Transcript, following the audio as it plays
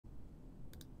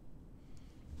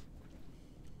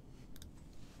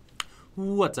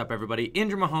What's up, everybody?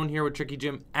 Andrew Mahone here with Tricky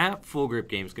Jim at Full Grip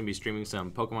Games. Going to be streaming some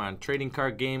Pokemon trading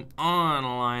card game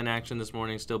online action this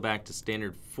morning. Still back to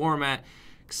standard format.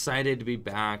 Excited to be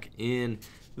back in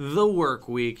the work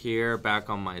week here. Back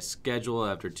on my schedule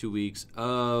after 2 weeks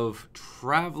of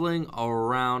traveling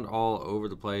around all over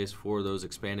the place for those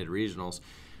expanded regionals.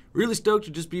 Really stoked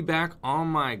to just be back on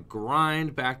my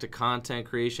grind, back to content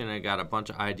creation. I got a bunch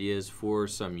of ideas for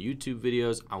some YouTube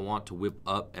videos I want to whip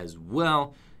up as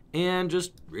well. And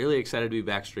just really excited to be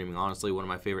back streaming. Honestly, one of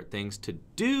my favorite things to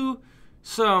do.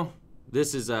 So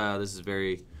this is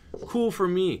very cool for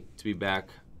me to be back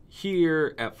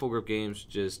here at Full Grip Games,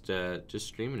 just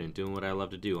streaming and doing what I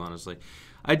love to do. Honestly,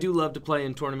 I do love to play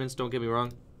in tournaments. Don't get me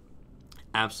wrong,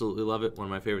 absolutely love it. One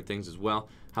of my favorite things as well.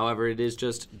 However, it is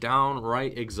just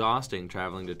downright exhausting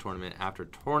traveling to tournament after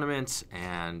tournament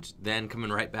and then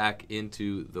coming right back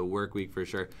into the work week for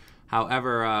sure.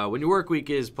 However, when your work week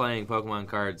is playing Pokemon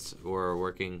cards or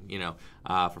working,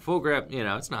 for Full Grip,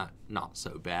 it's not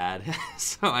so bad.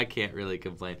 So I can't really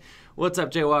complain. What's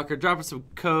up, Jay Walker? Dropping some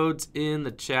codes in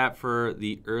the chat for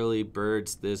the early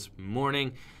birds this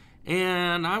morning.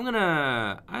 And I'm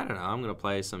gonna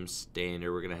play some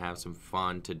standard. We're gonna have some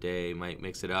fun today. Might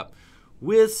mix it up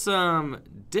with some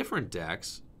different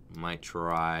decks. Might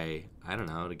try,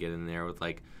 to get in there with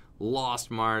like Lost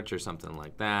March or something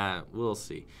like that. We'll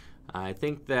see. I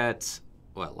think that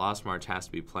Lost March has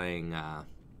to be playing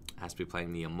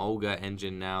the Amoga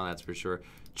engine now. That's for sure.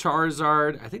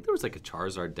 Charizard. I think there was like a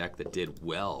Charizard deck that did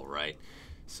well, right?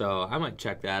 So I might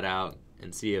check that out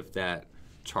and see if that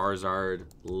Charizard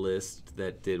list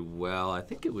that did well. I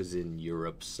think it was in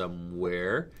Europe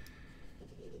somewhere.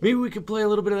 Maybe we could play a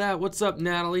little bit of that. What's up,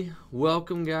 Natalie?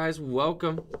 Welcome, guys.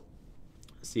 Welcome.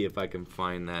 See if I can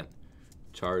find that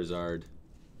Charizard.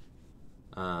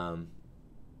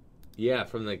 Yeah,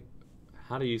 from the,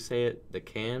 how do you say it? The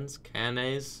Canes?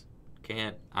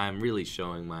 I'm really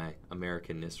showing my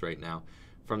Americanness right now.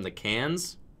 From the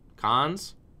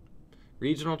Cons?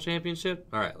 Regional Championship?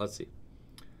 All right, let's see.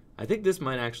 I think this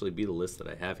might actually be the list that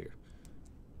I have here.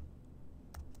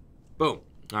 Boom.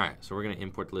 All right, so we're going to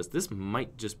import the list. This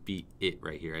might just be it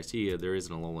right here. I see there is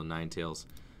an Alolan Ninetales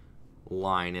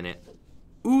line in it.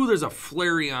 Ooh, there's a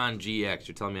Flareon GX.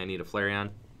 You're telling me I need a Flareon?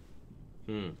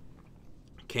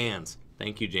 Cans.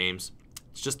 Thank you, James.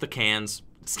 It's just the cans.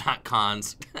 It's not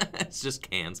cons. It's just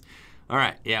cans. All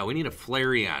right. Yeah, we need a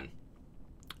Flareon.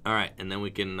 All right, and then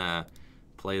we can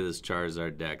play this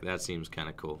Charizard deck. That seems kind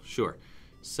of cool. Sure.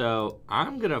 So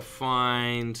I'm going to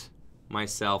find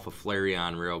myself a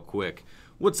Flareon real quick.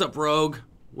 What's up, Rogue?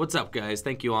 What's up, guys?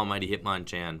 Thank you, Almighty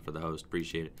Hitmonchan, for the host.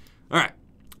 Appreciate it. All right.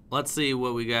 Let's see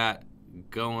what we got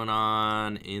going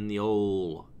on in the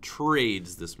old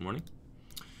trades this morning.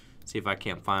 See if I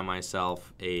can't find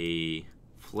myself a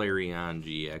Flareon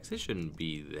GX. It shouldn't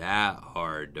be that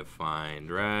hard to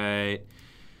find, right?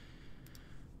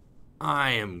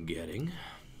 I am getting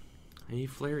a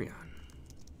Flareon.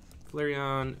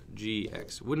 Flareon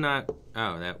GX. Would not,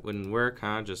 oh, that wouldn't work,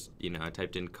 huh? Just, I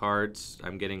typed in cards.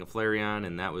 I'm getting a Flareon,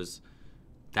 and that was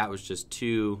just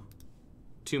too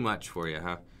much for you,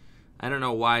 huh? I don't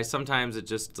know why. Sometimes it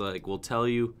just, will tell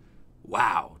you,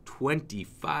 wow,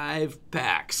 25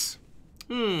 packs.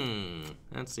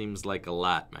 That seems like a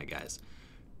lot, my guys.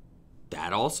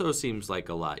 That also seems like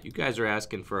a lot. You guys are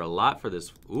asking for a lot for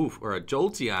this. Oof, or a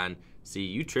Jolteon. See,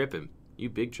 you tripping. You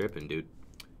big tripping, dude.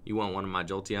 You want one of my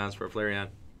Jolteons for a Flareon?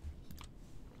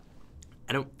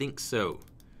 I don't think so.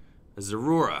 A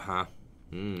Zorora, huh?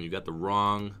 You got the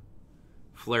wrong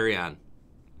Flareon.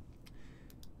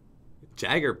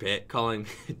 Jaggerpit calling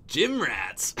gym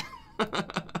rats.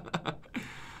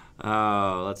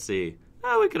 Oh, let's see.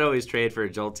 Oh, we could always trade for a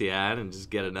Jolteon and just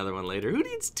get another one later. Who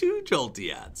needs two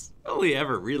Jolteons? Only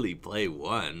ever really play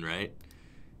one, right?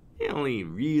 You only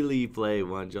really play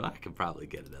one Jolteon. I could probably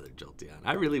get another Jolteon.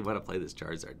 I really want to play this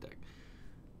Charizard deck.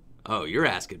 Oh, you're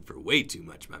asking for way too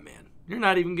much, my man. You're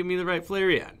not even giving me the right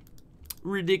Flareon.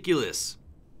 Ridiculous.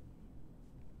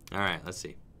 All right, let's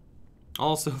see.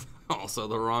 Also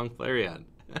the wrong Flareon.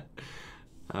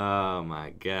 Oh, my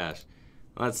gosh.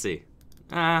 Let's see.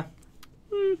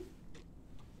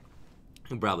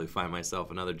 I'll probably find myself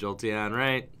another Jolteon,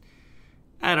 right?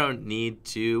 I don't need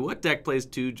to. What deck plays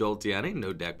two Jolteon? Ain't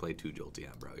no deck play two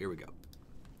Jolteon, bro. Here we go.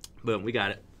 Boom, we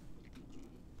got it.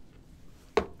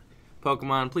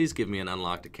 Pokemon, please give me an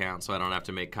unlocked account so I don't have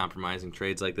to make compromising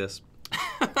trades like this.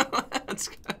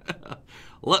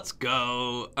 Let's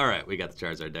go. All right, we got the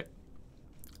Charizard deck.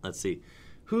 Let's see.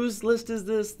 Whose list is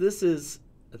this? This is,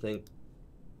 I think,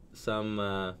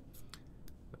 some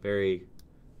very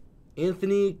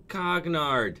Anthony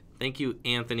Cognard. Thank you,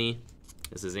 Anthony.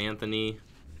 This is Anthony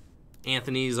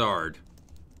Anthony Zard.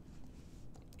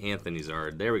 Anthony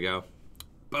Zard. There we go.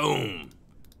 Boom.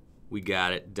 We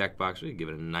got it. Deck box. We could give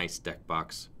it a nice deck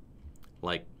box.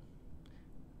 Like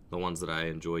the ones that I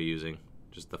enjoy using.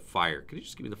 Just the fire. Could you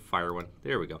just give me the fire one?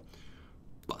 There we go.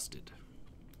 Busted.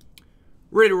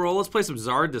 Ready to roll. Let's play some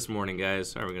Zard this morning,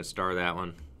 guys. All right, we're going to star that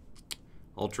one.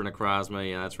 Ultra Necrozma.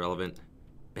 Yeah, that's relevant.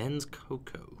 Ben's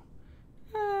Coco.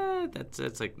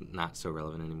 That's like not so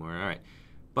relevant anymore. All right.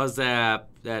 Buzz Zap.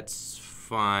 That's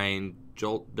fine.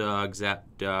 Jolt Dog. Zap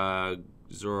Dog.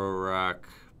 Zoroark.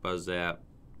 Buzz Zap.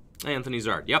 Anthony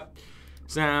Zard. Yep.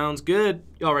 Sounds good.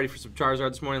 Y'all ready for some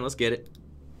Charizard this morning? Let's get it.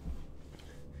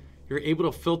 You're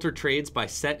able to filter trades by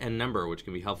set and number, which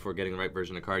can be helpful for getting the right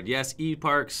version of card. Yes,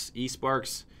 E-Parks,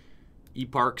 E-Sparks,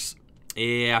 E-Parks.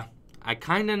 Yeah, I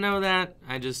kind of know that.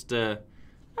 I just I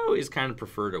always kind of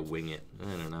prefer to wing it.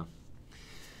 I don't know.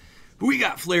 But we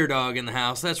got Flare Dog in the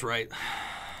house. That's right.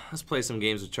 Let's play some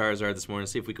games with Charizard this morning,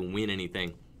 see if we can win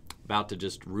anything. About to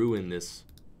just ruin this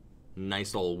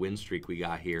nice old win streak we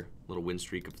got here. Little win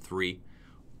streak of 3.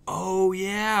 Oh,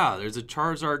 yeah, there's a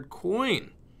Charizard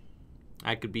coin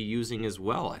I could be using as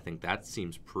well. I think that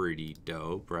seems pretty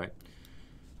dope, right?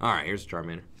 All right, here's a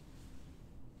Charmander.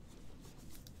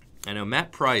 I know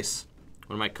Matt Price,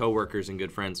 one of my coworkers and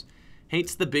good friends,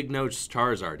 hates the big nose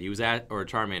Charizard. He was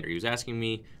Charmander. He was asking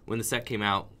me when the set came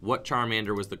out what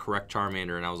Charmander was the correct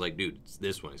Charmander, and I was like, dude, it's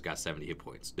this one. He's got 70 hit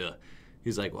points. Duh.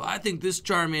 He's like, well, I think this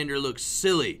Charmander looks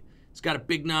silly. It's got a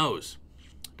big nose.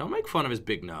 Don't make fun of his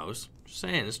big nose. Just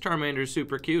saying, this Charmander is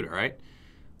super cute, all right?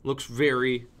 Looks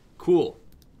very cool.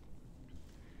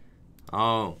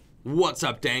 Oh, what's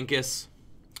up, Dankus?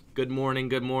 Good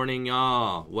morning,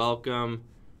 y'all. Welcome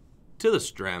to the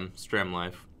Strem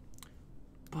Life.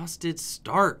 Busted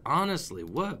start, honestly.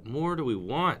 What more do we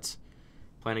want?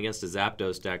 Playing against a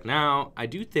Zapdos deck. Now, I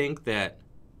do think that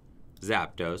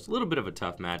Zapdos, a little bit of a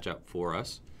tough matchup for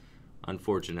us,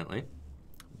 unfortunately.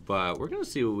 But we're going to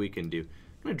see what we can do.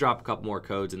 I'm going to drop a couple more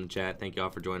codes in the chat. Thank you all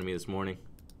for joining me this morning.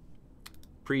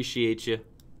 Appreciate you.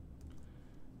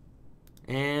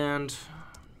 And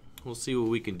we'll see what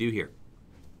we can do here.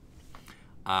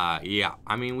 Yeah,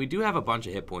 I mean, we do have a bunch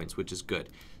of hit points, which is good.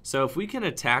 So if we can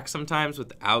attack sometimes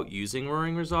without using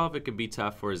Roaring Resolve, it can be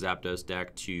tough for a Zapdos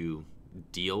deck to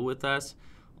deal with us.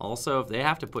 Also, if they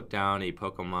have to put down a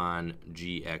Pokemon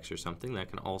GX or something, that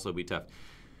can also be tough.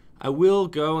 I will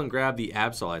go and grab the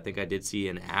Absol. I think I did see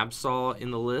an Absol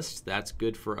in the list. That's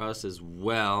good for us as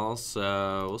well.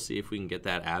 So we'll see if we can get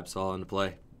that Absol into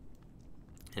play.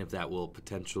 And if that will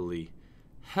potentially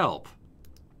help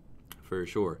for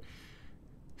sure.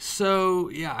 So,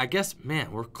 yeah, I guess,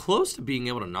 man, we're close to being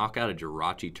able to knock out a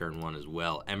Jirachi turn 1 as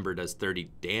well. Ember does 30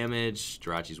 damage.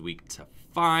 Jirachi's weak to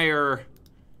fire.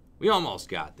 We almost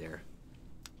got there,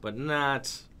 but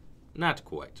not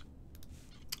quite,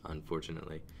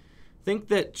 unfortunately. I think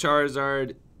that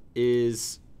Charizard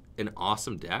is an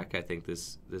awesome deck. I think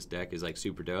this deck is, like,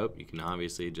 super dope. You can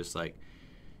obviously just, like,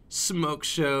 smoke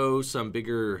show some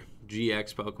bigger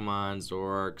GX Pokemon,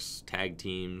 Zoroarks, tag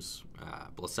teams,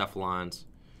 Blacephalons.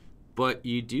 But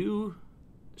you do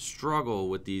struggle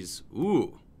with these.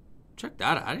 Ooh, check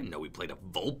that out. I didn't know we played a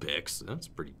Vulpix. That's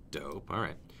pretty dope. All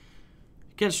right.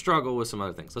 You can struggle with some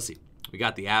other things. Let's see. We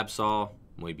got the Absol,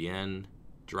 Muy Bien,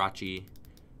 Jirachi,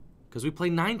 because we play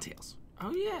Ninetales.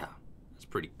 Oh, yeah. That's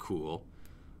pretty cool.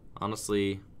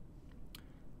 Honestly,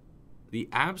 the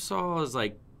Absol is,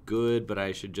 like, good, but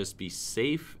I should just be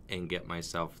safe and get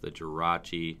myself the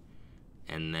Jirachi,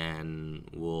 and then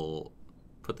we'll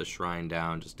put the Shrine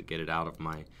down just to get it out of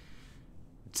my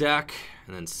deck.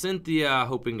 And then Cynthia,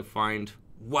 hoping to find...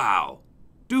 Wow.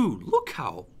 Dude, look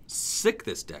how sick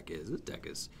this deck is. This deck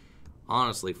is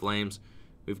honestly flames.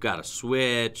 We've got a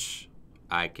switch.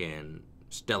 I can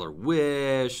Stellar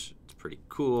Wish. It's pretty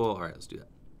cool. All right, let's do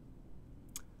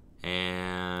that.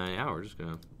 And yeah, we're just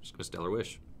gonna Stellar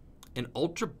Wish. An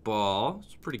Ultra Ball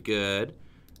is pretty good.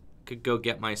 Could go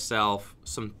get myself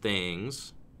some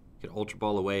things. Could Ultra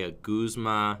Ball away a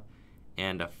Guzma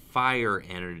and a Fire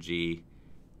Energy.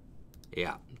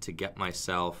 Yeah, to get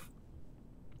myself,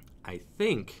 I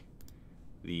think,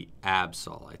 the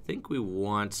Absol. I think we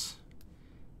want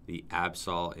the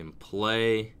Absol in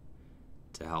play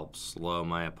to help slow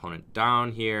my opponent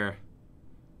down here.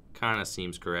 Kind of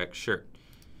seems correct. Sure.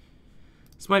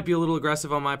 This might be a little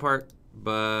aggressive on my part,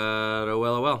 but oh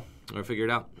well, oh well. We'll figure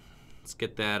it out. Let's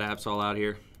get that Absol out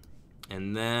here.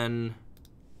 And then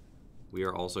we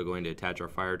are also going to attach our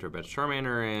Fire to our best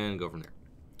Charmander and go from there.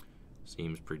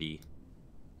 Seems pretty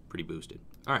boosted.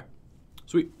 All right,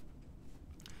 sweet.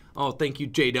 Oh, thank you,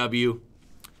 JW,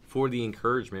 for the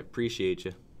encouragement. Appreciate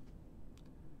you.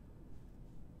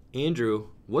 Andrew,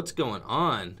 what's going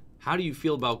on? How do you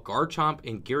feel about Garchomp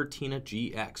and Giratina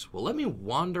GX? Well, let me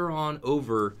wander on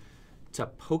over to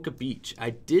Poke Beach.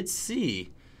 I did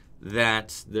see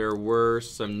that there were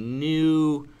some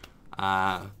new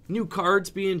cards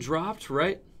being dropped,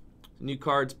 right? New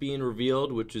cards being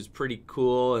revealed, which is pretty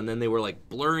cool. And then they were like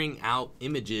blurring out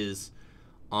images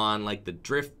on like the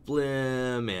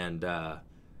Drifblim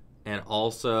and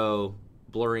also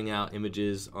blurring out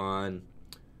images on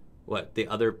what the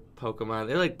other Pokemon.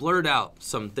 They like blurred out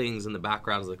some things in the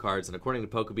backgrounds of the cards. And according to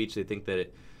Poke Beach, they think that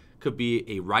it could be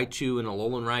a Raichu and a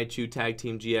Alolan Raichu Tag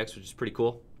Team GX, which is pretty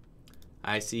cool.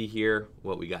 I see here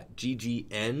what we got. GG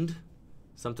End,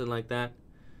 something like that.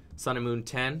 Sun and Moon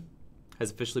 10 has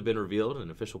officially been revealed on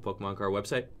an official Pokemon card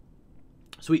website.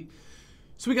 Sweet.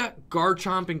 So we got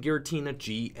Garchomp and Giratina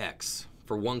GX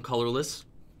for 1 colorless.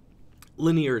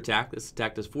 Linear attack. This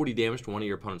attack does 40 damage to one of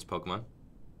your opponent's Pokemon.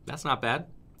 That's not bad.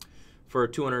 For a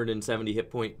 270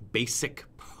 hit point basic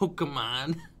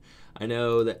Pokemon. I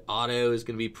know that Otto is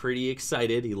going to be pretty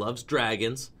excited. He loves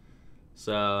dragons.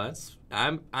 So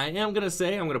I am going to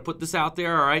say, I'm going to put this out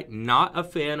there, all right? Not a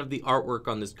fan of the artwork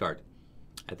on this card.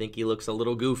 I think he looks a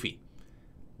little goofy.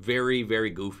 Very, very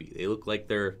goofy. They look like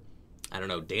they're, I don't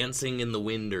know, dancing in the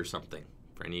wind or something.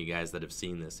 For any of you guys that have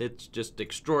seen this. It's just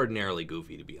extraordinarily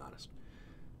goofy, to be honest.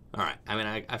 All right. I mean,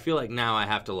 I feel like now I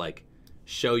have to, like,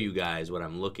 show you guys what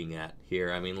I'm looking at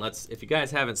here. I mean, if you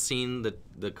guys haven't seen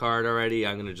the card already,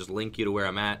 I'm going to just link you to where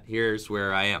I'm at. Here's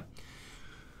where I am.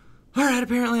 All right,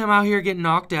 apparently I'm out here getting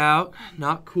knocked out.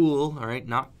 Not cool, all right?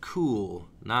 Not cool.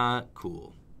 Not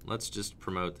cool. Let's just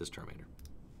promote this Terminator.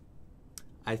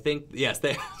 I think, yes,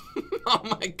 they, oh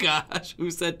my gosh, who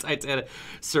said Titanic?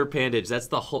 Serpandage, that's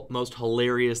the most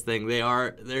hilarious thing.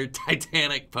 They're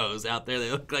Titanic pose out there. They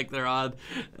look like they're on,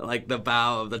 like, the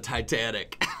bow of the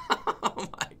Titanic. Oh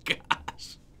my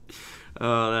gosh.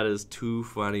 Oh, that is too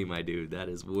funny, my dude. That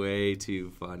is way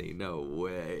too funny. No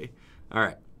way. All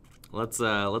right. Let's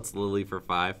Lily for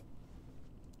 5.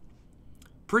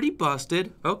 Pretty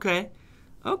busted. Okay.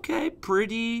 Okay,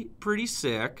 pretty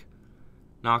sick.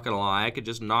 Not gonna lie, I could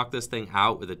just knock this thing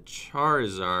out with a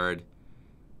Charizard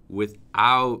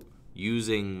without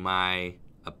using my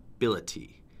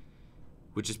ability,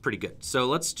 which is pretty good. So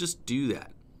let's just do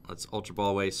that. Let's Ultra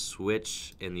Ball away,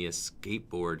 switch in the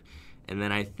escape board. And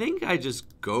then I think I just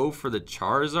go for the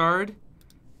Charizard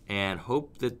and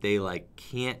hope that they like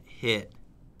can't hit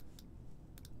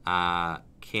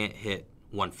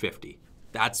 150.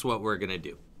 That's what we're gonna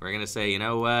do. We're gonna say, you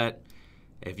know what?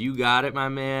 If you got it, my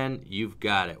man, you've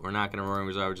got it. We're not gonna Roaring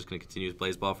Result. We're just gonna continue with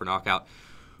Blaze Ball for knockout.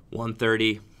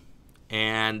 130.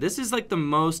 And this is like the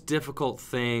most difficult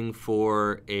thing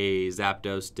for a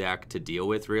Zapdos deck to deal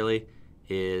with, really,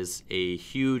 is a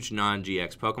huge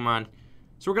non-GX Pokemon.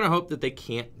 So we're gonna hope that they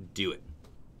can't do it.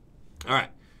 All right,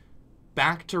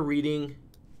 back to reading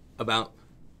about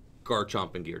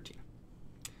Garchomp and Giratina.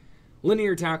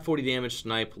 Linear attack, 40 damage,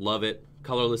 snipe, love it.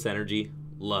 Colorless energy,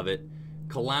 love it.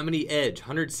 Calamity Edge,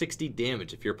 160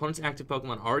 damage. If your opponent's active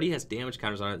Pokemon already has damage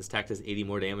counters on it, this attack does 80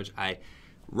 more damage. I,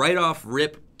 right off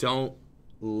rip, don't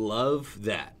love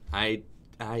that. I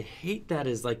hate that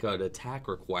as like an attack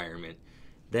requirement,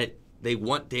 that they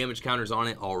want damage counters on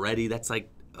it already. That's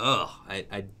like, ugh,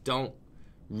 I don't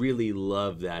really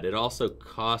love that. It also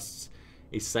costs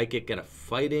a Psychic and a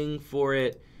Fighting for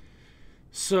it.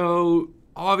 So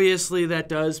obviously that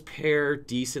does pair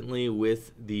decently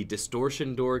with the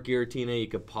Distortion Door Giratina. You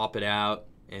could pop it out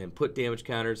and put damage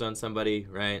counters on somebody,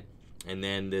 right? And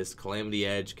then this Calamity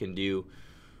Edge can do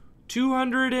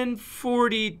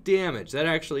 240 damage. That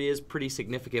actually is pretty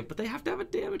significant, but they have to have a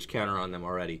damage counter on them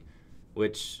already,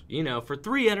 which, you know, for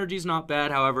 3 energy is not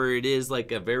bad. However, it is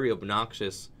like a very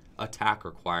obnoxious attack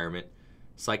requirement.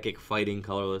 Psychic, Fighting,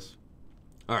 colorless.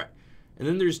 All right. And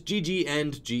then there's GG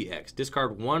and GX.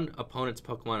 Discard 1 opponent's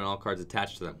Pokemon and all cards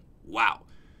attached to them. Wow.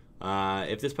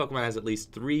 If this Pokemon has at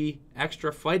least 3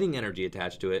 extra fighting energy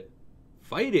attached to it.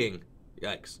 Fighting?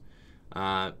 Yikes.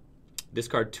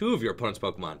 Discard 2 of your opponent's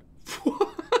Pokemon.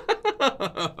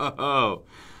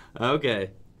 Okay.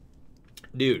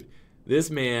 Dude, this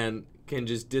man can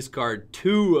just discard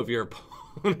 2 of your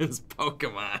opponent's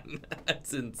Pokemon.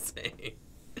 That's insane.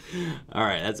 All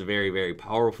right, that's a very, very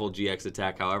powerful GX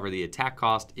attack. However, the attack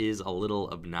cost is a little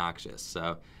obnoxious.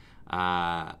 So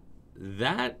the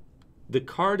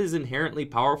card is inherently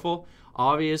powerful.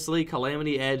 Obviously,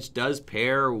 Calamity Edge does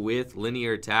pair with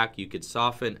linear attack. You could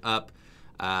soften up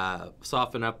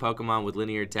Pokemon with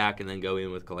linear attack and then go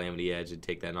in with Calamity Edge and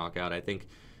take that knockout. I think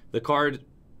the card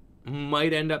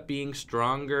might end up being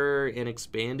stronger and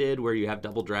expanded where you have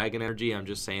double dragon energy. I'm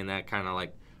just saying that kind of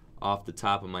like off the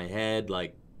top of my head.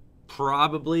 Like,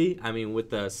 probably, I mean, with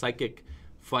the psychic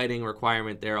fighting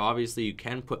requirement there, obviously you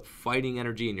can put fighting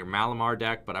energy in your Malamar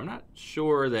deck, but I'm not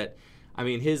sure that, I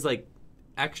mean, his like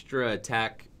extra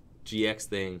attack GX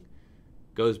thing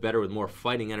goes better with more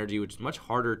fighting energy, which is much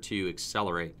harder to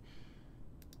accelerate.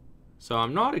 So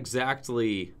I'm not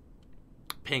exactly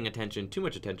paying too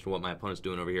much attention to what my opponent's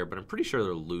doing over here, but I'm pretty sure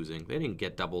they're losing. They didn't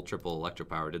get double, triple electro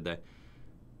power, did they?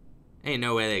 Ain't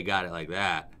no way they got it like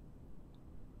that.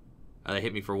 They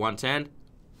hit me for 110.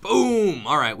 Boom!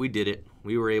 All right, we did it.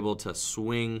 We were able to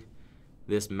swing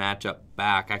this matchup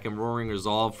back. I can Roaring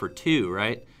Resolve for 2,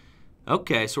 right?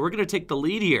 Okay, so we're going to take the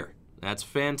lead here. That's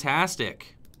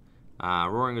fantastic.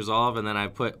 Roaring Resolve, and then I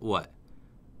put, what?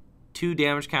 2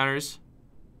 damage counters.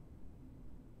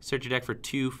 Search your deck for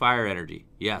 2 fire energy.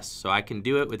 Yes, so I can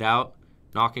do it without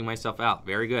knocking myself out.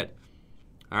 Very good.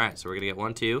 All right, so we're going to get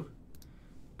 1, 2.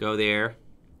 Go there.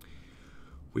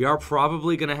 We are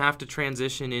probably going to have to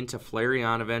transition into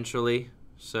Flareon eventually.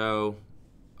 So,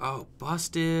 oh,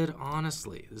 busted.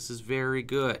 Honestly, this is very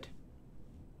good.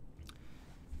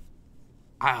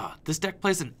 This deck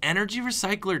plays an Energy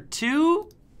Recycler too?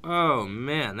 Oh,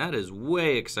 man, that is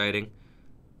way exciting.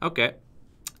 Okay.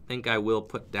 I think I will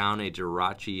put down a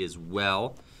Jirachi as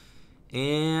well.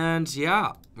 And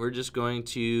yeah, we're just going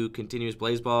to continuous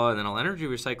Blaze Ball, and then I'll Energy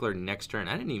Recycler next turn.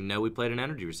 I didn't even know we played an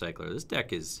Energy Recycler. This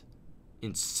deck is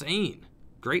insane.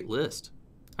 Great list.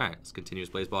 All right, let's continuous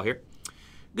Blaze Ball here.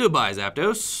 Goodbye,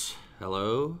 Zapdos.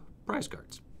 Hello, prize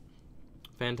cards.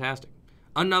 Fantastic.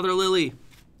 Another Lily.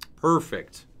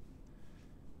 Perfect.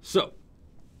 So,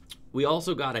 we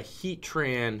also got a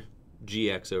Heatran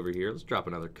GX over here. Let's drop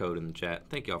another code in the chat.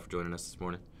 Thank you all for joining us this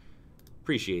morning.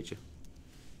 Appreciate you.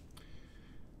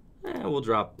 We'll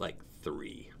drop like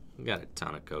 3. We got a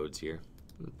ton of codes here.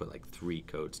 I'm gonna put like 3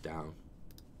 codes down.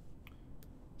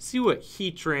 See what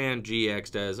Heatran GX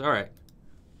does. All right,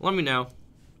 let me know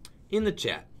in the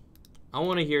chat. I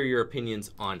want to hear your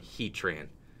opinions on Heatran.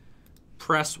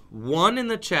 Press 1 in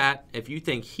the chat if you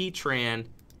think Heatran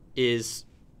is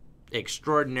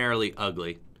extraordinarily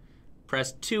ugly.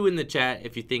 Press 2 in the chat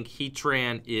if you think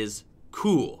Heatran is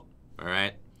cool. All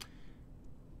right.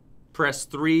 Press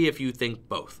 3 if you think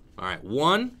both. All right.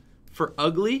 1 for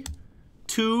ugly,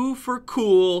 2 for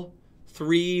cool,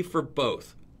 3 for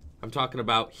both. I'm talking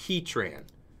about Heatran.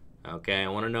 Okay. I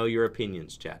want to know your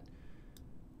opinions, chat.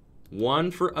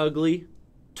 1 for ugly,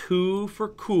 2 for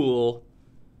cool,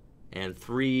 and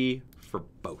 3 for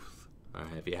both. All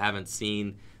right. If you haven't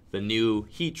seen the new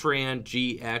Heatran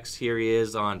GX, here he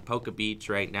is on Poke Beach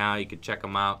right now. You can check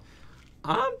him out.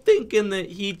 I'm thinking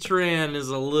that Heatran is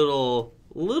a little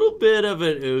bit of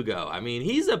an Ugo. I mean,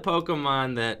 he's a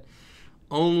Pokemon that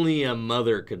only a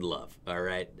mother could love, all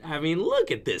right? I mean,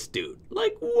 look at this dude.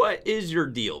 Like, what is your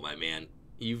deal, my man?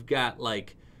 You've got,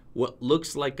 like, what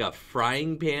looks like a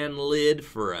frying pan lid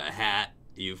for a hat.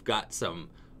 You've got some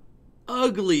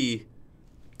ugly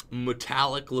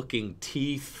metallic-looking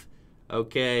teeth.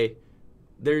 Okay,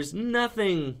 there's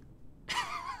nothing.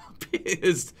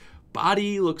 His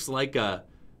body looks like a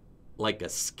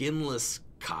skinless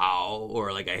cow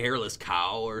or like a hairless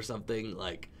cow or something.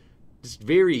 Like, just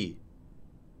very.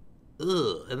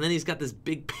 Ugh. And then he's got this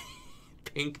big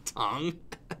pink tongue.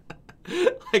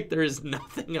 Like, there's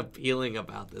nothing appealing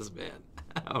about this man.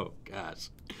 Oh gosh.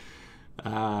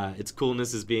 Its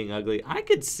coolness is being ugly. I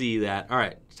could see that. All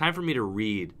right, it's time for me to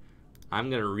read. I'm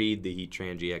gonna read the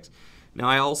Heatran GX. Now,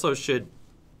 I also should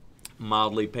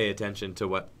mildly pay attention to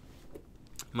what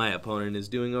my opponent is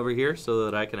doing over here so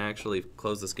that I can actually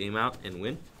close this game out and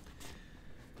win.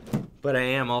 But I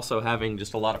am also having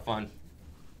just a lot of fun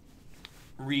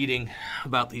reading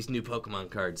about these new Pokemon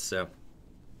cards, so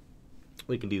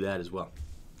we can do that as well.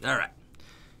 All right.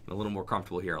 I'm a little more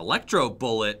comfortable here. Electro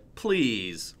Bullet,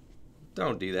 please.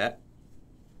 Don't do that.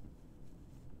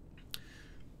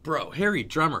 Bro, Harry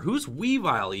Drummer, whose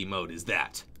Weavile emote is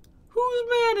that? Whose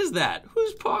man is that?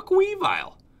 Who's Puck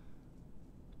Weavile?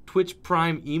 Twitch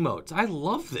Prime emotes. I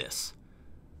love this.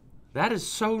 That is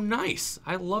so nice.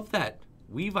 I love that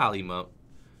Weavile emote.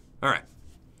 All right.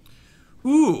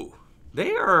 Ooh,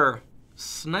 they are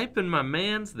sniping my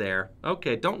mans there.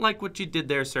 Okay, don't like what you did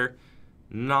there, sir.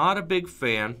 Not a big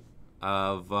fan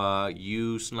of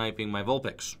you sniping my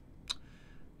Vulpix.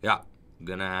 Yeah, I'm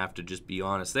gonna have to just be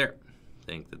honest there.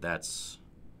 Think that that's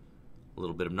a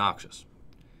little bit obnoxious.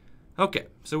 Okay,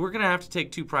 so we're going to have to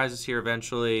take 2 prizes here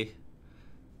eventually.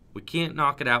 We can't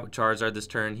knock it out with Charizard this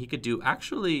turn. He could do,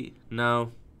 actually,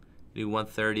 no. Do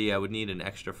 130. I would need an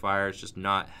extra fire. It's just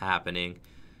not happening.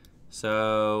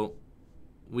 So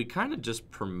we kind of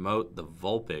just promote the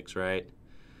Vulpix, right?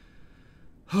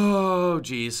 Oh,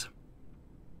 geez.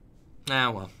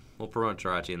 Ah, well, We'll promote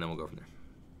Jirachi, and then we'll go from there.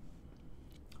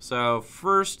 So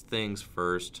first things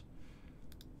first,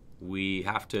 we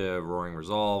have to Roaring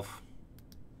Resolve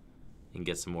and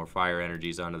get some more fire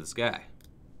energies onto this guy.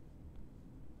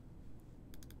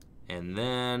 And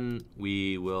then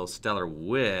we will Stellar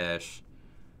Wish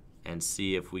and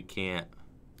see if we can't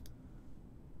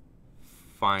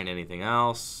find anything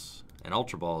else. An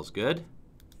Ultra Ball is good.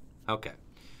 Okay.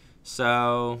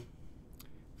 So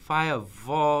if I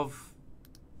evolve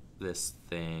this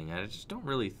thing, I just don't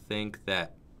really think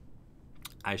that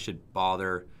I should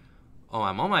bother. Oh,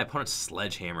 I'm on my opponent's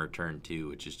Sledgehammer turn 2,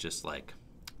 which is just like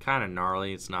kind of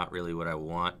gnarly. It's not really what I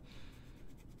want.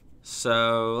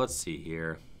 So let's see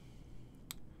here.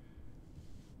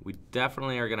 We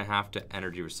definitely are going to have to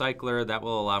Energy Recycler. That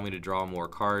will allow me to draw more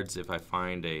cards if I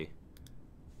find a...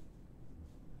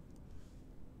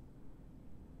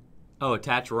 Oh,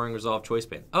 attach Roaring Resolve Choice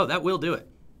Band. Oh, that will do it.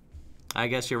 I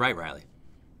guess you're right, Riley.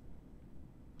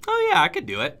 Oh yeah, I could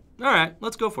do it. All right,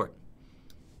 let's go for it.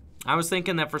 I was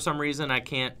thinking that for some reason I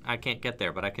can't get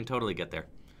there, but I can totally get there.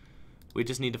 We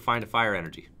just need to find a fire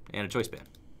energy and a choice band.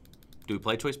 Do we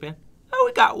play choice band? Oh,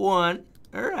 we got one.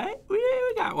 All right,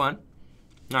 we got one.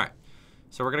 All right,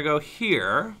 so we're gonna go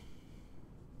here.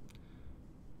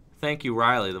 Thank you,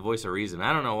 Riley, the voice of reason.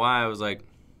 I don't know why I was like,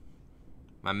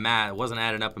 my math wasn't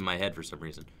adding up in my head for some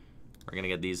reason. We're gonna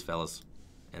get these fellas,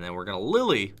 and then we're gonna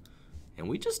Lily, and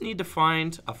we just need to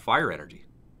find a fire energy,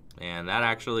 and that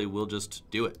actually will just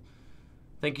do it.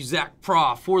 Thank you, Zach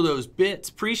Prof, for those bits.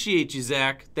 Appreciate you,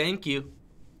 Zach. Thank you.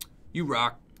 You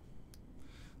rock.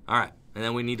 All right, and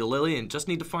then we need to Lily and just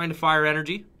need to find a fire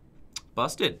energy.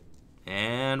 Busted,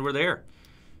 and we're there.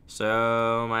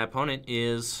 So my opponent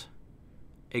is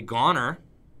a goner.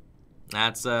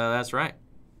 That's right.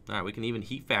 All right, we can even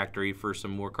Heat Factory for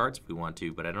some more cards if we want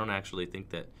to, but I don't actually think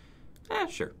that...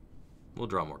 sure. We'll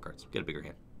draw more cards. Get a bigger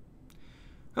hand.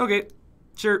 Okay,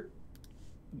 sure.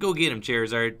 Go get him,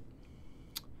 Charizard.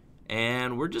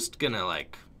 And we're just gonna,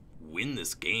 like, win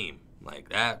this game. Like,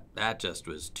 that just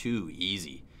was too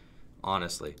easy,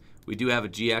 honestly. We do have a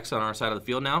GX on our side of the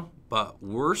field now, but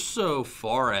we're so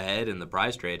far ahead in the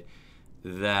prize trade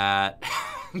that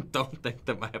I don't think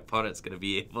that my opponent's gonna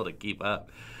be able to keep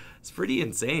up. It's pretty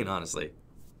insane, honestly.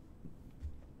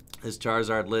 This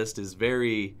Charizard list is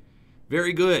very,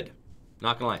 very good.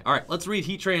 Not gonna lie. All right, let's read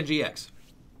Heatran GX.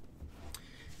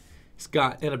 It's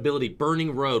got an ability,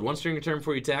 Burning Road. Once during your turn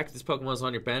before you attack, this Pokemon is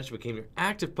on your bench. It became your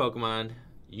active Pokemon.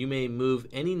 You may move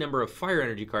any number of fire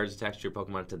energy cards attached to your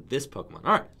Pokemon to this Pokemon.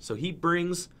 All right, so he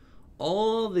brings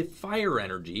all the fire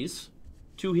energies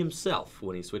to himself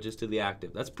when he switches to the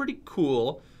active. That's pretty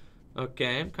cool.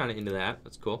 Okay, I'm kind of into that.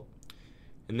 That's cool.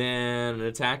 And then an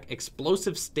attack,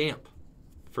 Explosive Stamp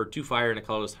for 2 fire and a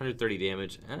colorless, 130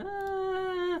 damage.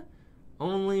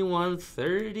 Only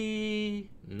 130?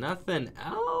 Nothing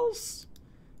else?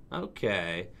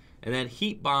 Okay. And then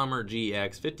Heat Bomber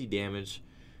GX, 50 damage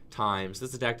times.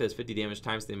 This attack does 50 damage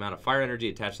times the amount of fire energy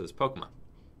attached to this Pokemon.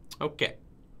 Okay.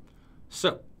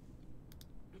 So.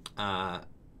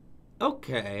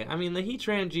 Okay. I mean, the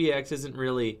Heatran GX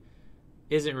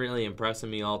isn't really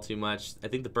impressing me all too much. I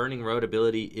think the Burning Road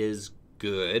ability is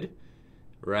good,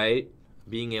 right?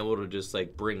 Being able to just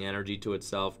like bring energy to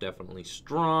itself, definitely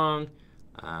strong.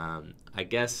 I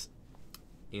guess,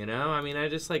 you know, I mean, I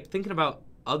just like thinking about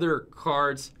other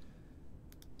cards.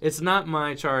 It's not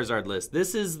my Charizard list.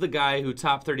 This is the guy who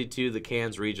top 32 the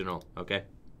Cans Regional, okay?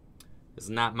 It's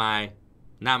not my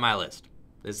list.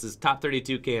 This is top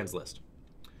 32 Cans list.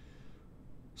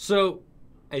 So,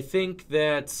 I think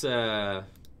that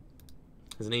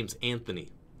his name's Anthony,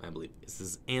 I believe. This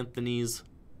is Anthony's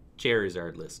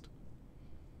Charizard list.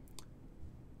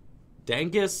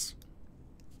 Dangus,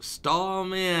 Stall,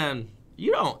 man,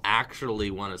 you don't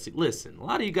actually want to see. Listen, a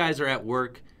lot of you guys are at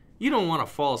work. You don't want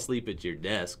to fall asleep at your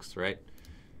desks, right?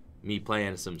 Me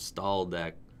playing some Stall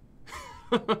deck.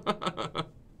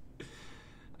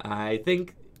 I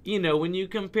think, you know, when you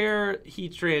compare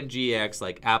Heatran GX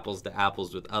like apples to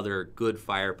apples with other good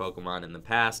fire Pokemon in the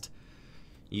past,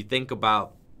 you think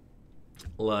about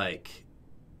like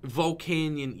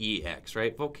Volcanion EX,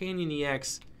 right? Volcanion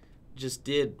EX just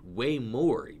did way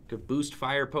more. You could boost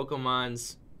fire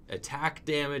Pokemon's attack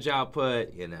damage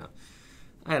output, you know.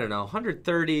 I don't know,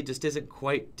 130 just isn't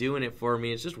quite doing it for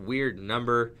me. It's just a weird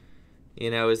number. You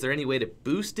know, is there any way to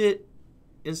boost it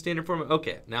in standard form?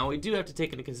 Okay, now we do have to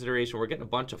take into consideration we're getting a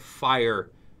bunch of fire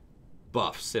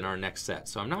buffs in our next set.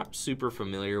 So I'm not super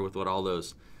familiar with what all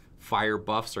those fire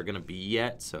buffs are going to be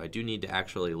yet. So I do need to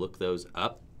actually look those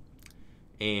up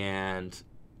and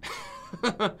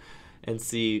and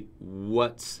see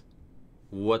what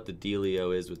the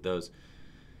dealio is with those.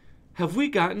 Have we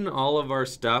gotten all of our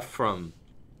stuff from,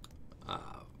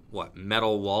 what,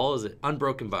 Metal Wall? Is it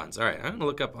Unbroken Bonds? All right, I'm going to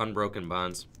look up Unbroken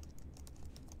Bonds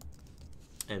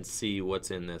and see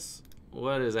what's in this.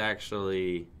 What is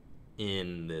actually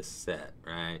in this set,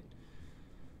 right?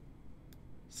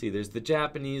 See, there's the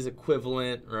Japanese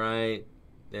equivalent, right?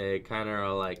 They kind of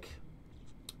are like,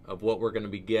 of what we're going to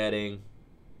be getting.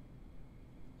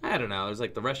 I don't know. There's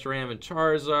like the Reshiram and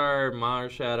Charizard,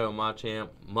 Marshadow, Machamp,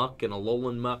 Muck, and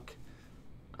Alolan Muck.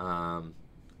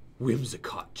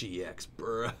 Whimsicott GX,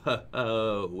 bro.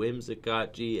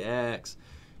 Whimsicott GX.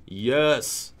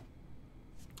 Yes.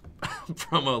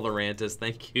 Promo Lurantis.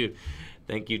 Thank you.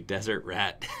 Thank you, Desert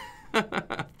Rat.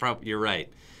 You're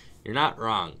right. You're not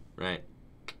wrong, right?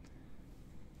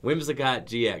 Whimsicott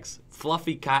GX.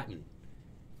 Fluffy Cotton.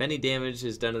 If any damage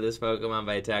is done to this Pokemon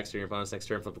by attacks during your opponent's next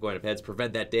turn, flip a coin of heads.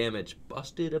 Prevent that damage.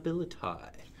 Busted ability.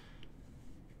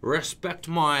 Respect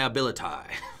my ability.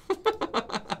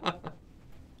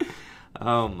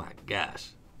 Oh my gosh.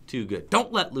 Too good.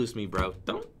 Don't let loose me, bro.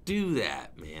 Don't do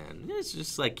that, man. It's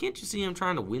just like, can't you see I'm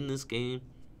trying to win this game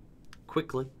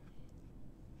quickly?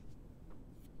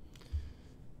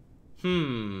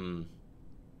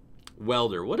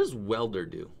 Welder. What does Welder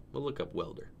do? We'll look up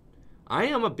Welder. I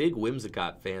am a big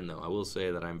Whimsicott fan, though. I will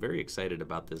say that I'm very excited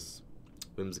about this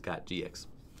Whimsicott GX.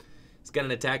 It's got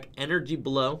an attack energy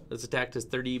blow. This attack does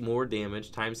 30 more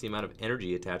damage times the amount of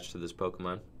energy attached to this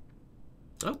Pokemon.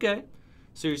 Okay.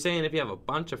 So you're saying if you have a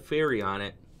bunch of fairy on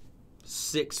it,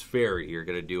 6 fairy, you're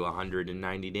going to do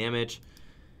 190 damage.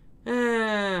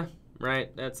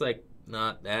 Right? That's like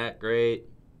not that great.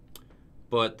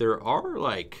 But there are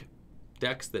like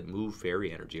decks that move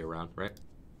fairy energy around, right?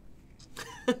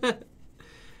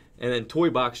 And then Toy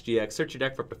Box GX. Search your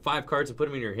deck for up to 5 cards and put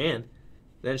them in your hand.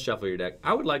 Then shuffle your deck.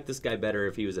 I would like this guy better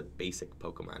if he was a basic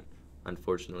Pokemon.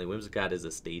 Unfortunately, Whimsicott is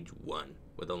a stage 1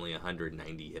 with only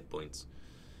 190 hit points.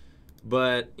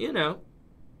 But, you know,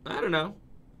 I don't know.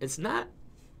 It's not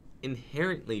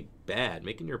inherently bad.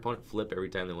 Making your opponent flip every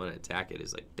time they want to attack it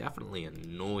is like definitely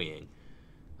annoying.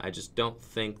 I just don't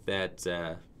think that,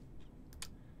 I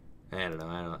don't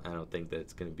know. I don't think that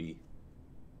it's going to be,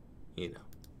 you know,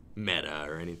 meta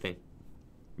or anything.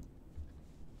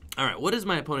 All right, what is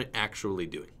my opponent actually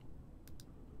doing?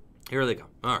 Here they come.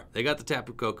 All right, they got the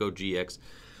Tapu Koko GX.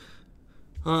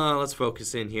 Let's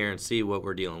focus in here and see what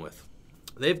we're dealing with.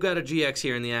 They've got a GX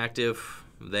here in the active.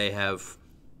 They have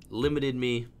limited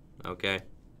me, okay?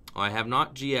 I have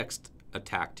not GX'd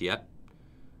attacked yet.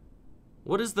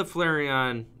 What does the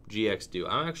Flareon GX do?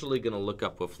 I'm actually going to look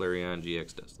up what Flareon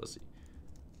GX does. Let's see.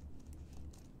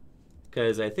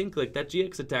 Because I think like that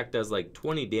GX attack does like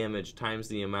 20 damage times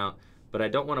the amount, but I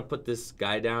don't want to put this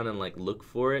guy down and like look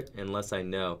for it unless I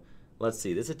know. Let's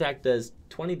see. This attack does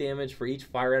 20 damage for each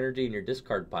fire energy in your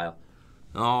discard pile.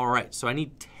 All right, so I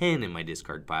need 10 in my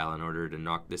discard pile in order to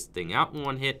knock this thing out in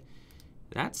one hit.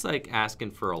 That's like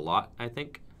asking for a lot, I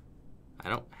think. I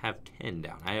don't have 10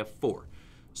 down. I have 4.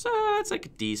 So that's like a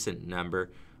decent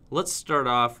number. Let's start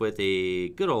off with a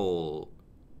good old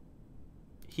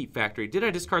Heat Factory. Did I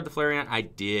discard the Flareon? I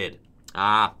did.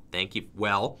 Ah, thank you.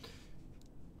 Well.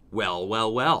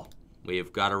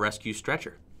 We've got a rescue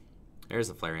stretcher. There's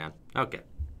the Flareon. Okay.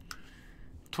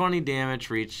 20 damage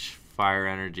for each fire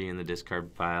energy in the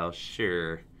discard pile.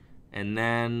 Sure. And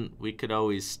then we could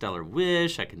always Stellar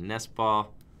Wish. I could Nest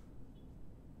Ball.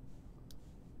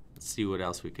 Let's see what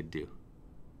else we could do.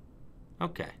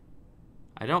 Okay.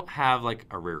 I don't have like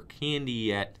a rare candy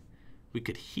yet. We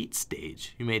could Heat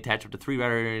Stage. You may attach up to 3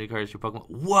 battery energy cards to your Pokemon.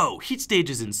 Whoa! Heat Stage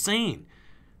is insane.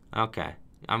 Okay.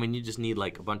 I mean, you just need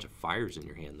like a bunch of fires in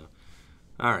your hand, though.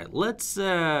 All right, let's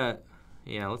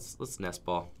Nest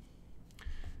Ball.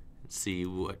 Let's see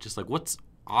what what's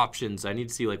options. I need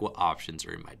to see like what options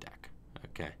are in my deck.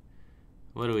 Okay,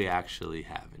 what do we actually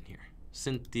have in here?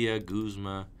 Cynthia,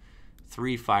 Guzma,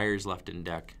 3 fires left in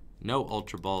deck. No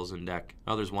Ultra Balls in deck.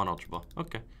 Oh, there's 1 Ultra Ball.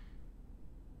 Okay.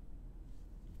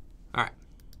 All right,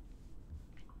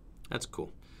 that's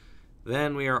cool.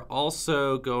 Then we are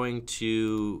also going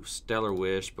to Stellar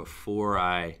Wish before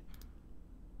I...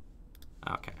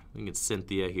 Okay, we can get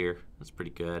Cynthia here. That's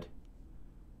pretty good.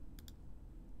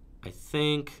 I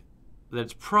think that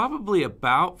it's probably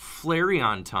about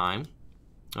Flareon time.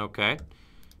 Okay,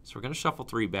 so we're going to shuffle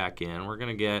 3 back in. We're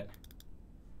going to get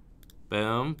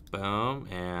boom, boom,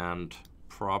 and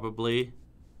probably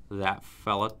that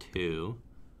fella too.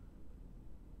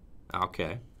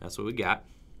 Okay, that's what we got.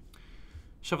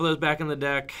 Shuffle those back in the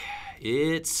deck.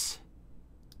 It's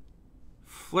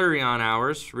Flareon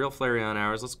hours. Real Flareon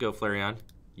hours. Let's go, Flareon.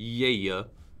 Yeah.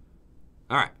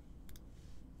 All right.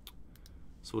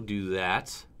 So we'll do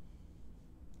that.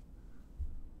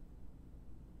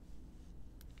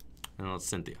 And it's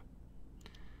Cynthia.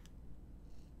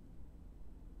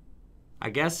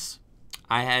 I guess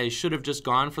I should have just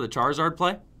gone for the Charizard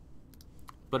play,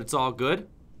 but it's all good.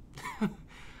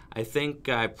 I think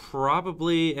I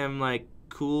probably am like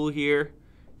cool here.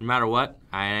 No matter what,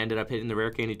 I ended up hitting the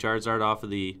Rare Candy Charizard off of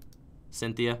the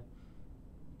Cynthia.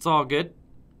 It's all good.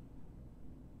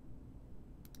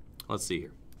 Let's see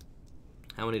here.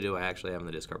 How many do I actually have in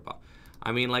the discard pile?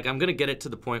 I mean, like, I'm going to get it to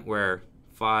the point where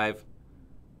 5,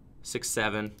 6,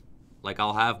 7, like,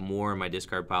 I'll have more in my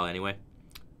discard pile anyway.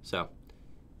 So,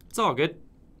 it's all good.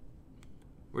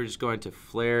 We're just going to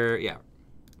flare, yeah,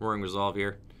 Roaring Resolve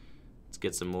here. Let's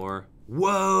get some more.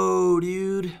 Whoa,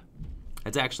 dude.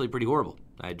 That's actually pretty horrible.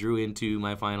 I drew into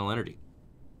my final energy.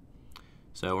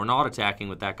 So we're not attacking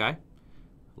with that guy.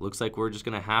 Looks like we're just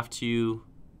going to have to...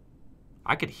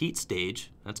 I could Heat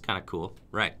Stage. That's kind of cool.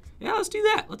 Right. Yeah, let's do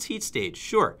that. Let's Heat Stage.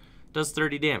 Sure. Does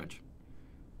 30 damage.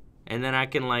 And then I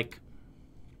can, like...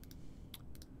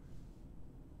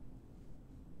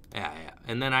 Yeah.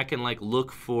 And then I can, like,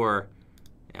 look for...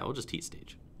 Yeah, we'll just Heat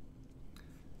Stage.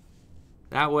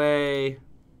 That way...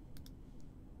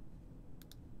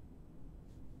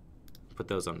 Put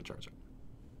those on the Charizard.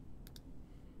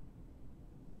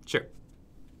 Sure.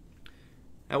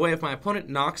 That way, if my opponent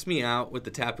knocks me out with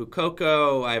the Tapu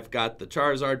Koko, I've got the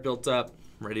Charizard built up,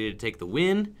 ready to take the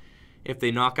win. If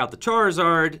they knock out the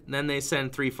Charizard, then they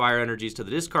send 3 Fire Energies to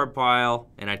the discard pile,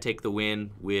 and I take the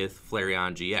win with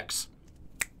Flareon GX.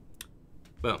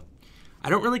 Boom. I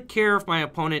don't really care if my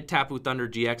opponent Tapu Thunder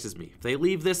GXs me. If they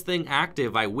leave this thing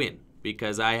active, I win,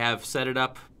 because I have set it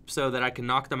up so that I can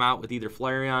knock them out with either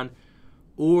Flareon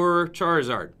or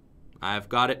Charizard. I've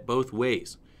got it both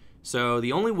ways. So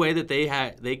the only way that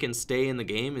they can stay in the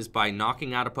game is by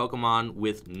knocking out a Pokemon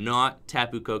with not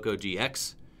Tapu Koko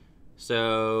GX.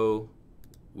 So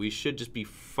we should just be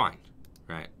fine,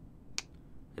 right?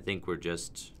 I think we're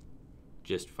just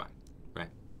fine, right?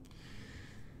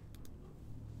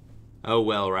 Oh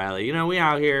well, Riley. You know, we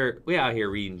out here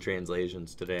reading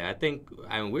translations today.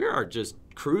 I mean, we are just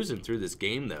cruising through this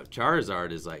game though.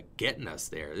 Charizard is like getting us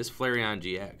there. This Flareon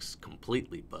GX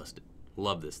completely busted.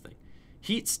 Love this thing.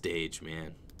 Heat Stage,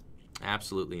 man.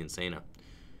 Absolutely insane.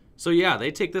 So yeah, they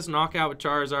take this knockout with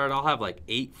Charizard. I'll have like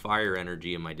 8 Fire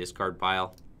Energy in my discard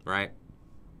pile, right?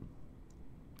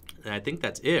 And I think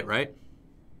that's it, right?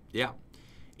 Yeah.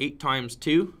 8 times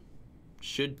 2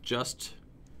 should just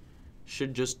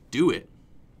do it.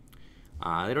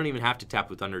 They don't even have to tap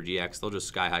with Thunder GX. They'll just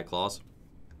Sky High Claws.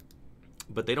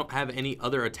 But they don't have any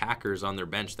other attackers on their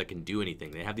bench that can do anything.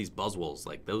 They have these Buzzwoles.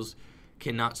 Like, those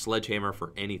cannot Sledgehammer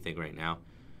for anything right now.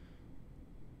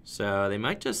 So they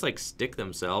might just, like, stick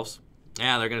themselves.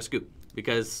 Yeah, they're going to scoop.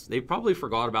 Because they probably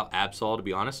forgot about Absol, to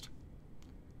be honest.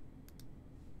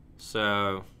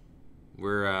 So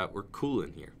we're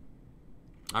cooling here.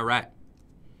 All right.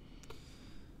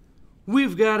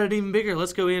 We've got it even bigger.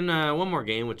 Let's go in one more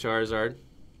game with Charizard.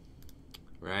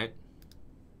 Right?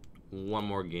 One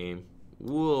more game.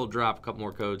 We'll drop a couple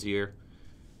more codes here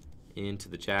into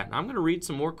the chat. And I'm going to read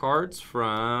some more cards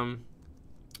from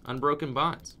Unbroken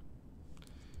Bonds.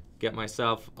 Get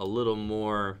myself a little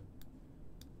more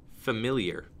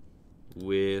familiar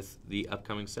with the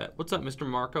upcoming set. What's up, Mr.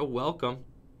 Marco? Welcome.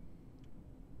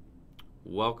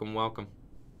 Welcome, welcome.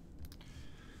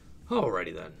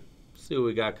 Alrighty then. See what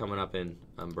we got coming up in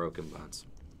Unbroken Bonds.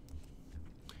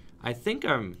 I think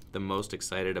I'm the most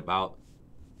excited about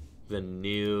the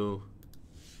new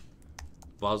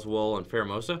Buzzwole and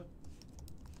Pheromosa.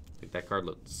 I think that card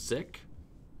looks sick,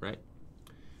 right?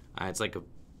 It's like a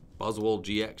Buzzwole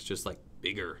GX, just like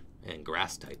bigger and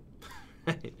grass type.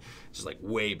 Just like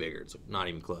way bigger. It's not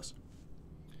even close.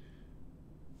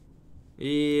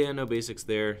 Yeah, no basics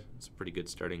there. It's a pretty good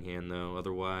starting hand though,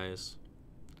 otherwise.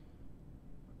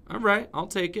 Alright, I'll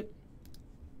take it.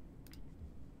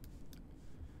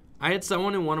 I had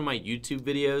someone in one of my YouTube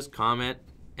videos comment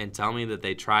and tell me that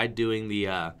they tried doing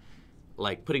the,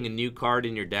 like putting a new card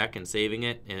in your deck and saving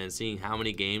it and then seeing how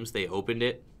many games they opened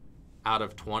it out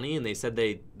of 20. And they said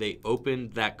they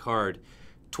opened that card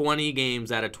 20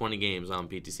 games out of 20 games on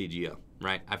PTCGO,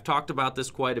 right? I've talked about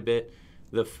this quite a bit.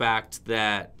 The fact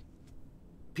that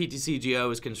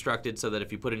PTCGO is constructed so that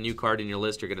if you put a new card in your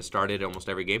list, you're going to start it almost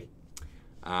every game.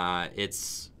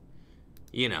 It's,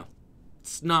 you know,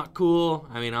 it's not cool.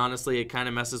 I mean, honestly, it kind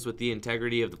of messes with the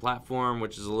integrity of the platform,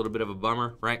 which is a little bit of a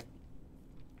bummer, right?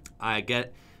 I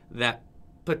get that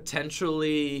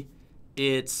potentially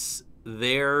it's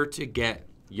there to get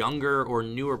younger or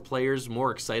newer players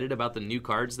more excited about the new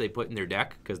cards they put in their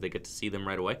deck because they get to see them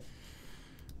right away.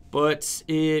 But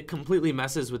it completely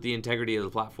messes with the integrity of the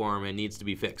platform and needs to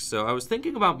be fixed. So I was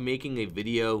thinking about making a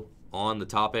video on the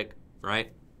topic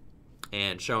right?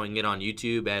 And showing it on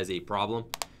YouTube as a problem,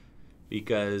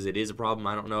 because it is a problem.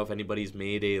 I don't know if anybody's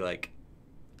made a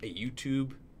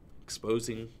YouTube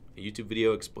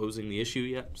video exposing the issue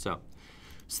yet. So I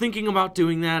was thinking about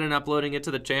doing that and uploading it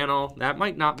to the channel. That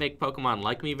might not make Pokemon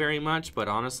like me very much, but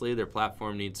honestly, their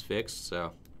platform needs fixed,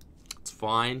 so it's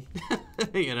fine.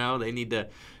 You know, they need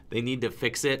to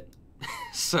fix it.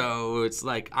 So it's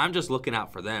like I'm just looking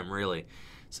out for them, really.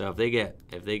 So if they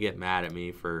get mad at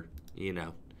me for, you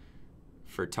know,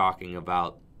 for talking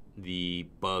about the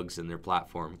bugs in their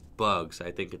platform,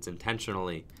 I think it's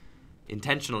intentionally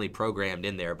programmed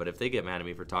in there. But if they get mad at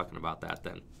me for talking about that,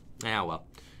 then well,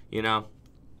 you know,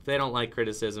 if they don't like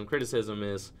criticism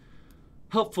is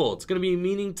helpful. It's going to be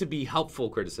meaning to be helpful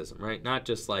criticism, right? Not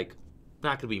just like,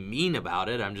 not going to be mean about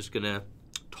it. I'm just going to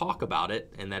talk about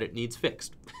it and that it needs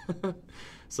fixed.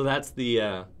 So that's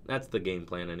the game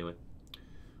plan anyway.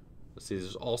 Let's see,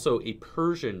 there's also a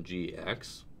Persian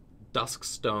GX,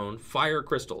 Duskstone, Fire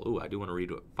Crystal. Ooh, I do want to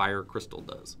read what Fire Crystal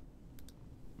does.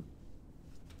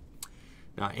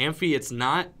 Now, Amphi, it's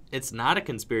not a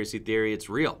conspiracy theory, it's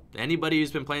real. Anybody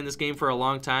who's been playing this game for a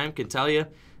long time can tell you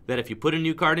that if you put a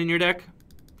new card in your deck,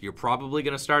 you're probably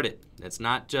going to start it. It's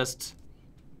not just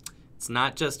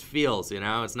feels, you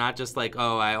know? It's not just like,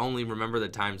 oh, I only remember the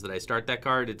times that I start that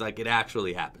card. It's like it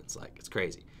actually happens. Like, it's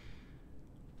crazy.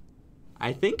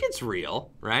 I think it's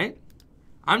real, right?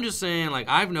 I'm just saying, like,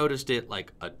 I've noticed it,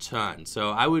 like, a ton.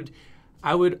 So I would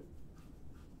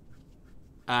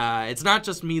it's not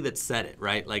just me that said it,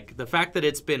 right? Like, the fact that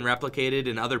it's been replicated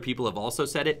and other people have also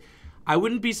said it, I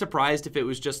wouldn't be surprised if it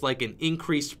was just, like, an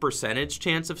increased percentage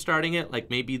chance of starting it. Like,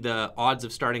 maybe the odds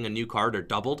of starting a new card are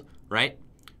doubled, right?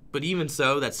 But even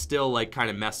so, that's still, like, kind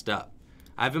of messed up.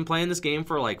 I've been playing this game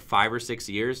for, like, 5 or 6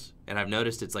 years, and I've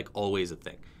noticed it's, like, always a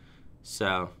thing.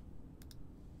 So,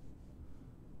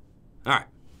 all right.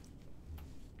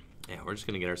 Yeah, we're just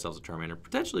going to get ourselves a Charmander.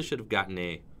 Potentially should have gotten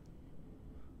a...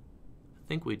 I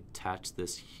think we attach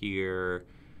this here.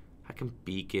 I can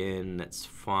beacon. That's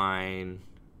fine.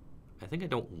 I think I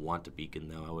don't want a beacon,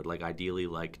 though. I would, like, ideally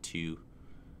like to...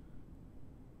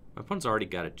 My opponent's already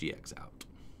got a GX out.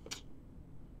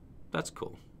 That's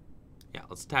cool. Yeah,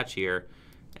 let's attach here.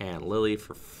 And Lily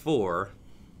for 4.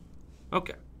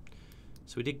 Okay.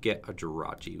 So we did get a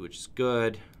Jirachi, which is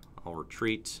good. I'll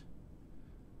retreat.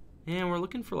 And we're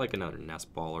looking for like another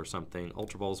Nest Ball or something.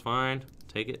 Ultra Ball's fine.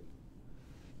 Take it.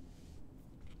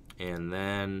 And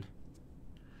then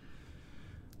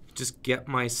just get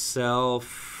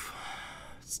myself...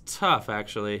 It's tough,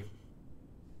 actually.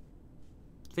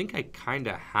 I think I kind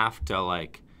of have to,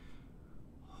 like,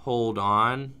 hold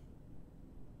on.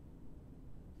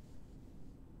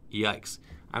 Yikes.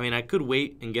 I mean, I could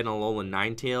wait and get a Alolan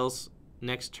Ninetales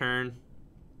next turn.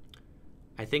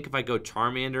 I think if I go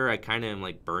Charmander, I kind of am,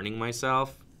 like, burning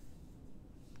myself.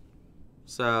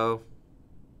 So,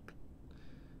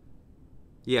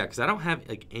 yeah, because I don't have,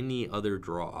 like, any other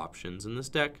draw options in this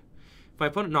deck. If my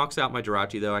opponent knocks out my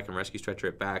Jirachi, though, I can Rescue Stretcher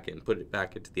it back and put it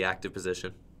back into the active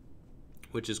position,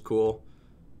 which is cool.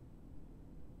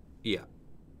 Yeah.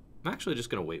 I'm actually just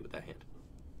going to wait with that hand.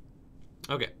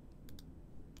 Okay.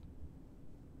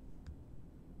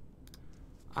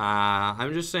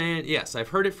 I'm just saying, yes, I've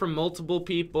heard it from multiple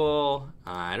people.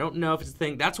 I don't know if it's a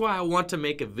thing. That's why I want to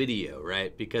make a video,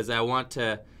 right? Because it's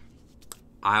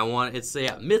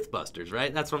Mythbusters,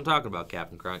 right? That's what I'm talking about,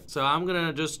 Captain Crunk. So I'm going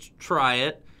to just try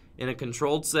it in a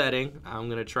controlled setting. I'm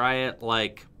going to try it,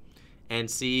 like, and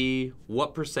see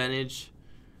what percentage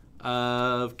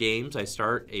of games I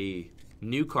start a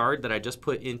new card that I just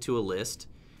put into a list.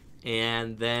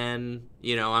 And then,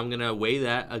 you know, I'm going to weigh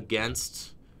that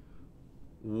against...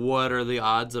 what are the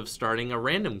odds of starting a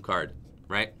random card,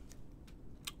 right?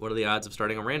 What are the odds of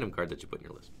starting a random card that you put in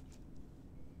your list?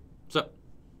 So,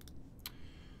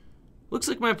 looks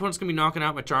like my opponent's going to be knocking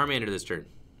out my Charmander this turn.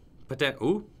 But then,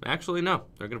 ooh, actually no.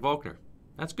 They're going to Volkner.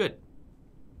 That's good.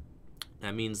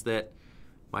 That means that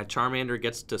my Charmander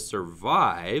gets to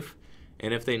survive.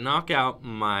 And if they knock out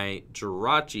my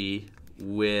Jirachi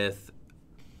with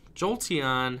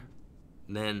Jolteon,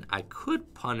 then I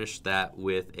could punish that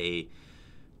with a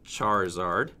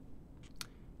Charizard.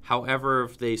 However,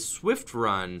 if they Swift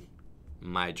Run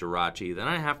my Jirachi, then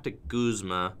I have to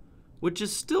Guzma, which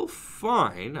is still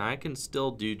fine. I can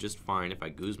still do just fine if I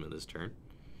Guzma this turn.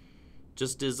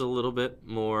 Just is a little bit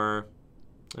more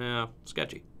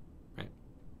sketchy, right?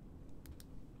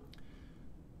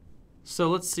 So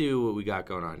let's see what we got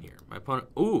going on here. My opponent,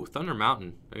 ooh, Thunder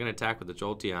Mountain. They're going to attack with the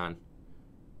Jolteon.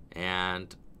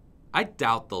 And I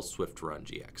doubt they'll Swift Run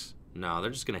GX. No,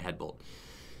 they're just going to Headbolt.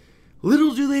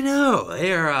 Little do they know,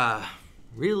 they are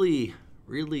really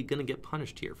really going to get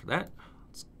punished here for that.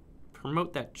 Let's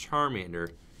promote that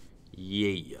Charmander.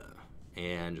 Yeah.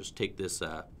 And just take this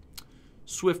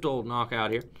swift old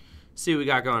knockout here. See what we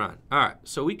got going on. All right,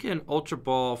 so we can Ultra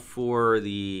Ball for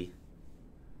the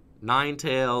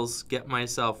Ninetales. Get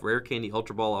myself Rare Candy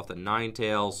Ultra Ball off the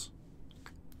Ninetales.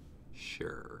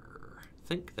 Sure. I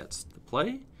think that's the play.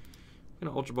 I'm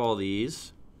going to Ultra Ball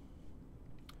these.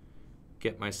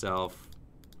 Get myself...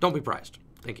 Don't be prized.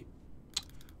 Thank you.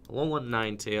 Alolan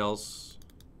Ninetales.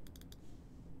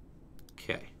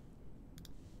 Okay.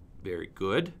 Very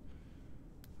good.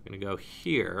 I'm going to go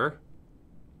here.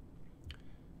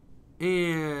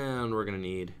 And we're going to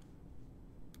need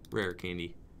Rare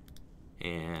Candy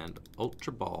and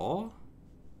Ultra Ball.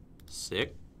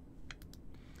 Sick.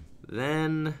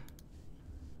 Then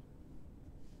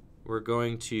we're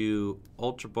going to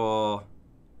Ultra Ball.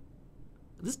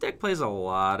 This deck plays a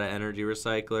lot of energy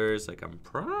recyclers. Like, I'm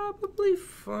probably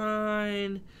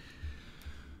fine.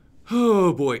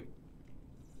 Oh, boy.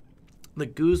 The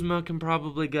Guzma can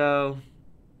probably go.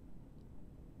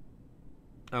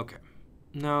 Okay.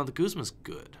 No, the Guzma's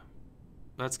good.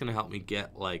 That's going to help me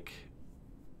get, like...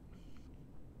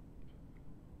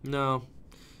 No.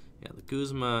 Yeah, the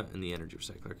Guzma and the Energy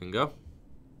Recycler can go.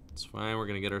 It's fine. We're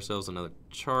going to get ourselves another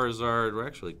Charizard. We're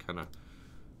actually kind of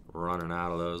running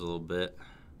out of those a little bit.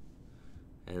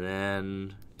 And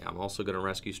then, yeah, I'm also going to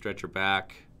Rescue Stretcher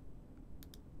back.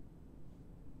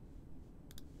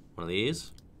 One of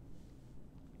these.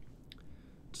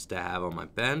 Just to have on my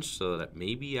bench so that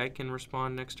maybe I can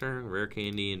respond next turn. Rare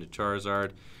Candy into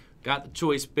Charizard. Got the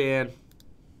Choice Band.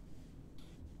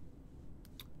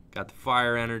 Got the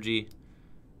Fire Energy.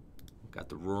 Got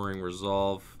the Roaring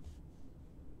Resolve.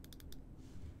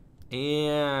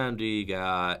 And we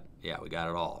got, yeah, we got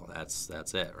it all. That's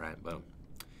it, right? Boom.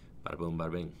 Bada boom,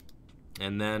 bada bing.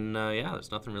 And then, yeah,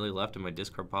 there's nothing really left in my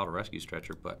discard pile to Rescue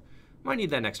Stretcher, but might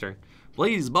need that next turn.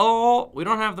 Blaze Ball. We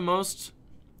don't have the most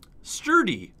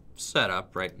sturdy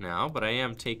setup right now, but I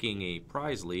am taking a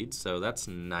prize lead, so that's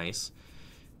nice.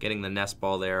 Getting the Nest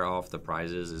Ball there off the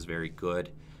prizes is very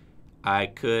good. I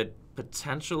could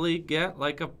potentially get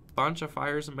like a bunch of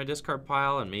fires in my discard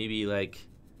pile and maybe like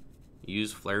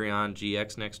use Flareon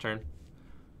GX next turn.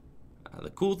 The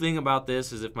cool thing about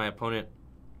this is if my opponent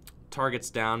targets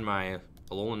down my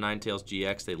Alolan Ninetales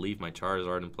GX, they leave my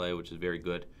Charizard in play, which is very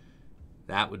good.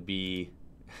 That would be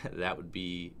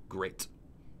great.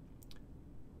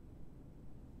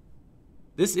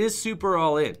 This is super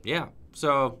all in, yeah.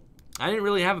 So I didn't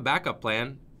really have a backup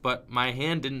plan, but my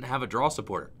hand didn't have a draw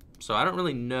supporter. So I don't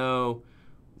really know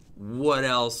what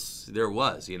else there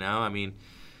was, you know? I mean,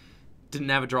 didn't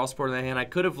have a draw supporter in that hand. I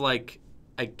could have, like,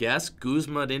 I guess,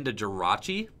 Guzma'd into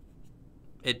Jirachi.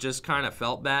 It just kind of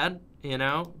felt bad, you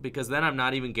know? Because then I'm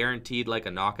not even guaranteed, like,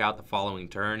 a knockout the following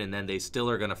turn, and then they still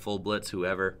are going to full blitz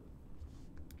whoever.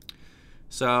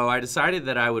 So I decided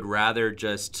that I would rather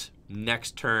just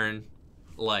next turn,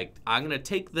 like, I'm going to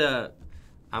take the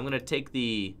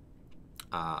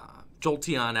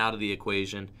Jolteon out of the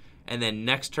equation, and then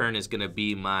next turn is going to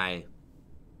be my,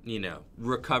 you know,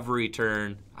 recovery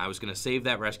turn. I was going to save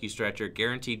that Rescue Stretcher,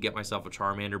 guaranteed get myself a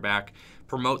Charmander back,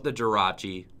 promote the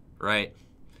Jirachi, right?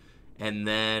 And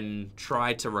then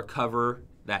try to recover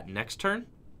that next turn.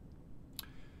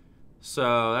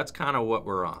 So that's kind of what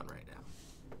we're on right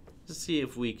now. Let's see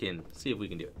if we can do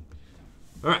it.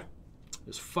 All right.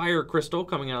 There's Fire Crystal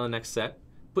coming out of the next set.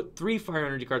 Put 3 Fire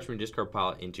Energy cards from your discard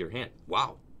pile into your hand.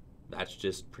 Wow. That's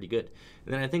just pretty good.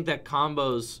 And then I think that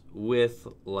combos with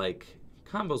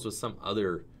some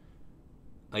other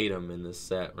item in this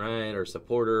set, right? Or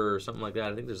supporter or something like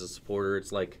that. I think there's a supporter.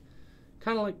 It's like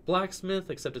kind of like Blacksmith,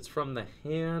 except it's from the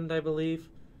hand, I believe.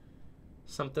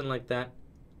 Something like that.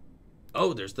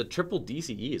 Oh, there's the triple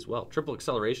DCE as well. Triple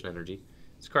Acceleration Energy.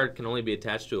 This card can only be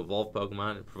attached to Evolved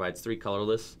Pokemon. It provides 3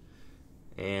 colorless.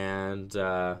 And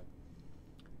does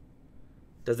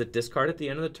it discard at the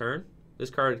end of the turn? This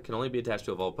card can only be attached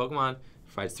to Evolved Pokemon.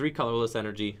 Provides 3 colorless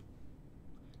energy.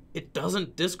 It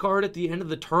doesn't discard at the end of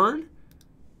the turn?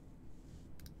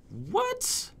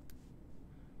 What?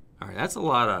 All right, that's a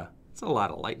lot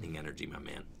of lightning energy, my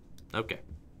man. Okay.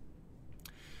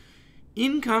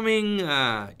 Incoming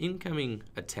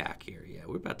attack here. Yeah,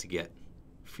 we're about to get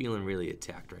feeling really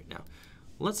attacked right now.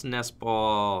 Let's Nest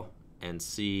Ball and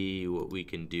see what we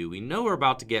can do. We know we're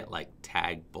about to get like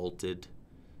tag bolted,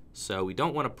 so we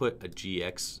don't want to put a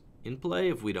GX in play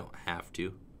if we don't have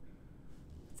to.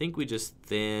 I think we just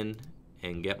thin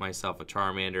and get myself a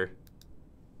Charmander.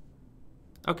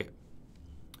 Okay.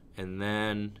 And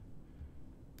then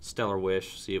Stellar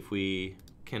Wish, see if we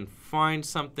can find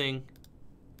something.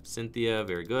 Cynthia,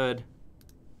 very good.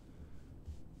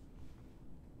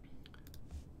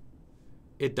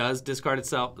 It does discard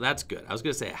itself. That's good. I was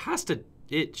going to say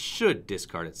it should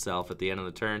discard itself at the end of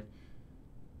the turn.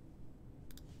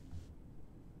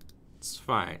 It's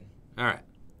fine. All right.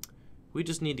 We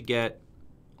just need to get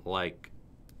like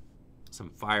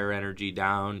some fire energy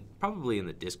down. Probably in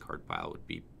the discard pile would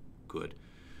be good.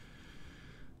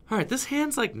 All right, this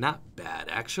hand's like not bad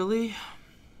actually.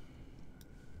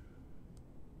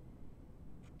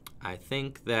 I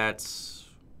think that's...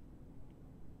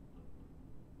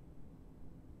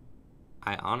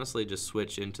 I honestly just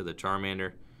switch into the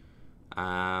Charmander.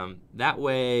 That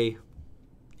way,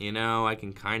 you know, I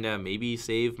can kind of maybe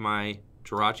save my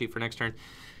Jirachi for next turn.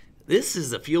 This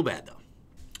is a feel bad though.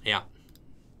 Yeah,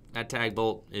 that Tag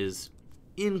Bolt is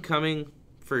incoming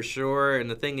for sure. And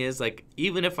the thing is, like,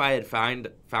 even if I had found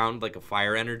like a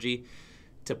fire energy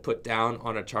to put down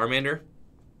on a Charmander,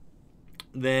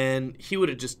 then he would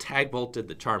have just Tag Bolted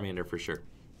the Charmander for sure.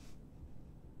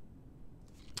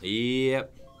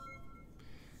 Yep.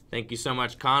 Thank you so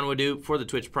much, Conwadoop, for the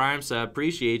Twitch Prime sub.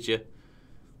 Appreciate you.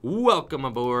 Welcome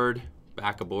aboard.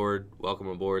 Back aboard. Welcome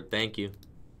aboard. Thank you.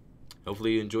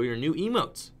 Hopefully you enjoy your new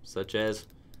emotes, such as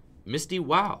Misty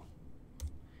Wow,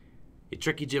 a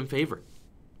Tricky Gym favorite.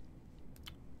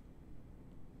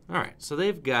 Alright, so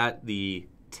they've got the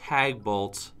Tag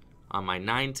Bolts on my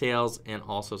Ninetales and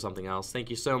also something else. Thank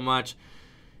you so much.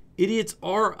 Idiots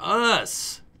are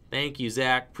us. Thank you,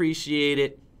 Zach. Appreciate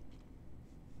it.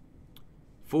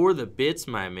 For the bits,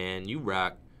 my man. You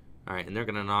rock. All right, and they're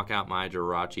going to knock out my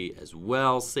Jirachi as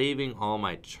well, saving all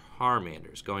my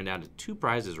Charmanders, going down to 2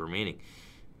 prizes remaining.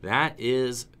 That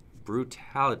is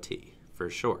brutality for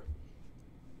sure.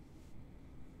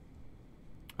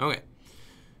 Okay,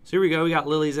 so here we go. We got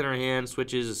lilies in our hand,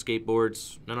 switches,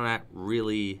 skateboards. None of that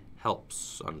really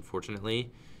helps, unfortunately.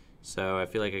 So I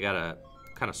feel like I got to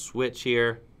kind of switch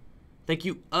here. Thank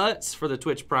you, Utz, for the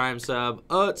Twitch Prime sub.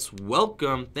 Utz,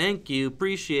 welcome. Thank you.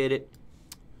 Appreciate it.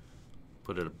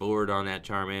 Put a board on that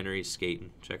Charmander. He's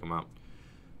skating. Check him out.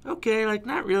 Okay, like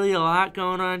not really a lot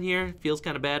going on here. Feels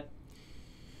kind of bad.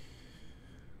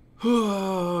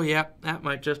 Oh, yeah. That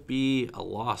might just be a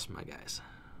loss, my guys.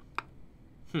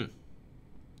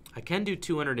 I can do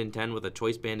 210 with a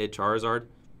Choice Banded Charizard,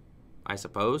 I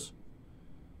suppose.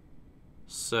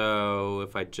 So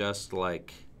if I just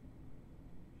like...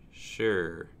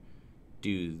 Sure.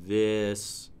 Do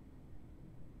this.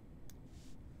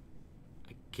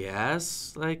 I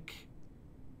guess, like,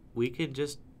 we could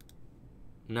just...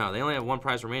 No, they only have 1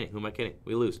 prize remaining. Who am I kidding?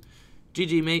 We lose.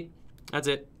 GG, mate. That's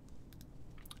it.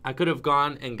 I could have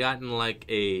gone and gotten, like,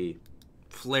 a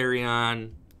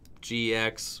Flareon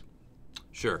GX.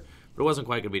 Sure. But it wasn't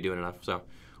quite going to be doing enough. So,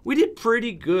 we did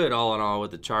pretty good, all in all,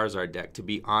 with the Charizard deck, to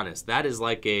be honest. That is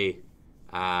like a...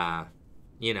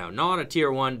 you know, not a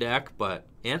tier 1 deck, but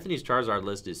Anthony's Charizard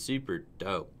list is super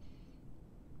dope.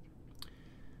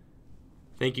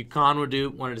 Thank you,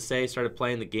 Conwadoop. Wanted to say, started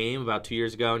playing the game about 2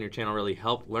 years ago, and your channel really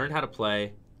helped learn how to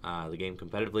play the game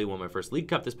competitively. Won my first League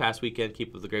Cup this past weekend.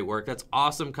 Keep up the great work. That's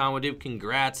awesome, Conwadoop.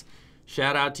 Congrats.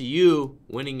 Shout out to you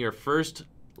winning your first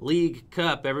League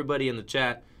Cup. Everybody in the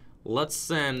chat, let's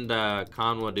send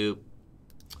Conwadoop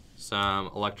some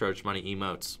Electro Money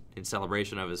emotes in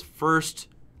celebration of his first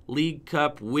League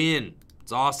Cup win.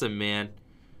 It's awesome, man.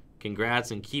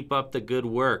 Congrats and keep up the good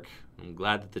work. I'm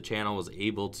glad that the channel was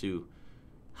able to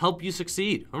help you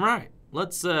succeed. All right,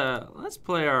 let's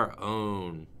play our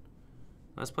own.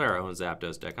 Let's play our own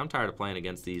Zapdos deck. I'm tired of playing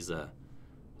against these other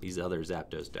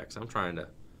Zapdos decks. I'm trying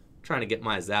to get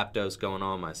my Zapdos going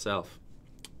on myself,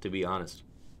 to be honest.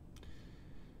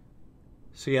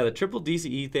 So yeah, the triple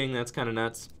DCE thing, that's kind of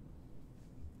nuts,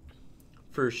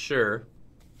 for sure.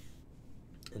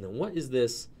 And then what is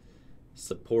this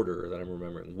supporter that I'm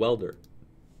remembering? Welder.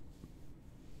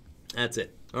 That's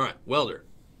it. All right, Welder.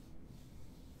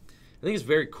 I think it's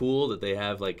very cool that they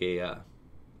have like a, I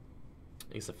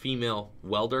think it's a female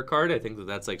Welder card. I think that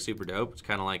that's like super dope. It's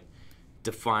kind of like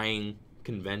defying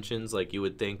conventions. Like you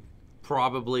would think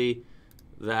probably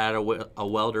that a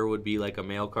Welder would be like a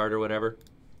male card or whatever.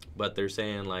 But they're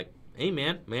saying like, hey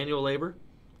man, manual labor,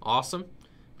 awesome.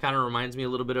 Kind of reminds me a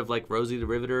little bit of like Rosie the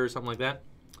Riveter or something like that.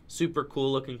 Super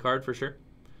cool looking card for sure.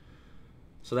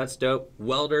 So that's dope.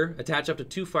 Welder, attach up to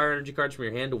 2 fire energy cards from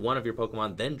your hand to one of your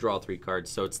Pokemon, then draw 3 cards.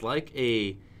 So it's like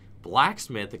a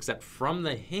blacksmith except from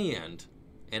the hand,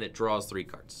 and it draws 3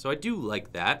 cards. So I do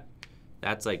like that.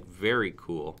 That's like very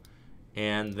cool.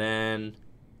 And then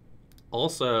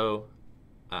also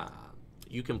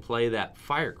you can play that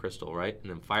Fire Crystal, right? And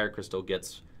then Fire Crystal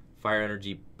gets fire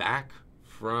energy back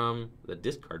from the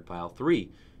discard pile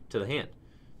 3 to the hand.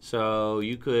 So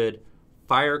you could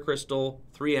Fire Crystal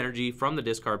 3 energy from the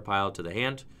discard pile to the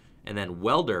hand, and then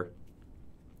Welder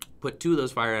put 2 of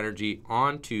those fire energy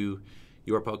onto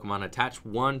your Pokemon, attach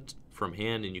 1 from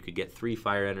hand, and you could get 3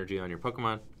 fire energy on your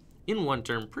Pokemon in 1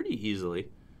 turn pretty easily.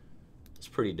 It's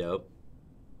pretty dope.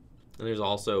 And there's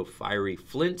also Fiery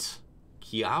Flint,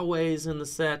 Kiawe's in the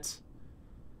set,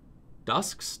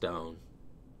 Duskstone.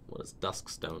 What does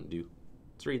Duskstone do?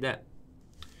 Let's read that.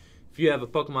 If you have a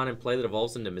Pokemon in play that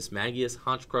evolves into Mismagius,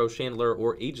 Honchkrow, Chandelure,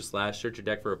 or Aegislash, search your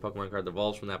deck for a Pokemon card that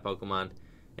evolves from that Pokemon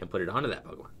and put it onto that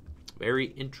Pokemon. Very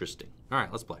interesting. All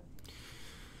right, let's play.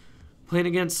 Playing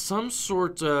against some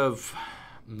sort of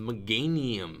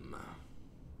Meganium.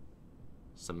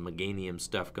 Some Meganium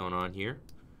stuff going on here.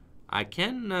 I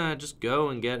can just go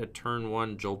and get a turn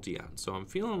 1 Jolteon, so I'm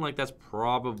feeling like that's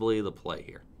probably the play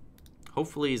here.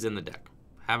 Hopefully he's in the deck.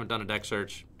 Haven't done a deck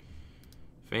search.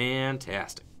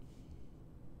 Fantastic.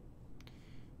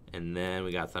 And then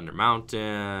we got Thunder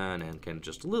Mountain and can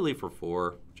just Lily for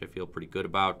 4, which I feel pretty good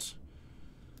about.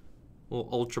 A little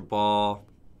Ultra Ball.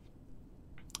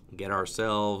 Get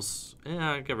ourselves,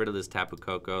 get rid of this Tapu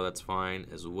Koko, that's fine,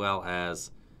 as well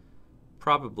as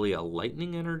probably a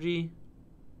Lightning Energy.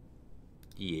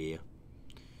 Yeah.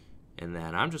 And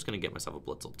then I'm just going to get myself a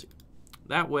Blitzel too.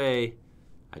 That way,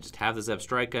 I just have the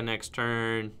Zebstrika next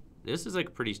turn. This is like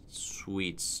a pretty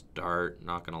sweet start,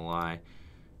 not going to lie.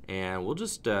 And we'll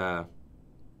just, we'll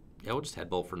just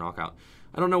Headbolt for knockout.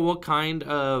 I don't know what kind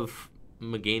of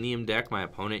Meganium deck my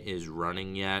opponent is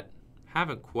running yet.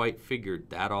 Haven't quite figured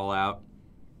that all out.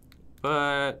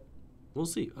 But we'll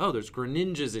see. Oh, there's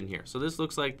Greninjas in here. So this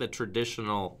looks like the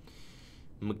traditional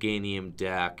Meganium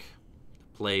deck.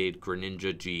 Played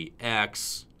Greninja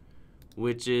GX,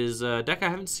 which is a deck I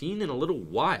haven't seen in a little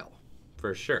while,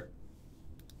 for sure.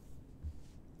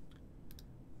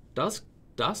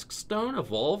 Duskstone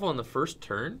evolve on the first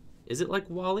turn? Is it like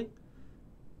Wally?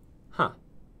 Huh.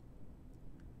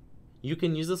 You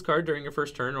can use this card during your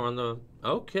first turn or on the...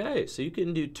 Okay, so you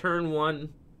can do turn one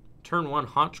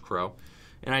Honchkrow.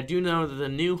 And I do know that the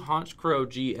new Honchkrow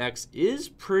GX is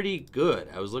pretty good.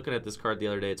 I was looking at this card the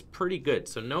other day. It's pretty good.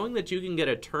 So knowing that you can get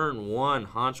a turn 1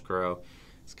 Honchkrow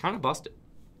is kind of busted.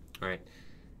 All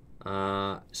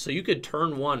right. So you could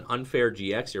turn 1 Unfair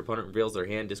GX. Your opponent reveals their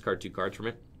hand, discard 2 cards from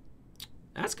it.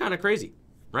 That's kind of crazy,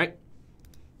 right?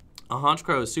 A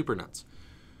Honchkrow is super nuts.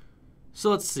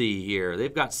 So let's see here.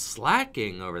 They've got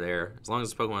Slacking over there. As long as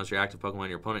this Pokemon is your active Pokemon,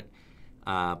 your opponent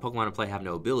Pokemon in play have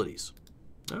no abilities.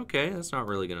 Okay, that's not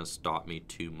really going to stop me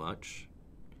too much.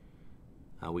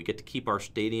 We get to keep our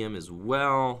stadium as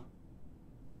well.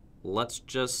 Let's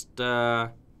just,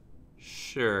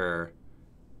 sure.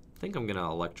 I think I'm going to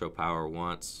Electro Power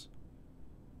once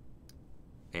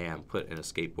and put an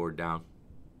Escape Board down.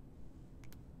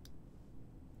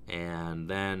 And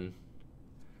then,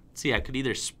 let's see, I could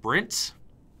either Sprint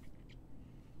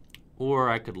or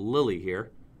I could Lily here.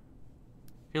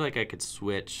 I feel like I could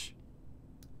switch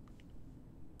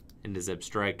into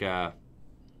Zebstrika,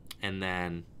 and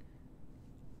then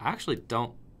I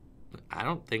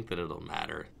don't think that it'll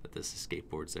matter that this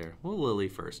Escape Board's there. We'll Lily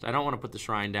first. I don't want to put the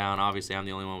Shrine down. Obviously, I'm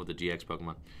the only one with the GX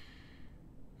Pokemon.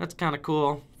 That's kind of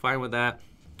cool. Fine with that.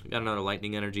 Got another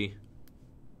Lightning Energy.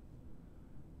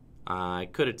 I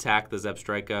could attack the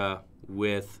Zebstrika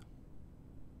with...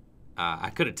 I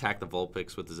could attack the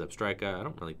Vulpix with the Zebstrika. I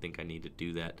don't really think I need to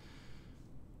do that.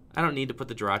 I don't need to put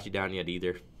the Jirachi down yet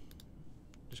either.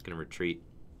 Just going to retreat.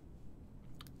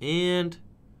 And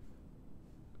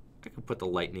I could put the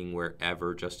Lightning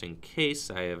wherever just in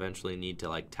case I eventually need to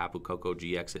like Tapu Koko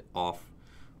GX it off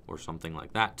or something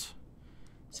like that.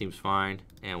 Seems fine.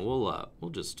 And we'll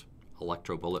just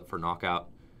Electro Bullet for knockout.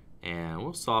 And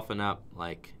we'll soften up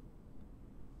like,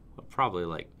 probably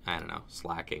like, I don't know,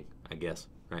 Slacking, I guess,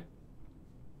 right?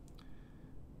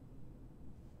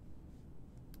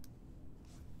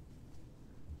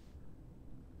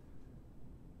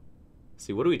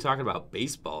 See, what are we talking about?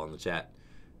 Baseball in the chat.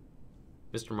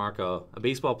 Mr. Marco, a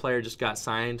baseball player just got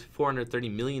signed,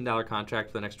 $430 million contract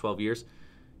for the next 12 years.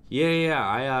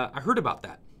 Yeah, I heard about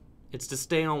that. It's to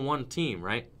stay on one team,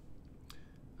 right?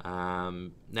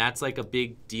 That's like a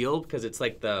big deal because it's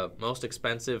like the most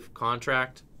expensive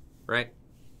contract, right,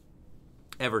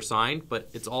 ever signed, but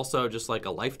it's also just like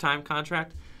a lifetime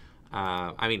contract.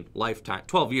 I mean, lifetime,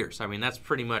 12 years. I mean, that's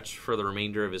pretty much for the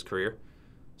remainder of his career.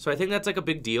 So I think that's like a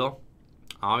big deal.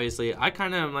 Obviously, I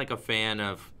kind of am like a fan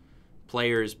of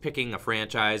players picking a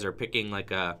franchise or picking like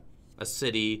a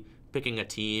city, picking a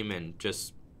team and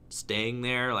just staying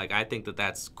there. Like, I think that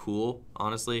that's cool,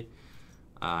 honestly.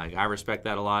 I respect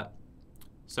that a lot.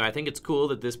 So I think it's cool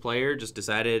that this player just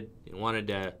decided he wanted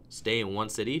to stay in one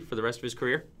city for the rest of his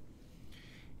career.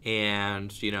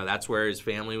 And, you know, that's where his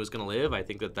family was going to live. I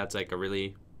think that that's like a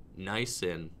really nice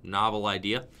and novel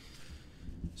idea.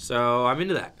 So I'm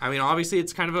into that. I mean, obviously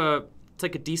it's kind of it's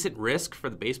like a decent risk for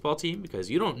the baseball team because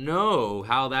you don't know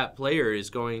how that player is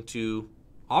going to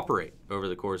operate over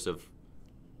the course of,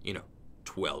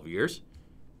 12 years.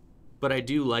 But I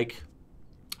do like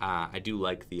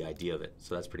the idea of it,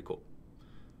 so that's pretty cool.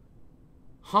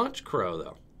 Haunch Crow,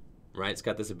 though, right? It's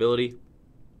got this ability,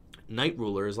 Night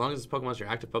Ruler. As long as this Pokemon's your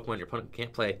active Pokemon, your opponent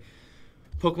can't play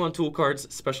Pokemon Tool cards,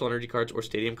 Special Energy cards, or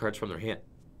Stadium cards from their hand.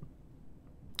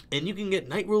 And you can get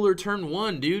Night Ruler turn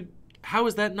 1, dude. How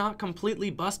is that not completely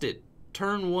busted?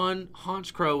 Turn 1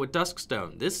 Haunch Crow with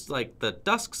Duskstone. This, the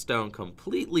Duskstone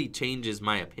completely changes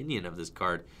my opinion of this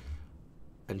card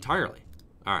entirely.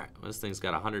 All right, well, this thing's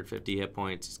got 150 hit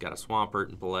points. He's got a Swampert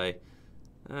in play.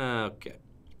 Okay,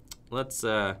 let's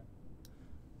go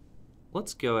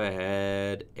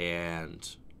ahead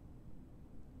and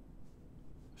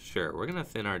sure, we're gonna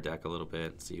thin our deck a little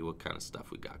bit and see what kind of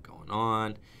stuff we got going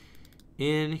on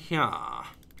in here.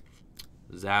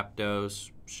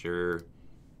 Zapdos, sure,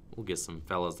 we'll get some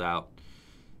fellas out.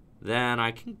 Then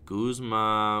I can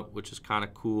Guzma, which is kind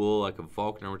of cool. I can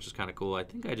Volkner, which is kind of cool. I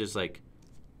think I just I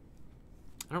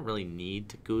don't really need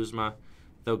to Guzma,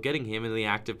 though getting him in the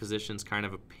active position is kind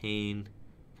of a pain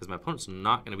because my opponent's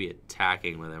not going to be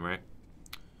attacking with him, right?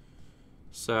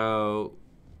 So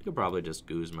you could probably just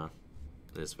Guzma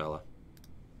this fella.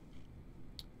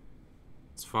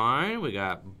 It's fine. We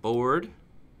got board,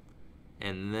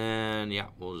 and then yeah,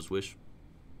 we'll just wish.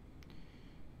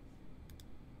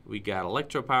 We got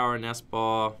Electro Power, Nest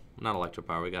Ball. Not Electro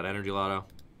Power. We got Energy Lotto,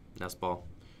 Nest Ball.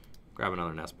 Grab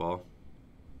another Nest Ball.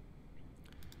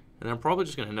 And I'm probably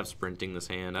just going to end up sprinting this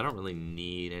hand. I don't really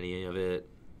need any of it.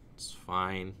 It's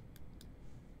fine.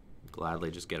 Gladly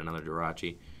just get another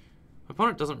Jirachi. My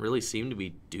opponent doesn't really seem to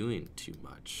be doing too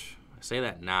much. I say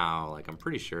that now, I'm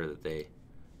pretty sure that they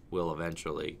will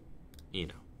eventually,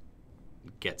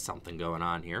 get something going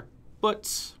on here.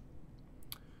 But,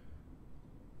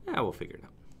 yeah, we'll figure it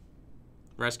out.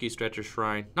 Rescue, Stretcher,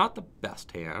 Shrine. Not the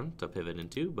best hand to pivot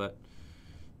into, but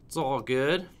it's all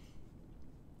good.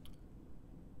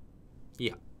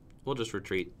 Yeah, we'll just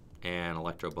retreat and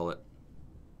Electro Bullet.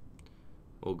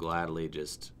 We'll gladly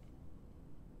just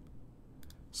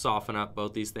soften up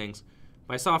both these things.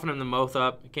 If I soften them both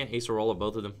up, I can't Ace or roll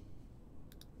both of them.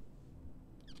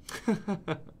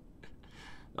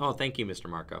 Oh, thank you, Mr.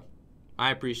 Marco.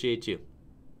 I appreciate you.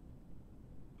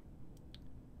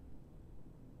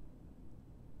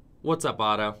 What's up,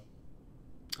 Otto?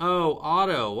 Oh,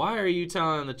 Otto, why are you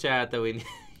telling the chat that we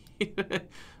need...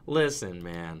 Listen,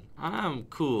 man, I'm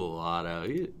cool, Otto.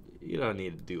 You don't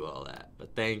need to do all that,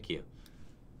 but thank you.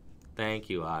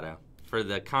 Thank you, Otto, for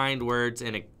the kind words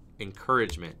and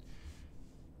encouragement.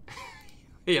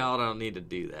 Y'all don't need to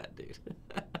do that, dude.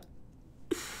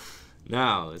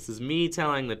 No, this is me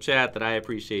telling the chat that I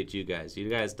appreciate you guys. You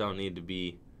guys don't need to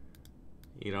be,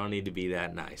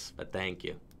 that nice, but thank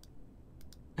you.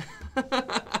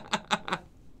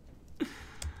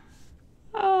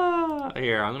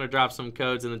 Here, I'm going to drop some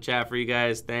codes in the chat for you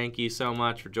guys. Thank you so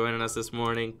much for joining us this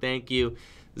morning. Thank you,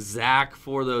 Zach,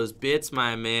 for those bits,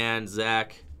 my man.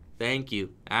 Zach, thank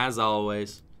you, as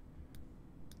always.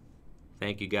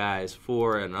 Thank you, guys,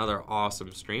 for another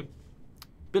awesome stream.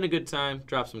 Been a good time.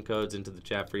 Drop some codes into the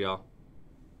chat for y'all.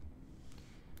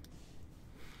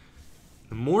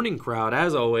 The morning crowd,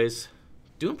 as always,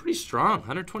 doing pretty strong.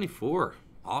 124.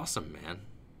 Awesome, man.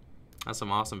 That's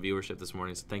some awesome viewership this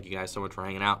morning, so thank you guys so much for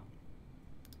hanging out.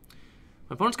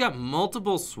 My opponent's got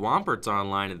multiple Swamperts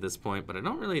online at this point, but I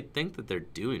don't really think that they're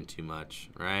doing too much,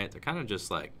 right? They're kind of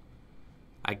just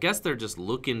I guess they're just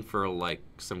looking for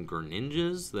some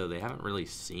Greninjas, though they haven't really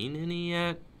seen any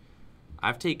yet.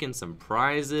 I've taken some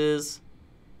prizes,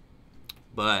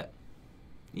 but,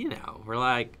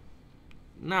 we're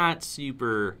not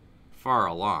super far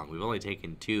along. We've only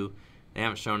taken 2. They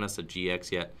haven't shown us a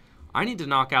GX yet. I need to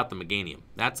knock out the Meganium.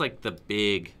 That's the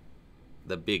big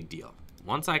deal.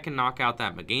 Once I can knock out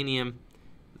that Meganium,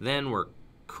 then we're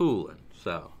coolin'.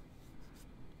 So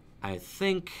I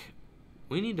think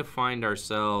we need to find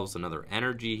ourselves another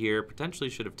energy here. Potentially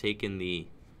should have taken the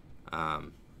I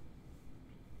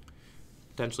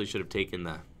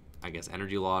guess,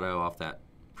 Energy Lotto off that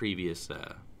previous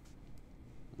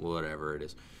whatever it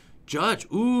is. Judge.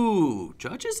 Ooh,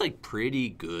 Judge is pretty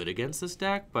good against this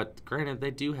deck, but granted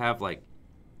they do have a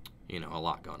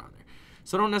lot going on there.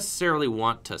 So I don't necessarily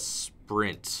want to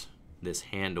sprint this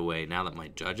hand away now that my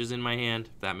Judge is in my hand,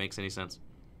 if that makes any sense.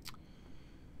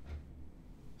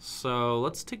 So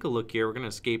let's take a look here. We're going to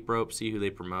Escape Rope, see who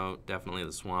they promote. Definitely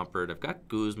the Swampert. I've got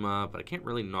Guzma, but I can't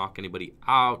really knock anybody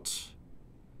out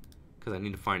because I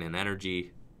need to find an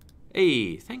energy.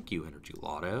 Hey, thank you, Energy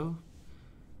Lotto.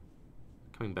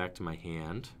 Coming back to my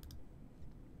hand.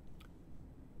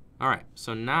 All right,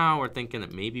 so now we're thinking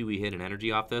that maybe we hit an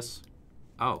energy off this.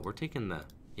 Oh, we're taking the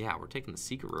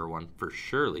secret rare one for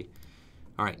surely.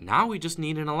 All right, now we just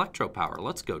need an electro power.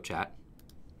 Let's go, chat.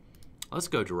 Let's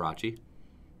go, Jirachi.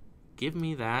 Give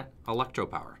me that electro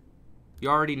power. You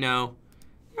already know.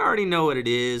 You already know what it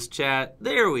is, chat.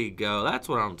 There we go. That's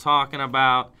what I'm talking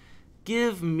about.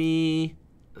 Give me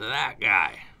that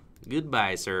guy.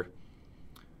 Goodbye, sir.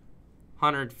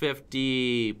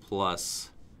 150 plus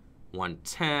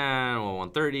 110, well,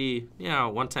 130. Yeah,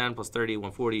 110 plus 30,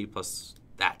 140 plus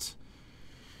that.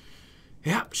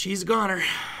 Yep, she's a goner.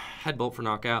 Headbolt for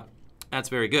knockout. That's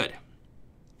very good.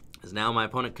 As now my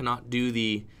opponent cannot do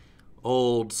the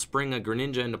old spring a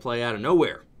Greninja into play out of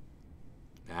nowhere.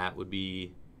 That would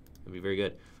be very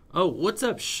good. Oh, what's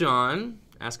up, Sean?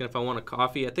 Asking if I want a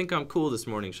coffee. I think I'm cool this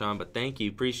morning, Sean, but thank you.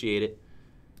 Appreciate it.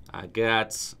 I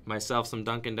got myself some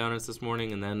Dunkin' Donuts this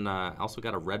morning, and then I also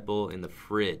got a Red Bull in the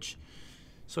fridge.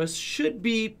 So I should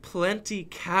be plenty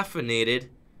caffeinated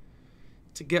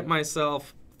to get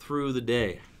myself through the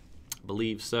day. I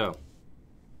believe so.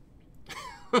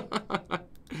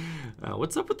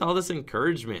 What's up with all this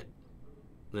encouragement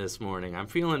this morning? I'm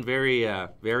feeling very,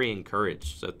 very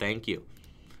encouraged, so thank you.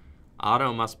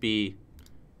 Otto must be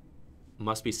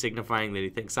signifying that he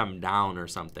thinks I'm down or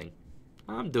something.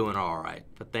 I'm doing all right,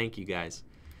 but thank you guys.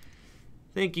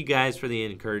 Thank you guys for the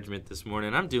encouragement this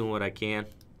morning. I'm doing what I can.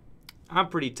 I'm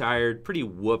pretty tired, pretty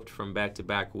whooped from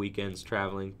back-to-back weekends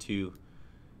traveling to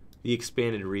the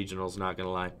expanded regionals, not going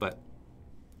to lie, but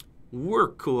we're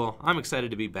cool. I'm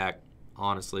excited to be back,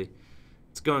 honestly.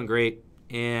 It's going great,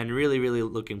 and really, really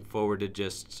looking forward to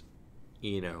just,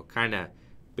 kind of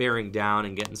bearing down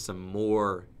and getting some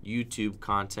more YouTube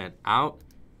content out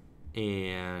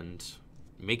and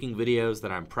making videos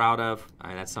that I'm proud of,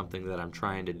 and that's something that I'm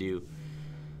trying to do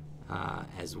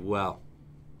as well.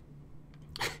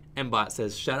 Mbot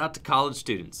says, shout out to college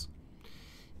students.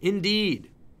 Indeed,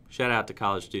 shout out to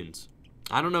college students.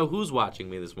 I don't know who's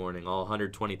watching me this morning, all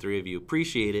 123 of you.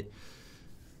 Appreciate it.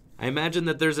 I imagine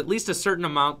that there's at least a certain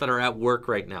amount that are at work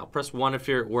right now. Press 1 if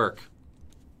you're at work.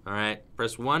 All right,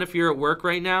 press 1 if you're at work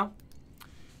right now.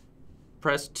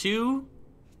 Press 2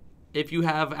 if you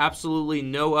have absolutely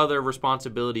no other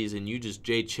responsibilities and you just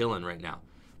chilling right now.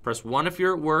 Press 1 if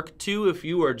you're at work. 2 if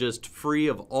you are just free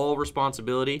of all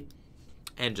responsibility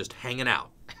and just hanging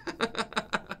out.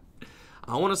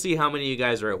 I want to see how many of you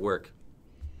guys are at work.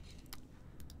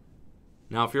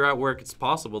 Now, if you're at work, it's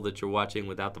possible that you're watching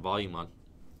without the volume on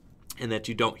and that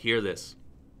you don't hear this.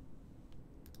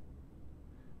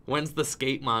 When's the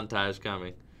skate montage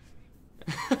coming?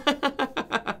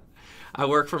 I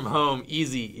work from home.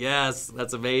 Easy. Yes,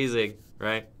 that's amazing,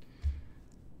 right?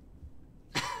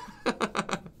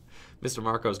 Mr.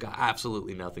 Marco's got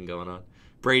absolutely nothing going on.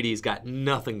 Brady's got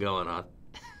nothing going on.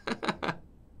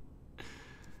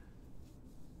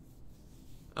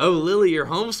 Oh, Lily, you're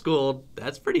homeschooled.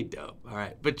 That's pretty dope. All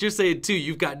right. But you're saying, too,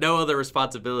 you've got no other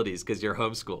responsibilities because you're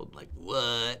homeschooled. Like,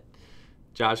 what?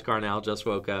 Josh Carnell just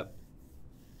woke up.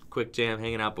 Quick Jam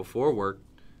hanging out before work.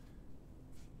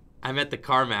 I'm at the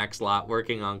CarMax lot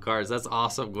working on cars. That's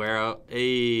awesome, Guero.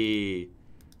 Hey.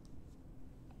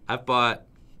 I've bought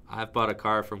a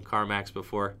car from CarMax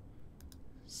before.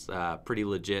 It's pretty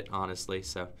legit, honestly.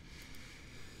 So,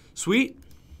 sweet.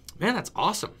 Man, that's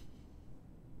awesome.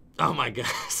 Oh, my God.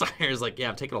 Sire's like, yeah,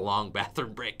 I'm taking a long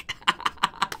bathroom break.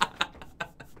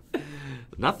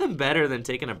 Nothing better than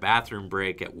taking a bathroom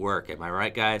break at work. Am I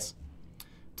right, guys?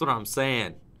 That's what I'm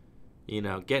saying.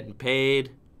 Getting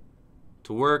paid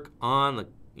to work on the,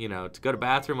 to go to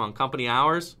bathroom on company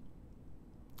hours.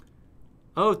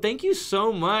 Oh, thank you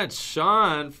so much,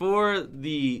 Sean, for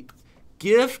the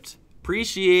gift.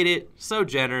 Appreciate it. So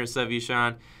generous of you,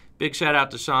 Sean. Big shout out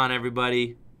to Sean,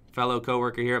 everybody. Fellow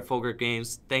coworker here at Full Grip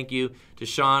Games. Thank you to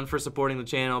Sean for supporting the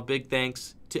channel. Big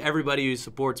thanks to everybody who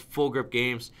supports Full Grip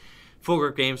Games. Full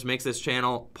Grip Games makes this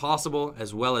channel possible,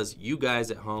 as well as you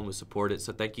guys at home who support it.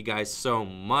 So thank you guys so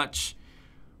much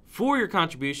for your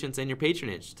contributions and your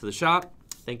patronage to the shop.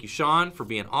 Thank you, Sean, for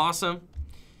being awesome.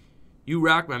 You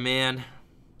rock, my man.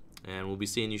 And we'll be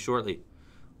seeing you shortly.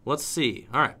 Let's see.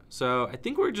 All right, so I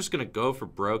think we're just going to go for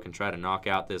broke and try to knock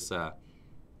out this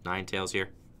Ninetales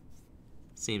here.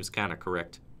 Seems kind of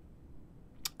correct.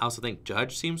 I also think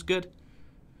Judge seems good.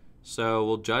 So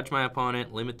we'll judge my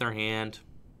opponent, limit their hand.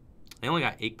 They only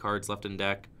got 8 cards left in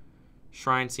deck.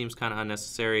 Shrine seems kind of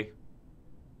unnecessary.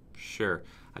 Sure.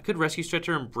 I could Rescue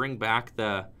Stretcher and bring back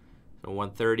the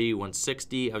 130,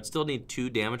 160. I would still need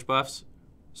 2 damage buffs.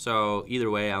 So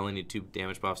either way, I only need 2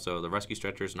 damage buffs. So the Rescue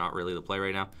Stretcher is not really the play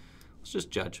right now. Let's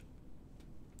just judge.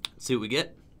 See what we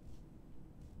get.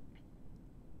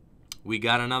 We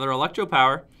got another Electro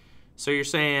Power. So you're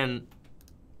saying,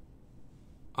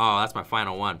 oh, that's my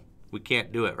final one. We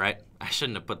can't do it, right? I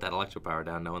shouldn't have put that Electro Power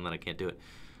down knowing that I can't do it.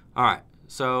 All right.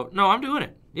 So, no, I'm doing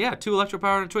it. Yeah, 2 Electro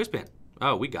Power and a Choice Band.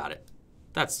 Oh, we got it.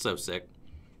 That's so sick.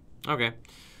 Okay.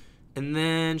 And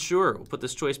then, sure, we'll put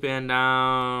this Choice Band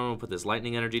down. We'll put this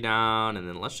Lightning Energy down. And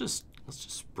then let's just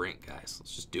sprint, guys.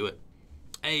 Let's just do it.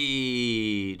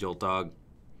 Hey, Jolt Dog.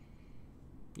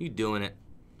 You doing it.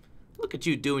 Look at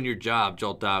you doing your job,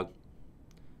 Jolt Dog.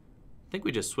 I think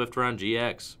we just Swift Run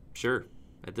GX. Sure.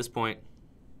 At this point,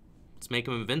 let's make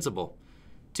him invincible.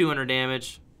 200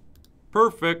 damage.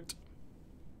 Perfect.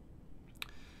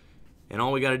 And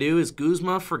all we got to do is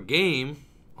Guzma for game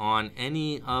on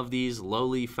any of these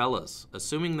lowly fellas.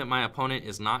 Assuming that my opponent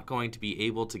is not going to be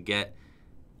able to get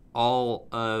all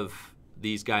of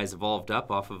these guys evolved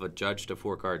up off of a judge to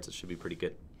 4 cards. It should be pretty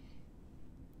good.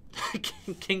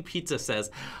 King Pizza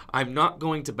says, I'm not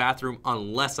going to bathroom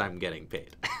unless I'm getting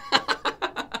paid.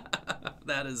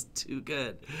 That is too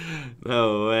good.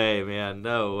 No way, man.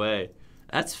 No way.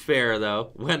 That's fair,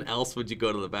 though. When else would you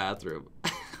go to the bathroom?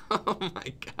 Oh,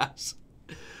 my gosh.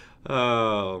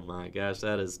 Oh, my gosh.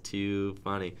 That is too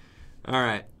funny. All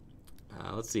right.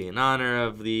 Let's see. In honor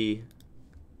of the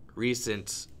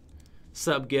recent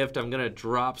sub gift, I'm going to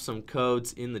drop some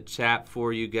codes in the chat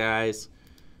for you guys.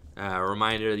 A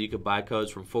reminder that you can buy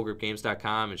codes from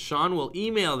fullgripgames.com, and Sean will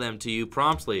email them to you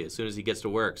promptly as soon as he gets to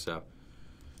work. So,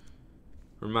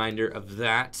 reminder of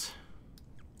that.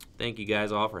 Thank you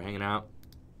guys all for hanging out.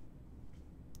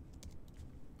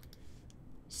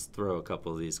 Let's throw a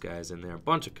couple of these guys in there.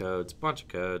 Bunch of codes, bunch of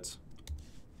codes.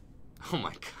 Oh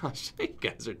my gosh, you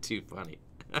guys are too funny.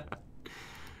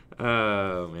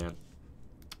 Oh, man.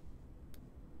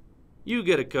 You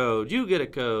get a code, you get a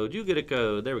code, you get a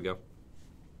code. There we go.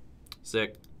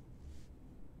 Sick.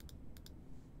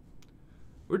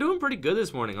 We're doing pretty good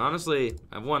this morning. Honestly,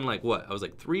 I've won like what? I was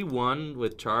like 3-1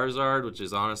 with Charizard, which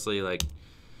is honestly like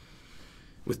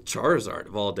with Charizard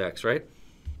of all decks, right?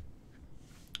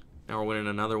 Now we're winning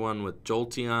another one with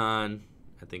Jolteon.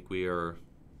 I think we are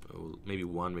maybe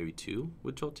 1, maybe 2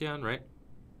 with Jolteon, right?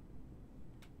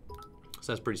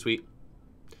 So that's pretty sweet.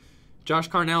 Josh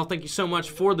Carnell, thank you so much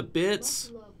for the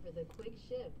bits. Much love for the quick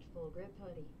shipped full grip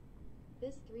hoodie.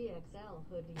 This 3XL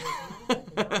hoodie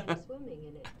is nice and I'm swimming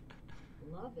in it.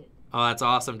 Love it. Oh, that's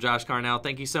awesome, Josh Carnell.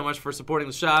 Thank you so much for supporting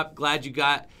the shop. Glad you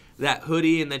got that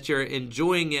hoodie and that you're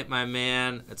enjoying it, my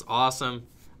man. It's awesome.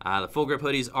 The full grip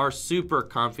hoodies are super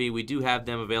comfy. We do have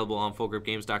them available on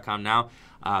fullgripgames.com now.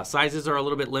 Sizes are a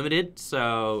little bit limited,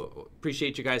 so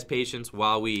appreciate you guys' patience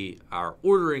while we are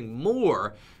ordering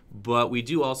more. But we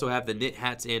do also have the knit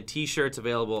hats and t-shirts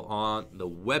available on the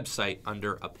website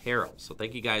under apparel. So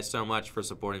thank you guys so much for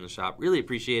supporting the shop. Really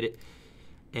appreciate it.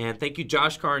 And thank you,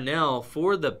 Josh Carnell,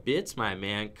 for the bits, my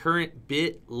man. Current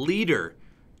bit leader,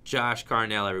 Josh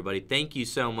Carnell, everybody. Thank you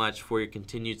so much for your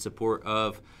continued support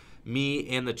of me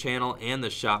and the channel and the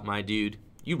shop, my dude.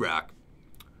 You rock.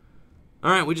 All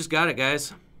right, we just got it,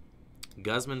 guys.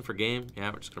 Guzman for game.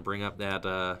 Yeah, we're just going to bring up that,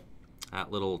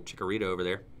 that little Chikorita over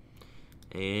there.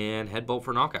 And Headbolt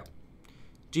for knockout.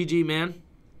 GG, man.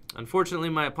 Unfortunately,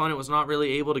 my opponent was not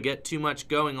really able to get too much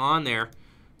going on there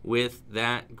with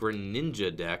that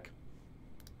Greninja deck.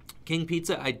 King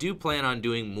Pizza, I do plan on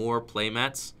doing more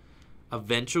playmats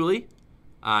eventually.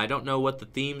 I don't know what the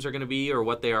themes are going to be or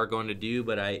what they are going to do,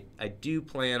 but I do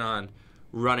plan on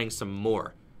running some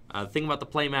more. The thing about the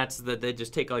playmats is that they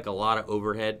just take like a lot of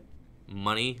overhead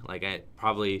money. Like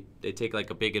they take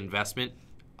like a big investment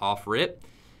off rip.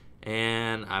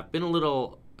 And I've been a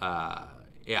little,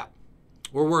 yeah,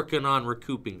 we're working on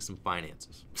recouping some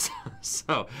finances.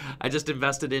 So I just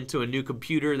invested into a new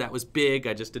computer that was big.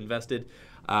 I just invested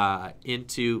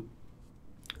into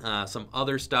some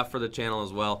other stuff for the channel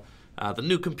as well. The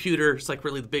new computer is like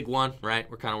really the big one, right?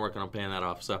 We're kind of working on paying that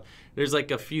off. So there's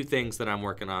like a few things that I'm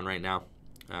working on right now,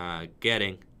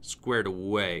 getting squared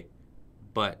away.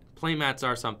 But playmats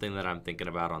are something that I'm thinking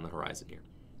about on the horizon here.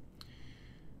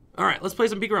 All right, let's play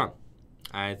some Pikarom.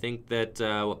 I think that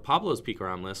what Pablo's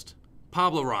Pikarom list,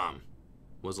 Pablo Rom,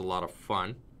 was a lot of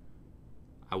fun.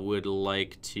 I would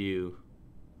like to,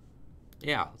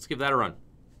 yeah, let's give that a run.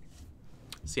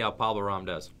 See how Pablo Rom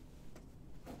does.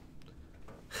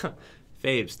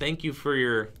 Faves, thank you for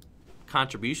your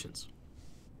contributions.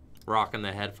 Rocking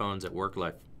the headphones at work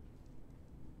life.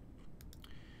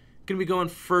 Gonna be going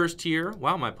first here.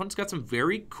 Wow, my opponent's got some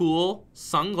very cool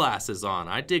sunglasses on.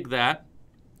 I dig that.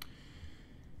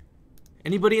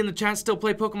 Anybody in the chat still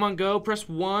play Pokemon Go? Press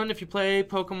 1 if you play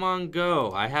Pokemon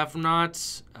Go. I have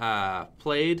not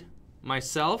played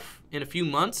myself in a few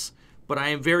months, but I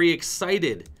am very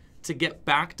excited to get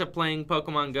back to playing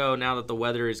Pokemon Go now that the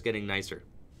weather is getting nicer.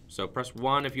 So press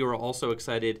 1 if you are also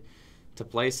excited to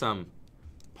play some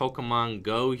Pokemon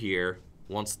Go here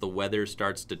once the weather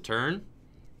starts to turn.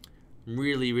 I'm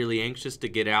really, really anxious to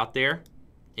get out there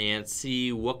and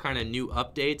see what kind of new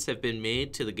updates have been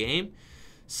made to the game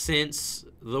since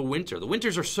the winter. The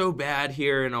winters are so bad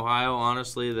here in Ohio,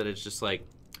 honestly, that it's just like,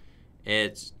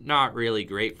 it's not really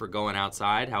great for going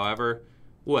outside. However,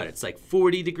 what, it's like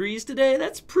 40 degrees today?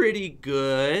 That's pretty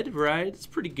good, right? It's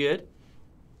pretty good.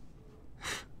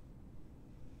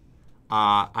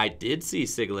 I did see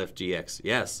Sigilyph GX,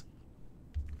 yes.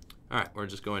 All right, we're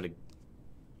just going to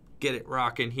get it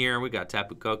rocking here. We got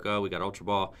Tapu Koko, we got Ultra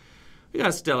Ball, we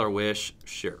got Stellar Wish.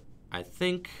 Sure, I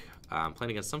think I'm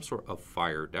playing against some sort of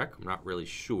fire deck. I'm not really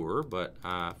sure, but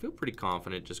I feel pretty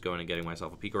confident just going and getting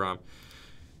myself a Pikarom,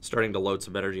 starting to load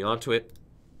some energy onto it.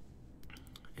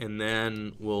 And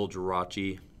then we'll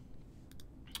Jirachi.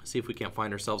 See if we can't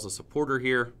find ourselves a supporter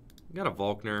here. We got a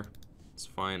Volkner. It's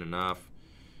fine enough.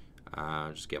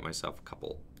 Just get myself a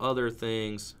couple other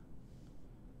things.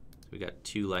 We got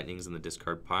 2 Lightnings in the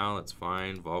discard pile. That's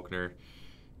fine. Volkner.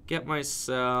 Get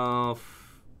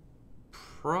myself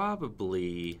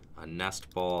probably a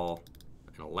Nest Ball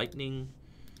and a Lightning.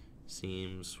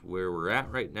 Seems where we're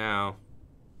at right now.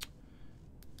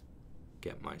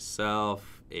 Get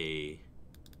myself a,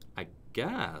 I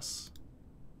guess,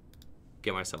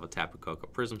 get myself a Tapu Koko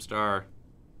Prism Star.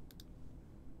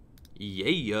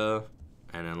 Yeah.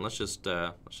 And then let's just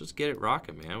get it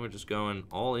rocking, man. We're just going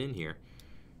all in here.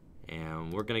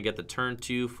 And we're going to get the turn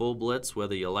 2 full blitz,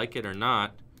 whether you like it or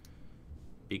not,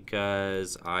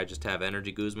 because I just have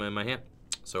Energy Guzma in my hand.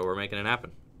 So we're making it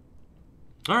happen.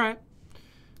 All right.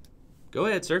 Go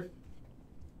ahead, sir.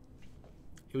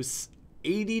 It was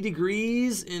 80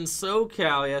 degrees in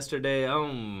SoCal yesterday. Oh,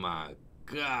 my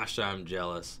gosh, I'm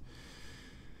jealous.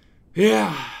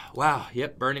 Yeah. Wow.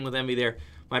 Yep, burning with envy there.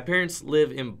 My parents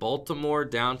live in Baltimore,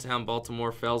 downtown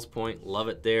Baltimore, Fells Point. Love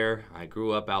it there. I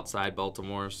grew up outside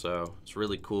Baltimore, so it's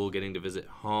really cool getting to visit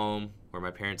home where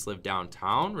my parents live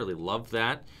downtown. Really love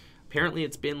that. Apparently,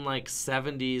 it's been like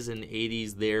 70s and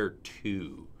 80s there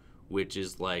too, which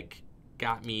is like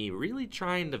got me really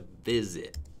trying to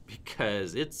visit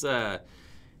because it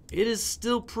is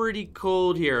still pretty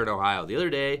cold here in Ohio. The other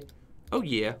day, oh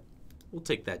yeah, we'll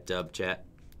take that dub, chat.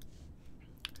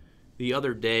 The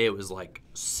other day, it was like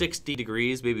 60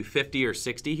 degrees, maybe 50 or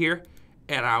 60 here.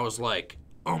 And I was like,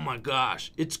 oh my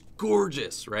gosh, it's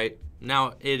gorgeous, right?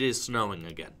 Now it is snowing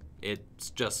again.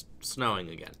 It's just snowing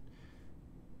again.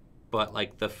 But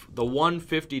like the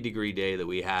 150-degree day that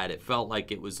we had, it felt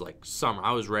like it was like summer.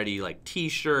 I was ready, like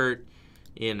t-shirt,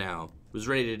 you know, was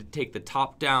ready to take the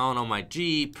top down on my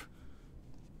Jeep.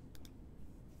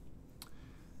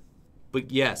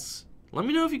 But yes. Let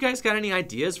me know if you guys got any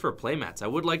ideas for playmats. I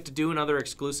would like to do another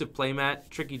exclusive playmat,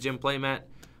 Tricky Gym playmat,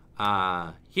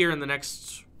 here in the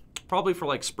next, probably for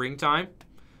like springtime.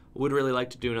 Would really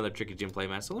like to do another Tricky Gym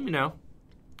playmat, so let me know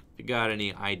if you got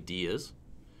any ideas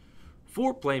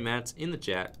for playmats in the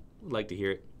chat. Would like to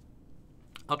hear it.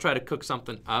 I'll try to cook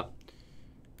something up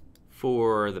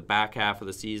for the back half of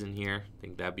the season here. I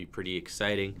think that'd be pretty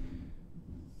exciting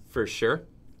for sure.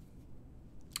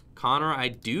 Connor, I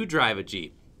do drive a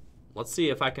Jeep. Let's see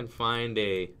if I can find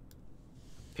a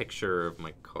picture of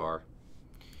my car.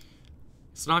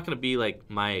 It's not going to be like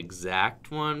my exact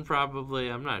one, probably.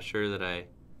 I'm not sure that I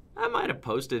might have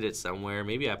posted it somewhere.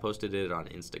 Maybe I posted it on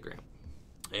Instagram.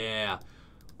 Yeah.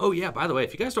 Oh, yeah, by the way,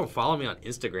 if you guys don't follow me on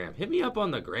Instagram, hit me up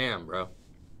on the gram, bro.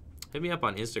 Hit me up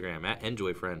on Instagram,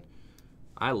 @EnjoyFriend.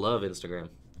 I love Instagram.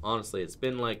 Honestly, it's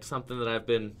been like something that I've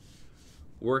been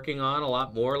working on a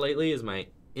lot more lately is my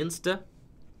Insta.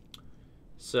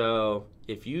 So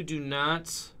if you do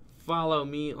not follow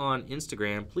me on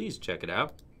Instagram, please check it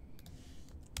out.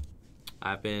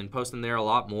 I've been posting there a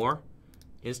lot more.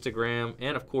 Instagram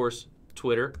and, of course,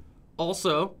 Twitter.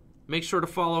 Also, make sure to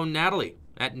follow Natalie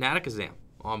 @Natikazam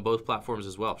on both platforms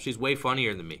as well. She's way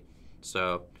funnier than me.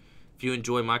 So if you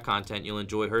enjoy my content, you'll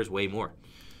enjoy hers way more.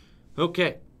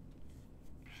 Okay.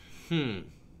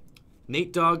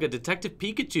 Nate Dogg, a Detective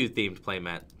Pikachu themed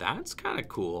playmat. That's kind of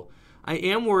cool. I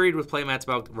am worried with playmats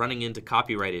about running into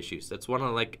copyright issues. That's one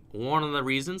of the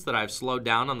reasons that I've slowed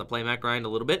down on the playmat grind a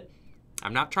little bit.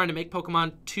 I'm not trying to make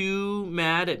Pokemon too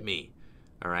mad at me.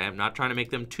 All right, I'm not trying to make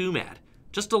them too mad.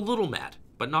 Just a little mad,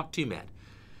 but not too mad.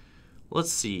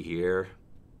 Let's see here.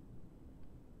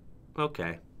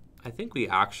 Okay, I think we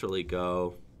actually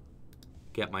go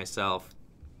get myself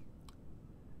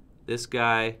this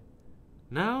guy.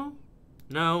 No,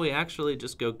 we actually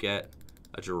just go get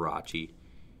a Jirachi.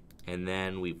 And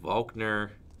then we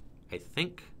Volkner, I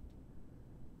think.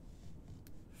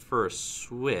 for a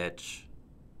switch.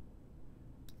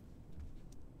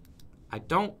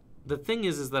 The thing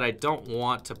is that I don't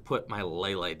want to put my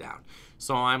Lele down.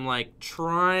 So I'm like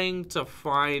trying to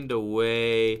find a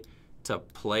way to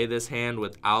play this hand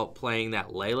without playing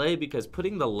that Lele, because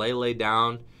putting the Lele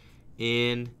down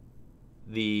in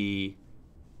the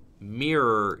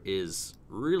mirror is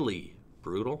really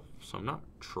brutal. So I'm not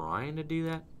trying to do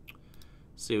that.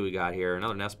 Let's see what we got here.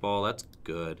 Another nest ball. That's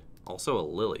good. Also a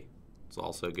lily. It's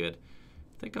also good.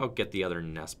 I think I'll get the other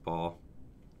nest ball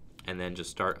and then just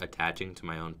start attaching to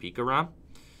my own Pikarom.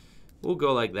 We'll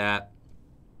go like that.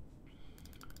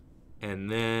 And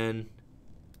then,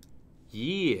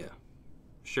 yeah,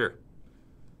 sure.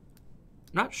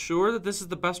 Not sure that this is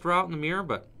the best route in the mirror,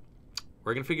 but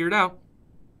we're going to figure it out.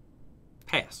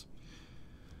 Pass.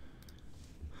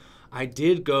 I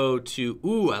did go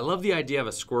to, I love the idea of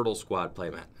a Squirtle Squad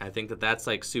playmat. I think that that's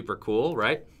like super cool,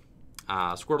 right?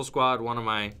 Squirtle Squad, one of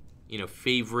my,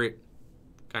 favorite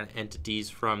kind of entities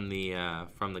from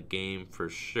the game for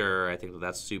sure. I think that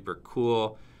that's super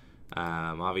cool.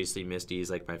 Obviously Misty is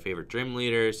like my favorite gym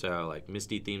leader, so like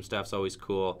Misty themed stuff's always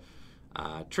cool.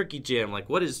 Tricky Gym, like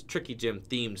what is Tricky Gym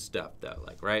themed stuff though,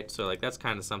 like, right? So like that's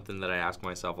kind of something that I ask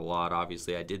myself a lot.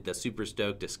 Obviously I did the Super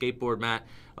Stoked skateboard mat,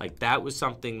 like that was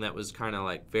something that was kind of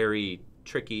like very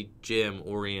Tricky Gym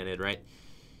oriented, right?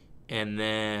 And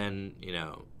then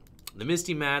the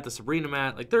Misty mat, the Sabrina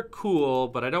mat, like they're cool,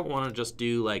 but I don't want to just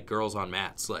do like girls on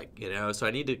mats, like, so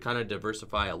I need to kind of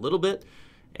diversify a little bit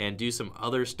and do some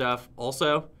other stuff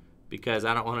also, because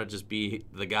I don't want to just be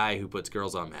the guy who puts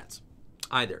girls on mats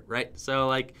either, right? So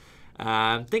like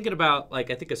I'm thinking about,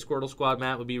 like, I think a Squirtle Squad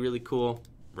mat would be really cool,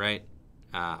 right?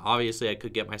 Obviously I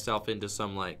could get myself into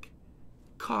some like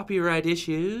copyright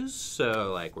issues,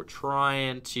 so like we're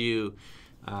trying to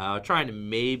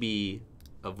maybe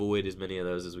avoid as many of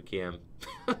those as we can.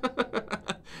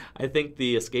 I think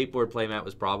the skateboard playmat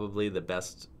was probably the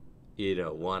best,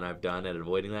 one I've done at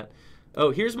avoiding that.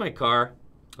 Oh, here's my car.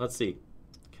 Let's see.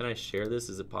 Can I share this?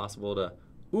 Is it possible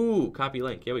to... copy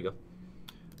link. Here we go.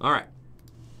 All right.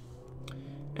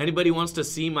 Anybody wants to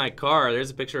see my car, there's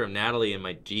a picture of Natalie in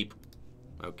my Jeep.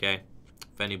 Okay.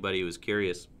 If anybody was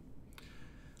curious.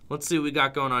 Let's see what we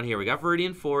got going on here. We got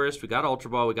Viridian Forest. We got Ultra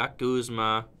Ball. We got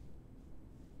Guzma.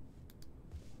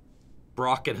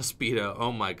 Brock and a Speedo.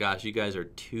 Oh my gosh, you guys are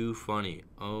too funny.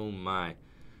 Oh my.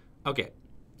 Okay.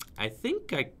 I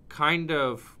think I kind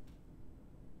of...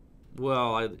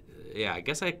 Well, I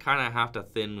guess I kind of have to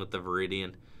thin with the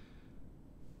Viridian.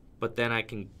 But then I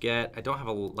can get... I don't have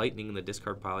a Lightning in the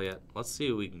discard pile yet. Let's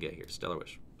see what we can get here. Stellar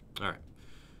Wish. All right.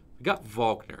 We got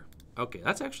Volkner. Okay,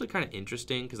 that's actually kind of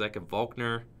interesting because I can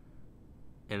Volkner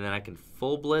and then I can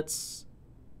Full Blitz,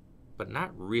 but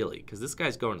not really because this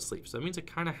guy's going to sleep. So that means I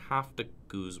kind of have to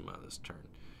Guzma this turn.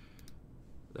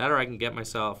 That or I can get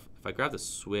myself... If I grab the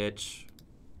switch,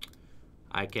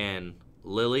 I can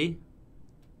Lily.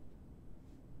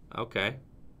 Okay.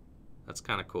 That's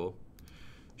kind of cool.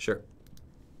 Sure.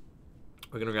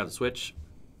 We're going to grab the switch.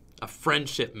 A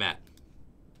friendship mat.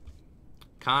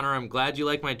 Connor, I'm glad you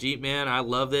like my Jeep, man. I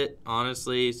love it.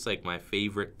 Honestly, it's like my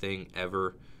favorite thing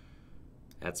ever.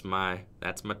 That's my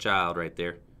child right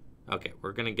there. Okay,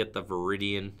 we're going to get the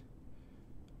Viridian.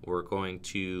 We're going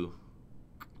to...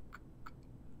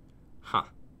 How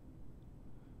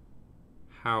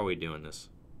are we doing this?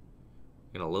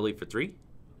 Going to Lily for 3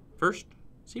 first.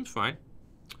 Seems fine.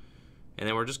 And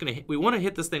then we're just going to... We want to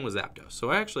hit this thing with Zapdos.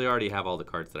 So I actually already have all the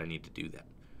cards that I need to do that.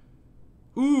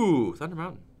 Ooh, Thunder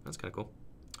Mountain. That's kind of cool.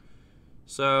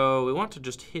 So we want to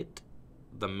just hit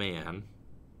the man.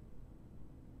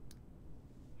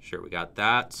 Sure, we got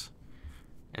that.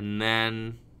 And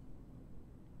then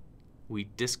we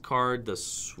discard the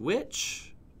switch.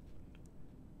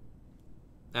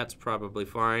 That's probably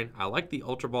fine. I like the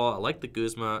Ultra Ball, I like the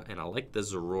Guzma, and I like the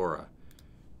Zorora.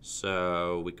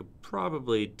 So we could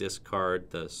probably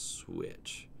discard the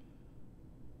switch.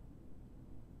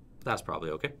 That's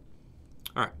probably okay.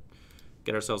 All right.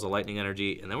 Get ourselves a Lightning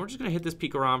Energy, and then we're just going to hit this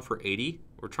Pikarom for 80.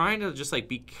 We're trying to just like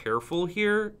be careful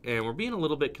here, and we're being a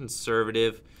little bit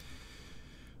conservative.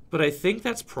 But I think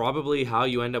that's probably how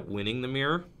you end up winning the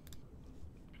mirror.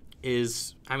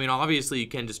 I mean, obviously you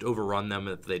can just overrun them.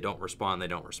 If they don't respond, they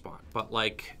don't respond. But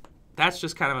like, that's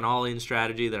just kind of an all-in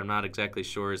strategy that I'm not exactly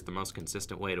sure is the most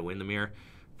consistent way to win the mirror.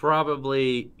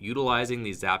 Probably utilizing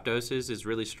these Zapdoses is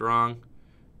really strong.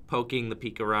 Poking the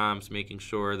Pikaroms, making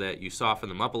sure that you soften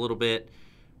them up a little bit.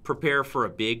 Prepare for a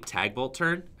big Tag Bolt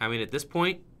turn. I mean, at this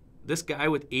point, this guy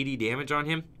with 80 damage on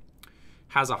him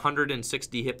has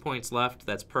 160 hit points left.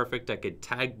 That's perfect. I could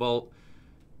Tag Bolt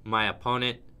my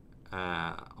opponent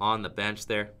on the bench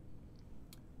there.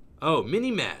 Oh, Mini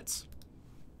Mads.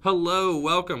 Hello,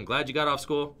 welcome. Glad you got off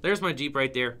school. There's my Jeep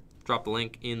right there. Drop the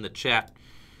link in the chat.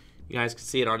 You guys can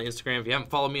see it on Instagram. If you haven't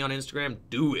followed me on Instagram,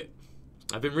 do it.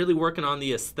 I've been really working on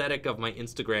the aesthetic of my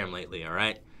Instagram lately, all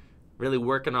right? Really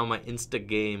working on my Insta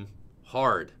game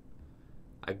hard.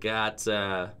 I got,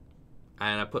 and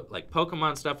I put like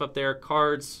Pokemon stuff up there,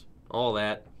 cards, all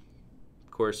that.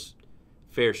 Of course,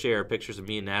 fair share of pictures of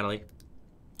me and Natalie.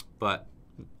 But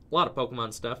a lot of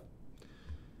Pokemon stuff.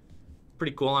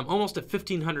 Pretty cool. I'm almost at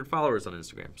 1,500 followers on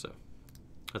Instagram, so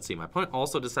let's see. My opponent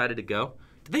also decided to go.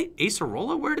 Did they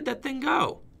Acerola? Where did that thing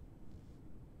go?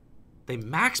 They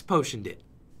max potioned it.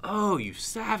 Oh, you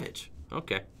savage.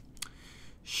 Okay.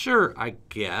 Sure, I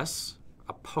guess.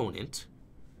 Opponent.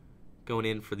 Going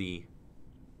in for the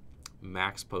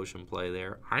max potion play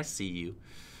there. I see you.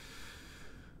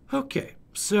 Okay,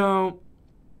 so.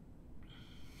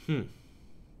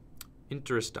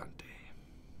 Interessante.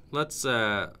 Let's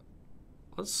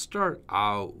start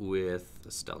out with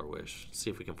a Stellar Wish. See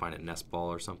if we can find a Nest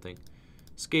Ball or something.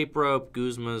 Escape Rope,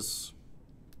 Guzmas,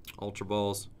 Ultra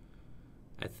Balls.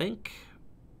 I think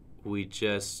we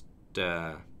just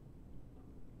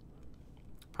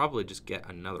probably just get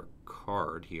another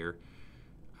card here.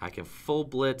 I can full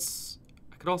blitz.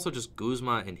 I could also just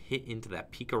Guzma and hit into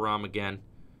that Pikarom again.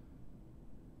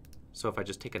 So if I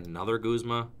just take another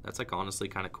Guzma, that's like honestly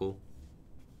kind of cool.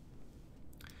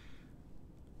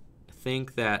 I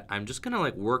think that I'm just gonna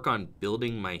like work on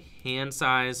building my hand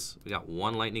size. We got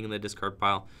one lightning in the discard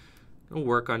pile. I'm gonna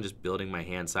work on just building my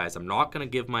hand size. I'm not gonna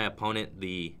give my opponent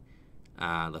the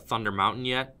Thunder Mountain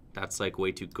yet. That's like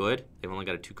way too good. They've only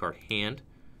got a 2-card hand.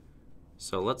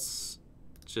 So let's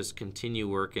just continue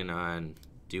working on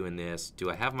doing this. Do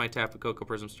I have my Tapu Koko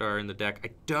Prism Star in the deck? I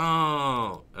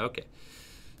don't. Okay.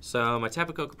 So my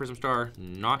Tapu Koko Prism Star,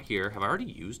 not here. Have I already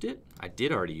used it? I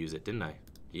did already use it, didn't I?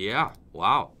 Yeah.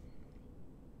 Wow.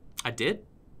 I did?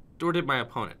 Or did my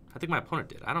opponent? I think my opponent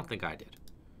did. I don't think I did.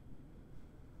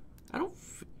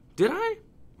 Did I?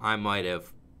 I might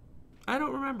have. I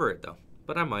don't remember it, though.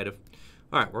 But I might have.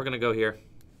 All right, we're going to go here.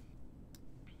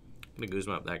 I'm going to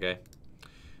Guzma up that guy.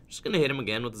 Just going to hit him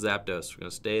again with the Zapdos. We're going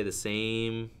to stay the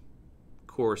same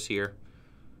course here.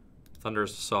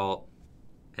 Thunderous Assault.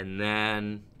 And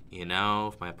then, you know,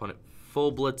 if my opponent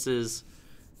full blitzes,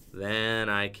 then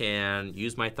I can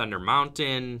use my Thunder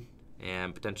Mountain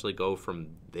and potentially go from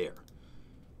there.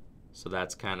 So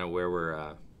that's kind of where we're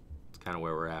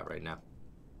at right now.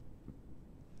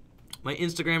 My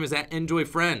Instagram is at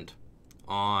EnjoyFriend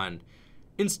on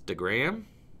Instagram.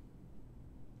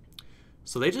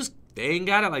 So they ain't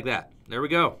got it like that. There we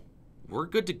go. We're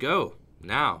good to go.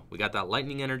 Now, we got that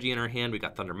lightning energy in our hand. We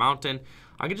got Thunder Mountain.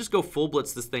 I could just go full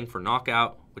blitz this thing for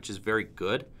knockout, which is very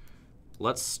good.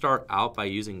 Let's start out by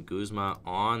using Guzma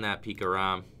on that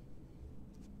Pikarom.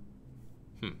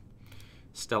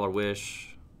 Stellar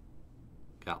Wish.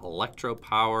 Got Electro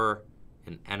Power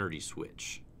and Energy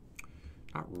Switch.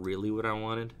 Not really what I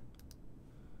wanted.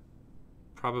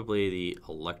 Probably the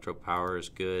Electro Power is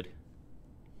good,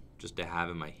 just to have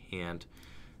in my hand.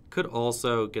 Could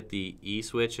also get the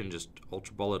E-Switch and just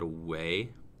Ultra Ball it away.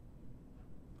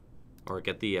 Or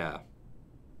get the, yeah,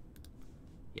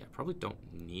 probably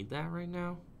don't need that right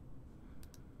now.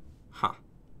 Huh.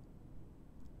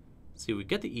 See, we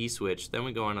get the E-Switch, then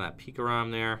we go onto that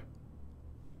Pikarom there.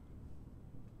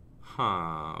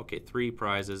 Huh, okay, 3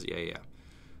 prizes, yeah.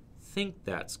 Think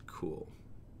that's cool.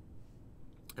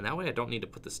 And that way I don't need to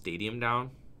put the stadium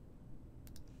down.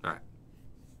 All right.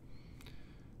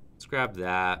 Let's grab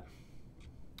that.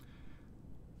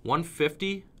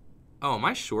 150. Oh, am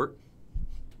I short?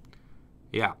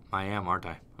 Yeah, I am, aren't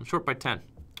I? I'm short by 10.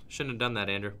 Shouldn't have done that,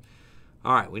 Andrew.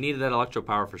 All right, we needed that Electro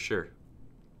Power for sure.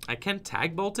 I can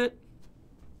Tag Bolt it.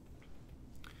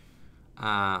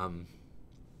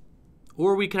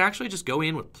 Or we could actually just go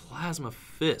in with Plasma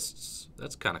Fists.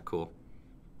 That's kind of cool.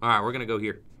 All right, we're going to go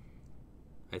here.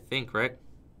 I think, right?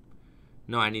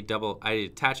 No, I need double. I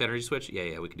attach Energy Switch.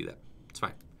 Yeah, we can do that. It's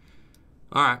fine.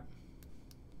 All right.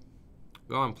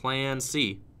 Go on plan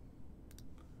C.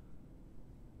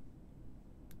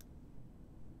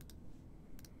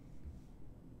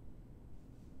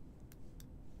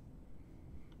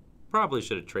 Probably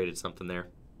should have traded something there.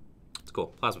 It's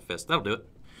cool. Plasma Fist. That'll do it.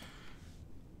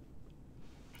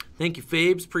 Thank you,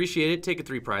 Fabes. Appreciate it. Taking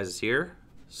 3 prizes here.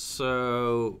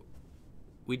 So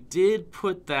we did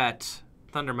put that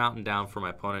Thunder Mountain down for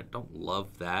my opponent. Don't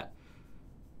love that,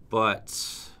 but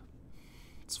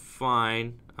it's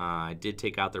fine. I did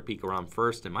take out their Pikarom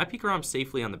first, and my Pikarom's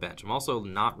safely on the bench. I'm also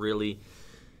not really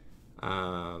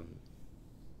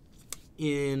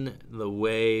in the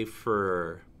way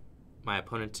for my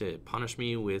opponent to punish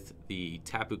me with the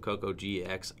Tapu Koko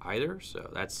GX either,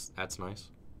 so that's nice.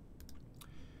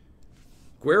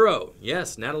 Guero,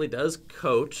 yes, Natalie does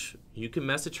coach. You can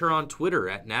message her on Twitter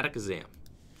at Natikazam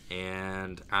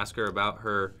and ask her about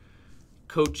her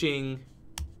coaching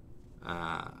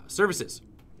services.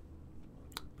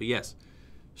 But yes,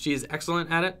 she is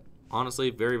excellent at it. Honestly,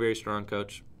 very, very strong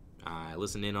coach. I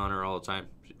listen in on her all the time.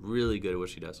 She's really good at what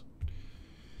she does.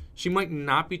 She might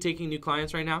not be taking new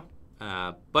clients right now,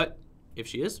 but if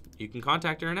she is, you can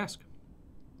contact her and ask.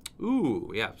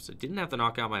 Ooh, yeah, so didn't have to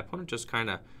knock out. My opponent just kind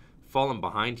of fallen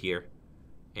behind here,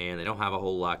 and they don't have a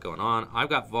whole lot going on. I've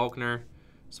got Volkner,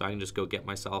 so I can just go get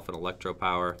myself an Electro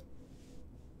Power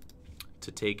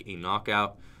to take a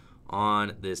knockout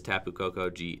on this Tapu Koko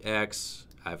GX.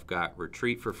 I've got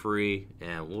Retreat for free,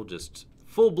 and we'll just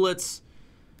full blitz,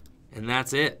 and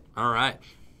that's it. All right.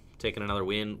 Taking another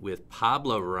win with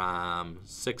Pablo Ram.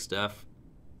 Sick stuff.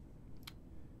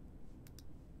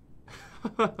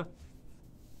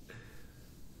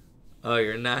 Oh,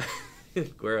 you're not...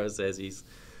 Guero says he's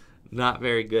not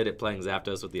very good at playing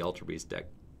Zapdos with the Ultra Beast deck.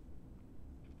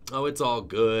 Oh, it's all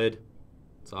good.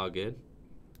 It's all good.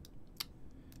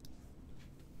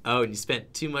 Oh, and you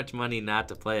spent too much money not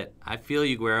to play it. I feel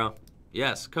you, Guero.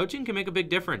 Yes, coaching can make a big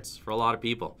difference for a lot of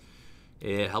people.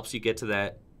 It helps you get to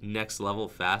that next level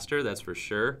faster, that's for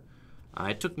sure.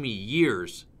 It took me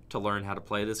years to learn how to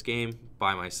play this game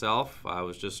by myself. I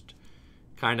was just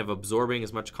kind of absorbing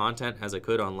as much content as I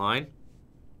could online.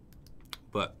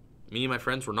 But me and my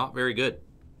friends were not very good.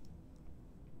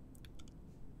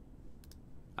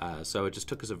 So it just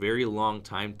took us a very long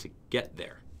time to get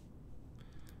there.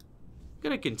 I'm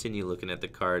going to continue looking at the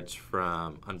cards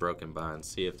from Unbroken Bond,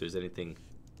 see if there's anything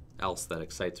else that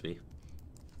excites me.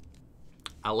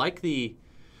 I like the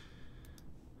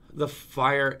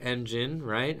fire engine,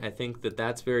 right? I think that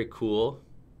that's very cool.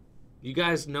 You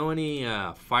guys know any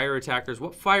fire attackers?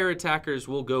 What fire attackers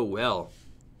will go well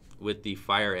with the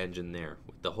fire engine there,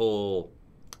 with the whole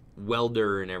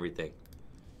welder and everything?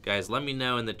 Guys, let me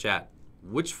know in the chat.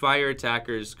 Which fire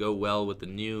attackers go well with the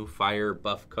new fire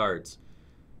buff cards?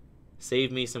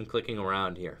 Save me some clicking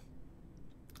around here.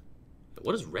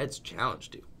 What does Red's Challenge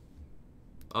do?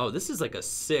 Oh, this is like a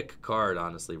sick card,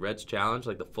 honestly. Red's Challenge,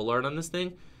 like the full art on this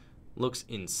thing, looks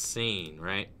insane,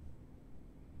 right?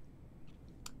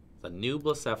 The new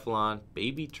Blacephalon,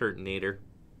 Baby Turtonator.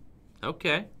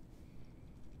 Okay.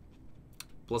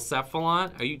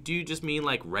 Blacephalon? Do you just mean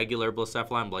like regular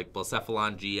Blacephalon, like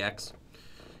Blacephalon GX?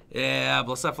 Yeah,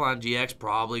 Blacephalon GX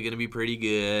probably going to be pretty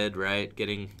good, right?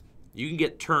 You can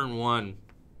get turn 1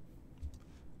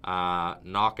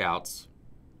 knockouts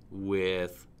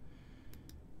with,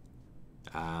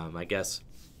 I guess,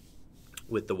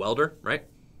 with the welder, right?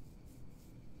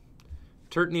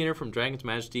 Turtonator from Dragon's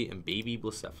Majesty and Baby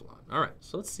Blacephalon. All right,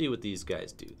 so let's see what these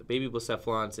guys do. The Baby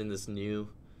Blacephalon's in this new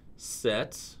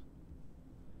set.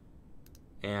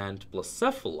 And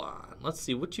Blacephalon, let's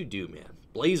see what you do, man.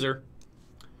 Blazer,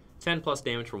 10 plus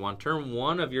damage for 1. Turn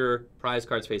 1 of your prize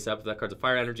cards face up. If that card's a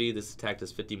fire energy, this attack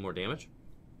does 50 more damage.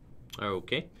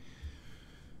 Okay.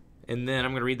 And then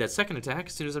I'm going to read that second attack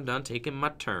as soon as I'm done taking my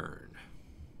turn.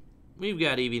 We've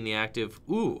got Eevee in the active.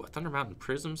 Ooh, a Thunder Mountain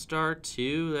Prism Star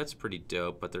too. That's pretty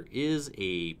dope. But there is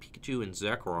a Pikachu and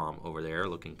Zekrom over there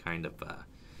looking kind of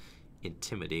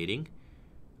intimidating.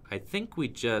 I think we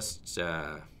just...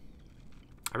 I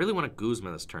really want to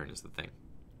Guzma this turn is the thing.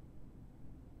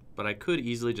 But I could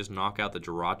easily just knock out the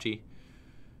Jirachi.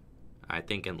 I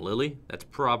think and Lily. That's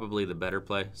probably the better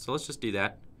play. So let's just do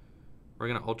that. We're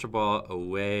going to Ultra Ball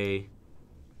away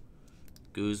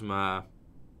Guzma,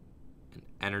 an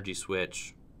Energy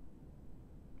Switch.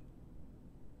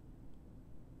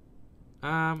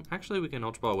 Actually, we can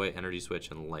Ultra Ball away Energy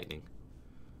Switch and Lightning.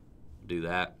 Do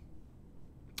that.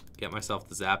 Get myself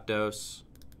the Zapdos.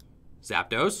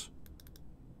 Zapdos?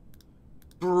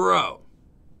 Bro.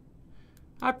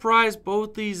 I prize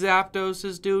both these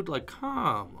Zapdoses, dude. Like,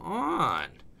 come on.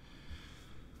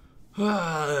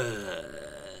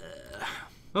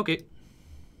 Okay.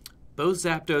 Both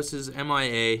Zapdoses,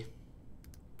 MIA.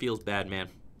 Feels bad, man.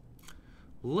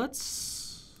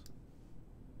 Let's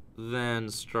then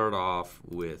start off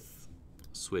with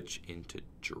switch into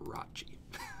Jirachi.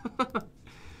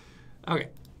 Okay.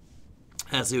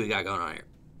 Let's see what we got going on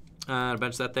here.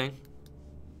 Bench that thing.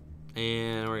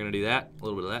 And we're going to do that. A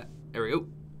little bit of that. There we go.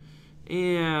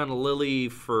 And Lily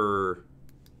for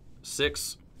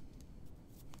 6.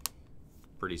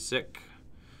 Pretty sick.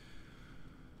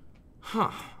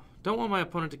 Huh. Don't want my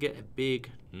opponent to get a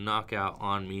big knockout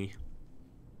on me.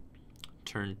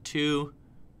 Turn 2.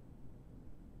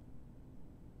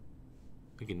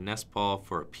 We can Nest Ball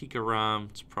for a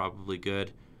Pikarom. It's probably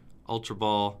good. Ultra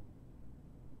Ball.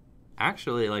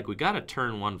 Actually, like, we got a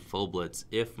turn 1 Full Blitz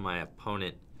if my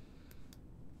opponent,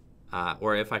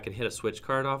 or if I can hit a switch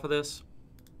card off of this,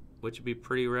 which would be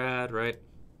pretty rad, right?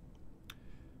 I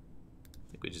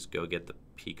think we just go get the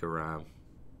Pikarom.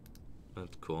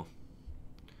 That's cool.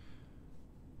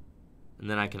 And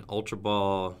then I can Ultra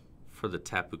Ball for the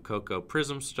Tapu Koko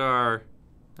Prism Star.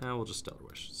 We'll just Stellar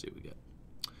Wish, see what we get.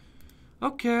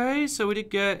 Okay, so we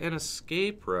did get an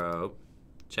Escape Rope,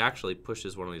 which actually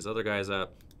pushes one of these other guys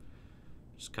up.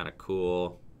 Which is kind of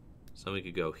cool. So we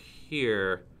could go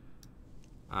here.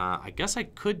 I guess I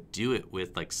could do it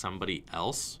with like somebody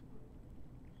else.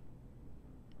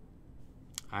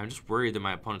 I'm just worried that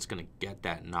my opponent's gonna get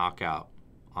that knockout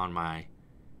on my.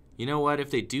 You know what?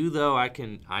 If they do though, I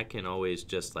can always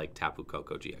just like Tapu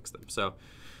Koko GX them. So,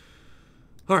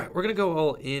 all right, we're gonna go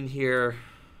all in here.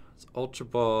 It's Ultra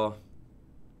Ball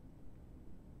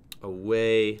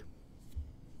away.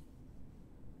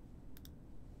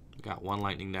 Got 1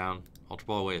 Lightning down. Ultra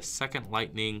Ball away a 2nd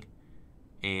Lightning.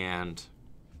 And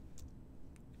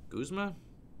Guzma?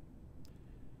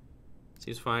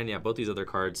 Seems fine. Yeah, both these other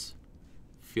cards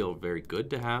feel very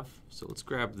good to have. So let's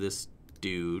grab this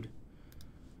dude.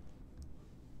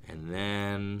 And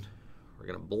then we're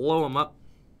going to blow him up.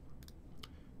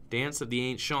 Dance of the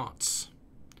Ancients.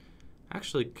 I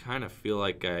actually kind of feel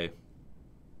like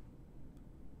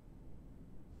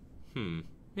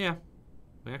yeah.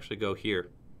 We actually go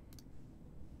here.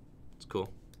 It's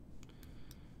cool.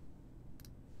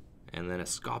 And then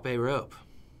Escape Rope.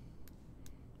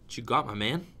 What you got, my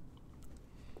man?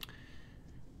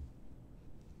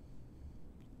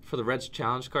 For the Reds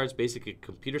challenge cards, basically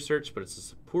computer search, but it's a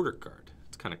supporter card.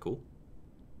 It's kind of cool.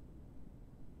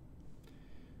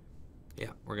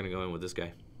 Yeah, we're going to go in with this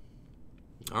guy.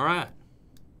 All right.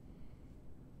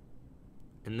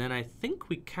 And then I think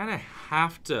we kind of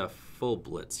have to Full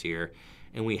Blitz here,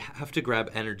 and we have to grab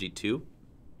energy too.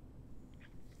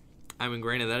 I mean,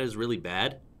 granted, that is really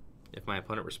bad if my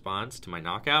opponent responds to my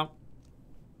knockout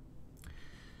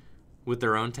with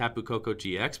their own Tapu Koko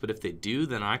GX, but if they do,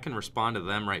 then I can respond to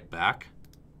them right back.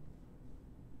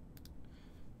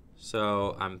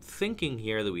 So I'm thinking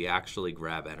here that we actually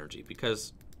grab energy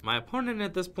because my opponent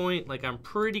at this point, like, I'm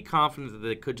pretty confident that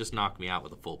they could just knock me out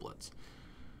with a Full Blitz.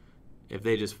 If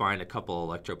they just find a couple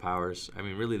Electro Powers. I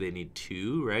mean, really, they need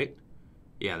 2, right?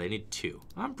 Yeah, they need 2.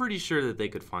 I'm pretty sure that they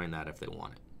could find that if they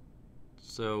want it.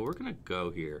 So we're going to go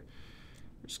here.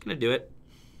 We're just going to do it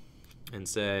and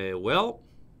say, well,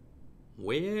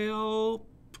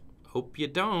 hope you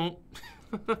don't.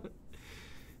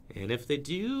 And if they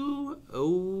do,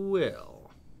 oh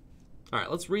well. All right,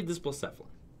 let's read this Blacephalon.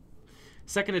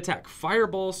 Second attack,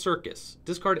 Fireball Circus.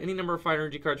 Discard any number of fire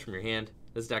energy cards from your hand.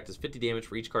 This attack does 50 damage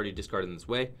for each card you discard in this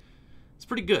way. It's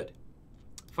pretty good.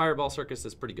 Fireball Circus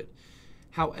is pretty good.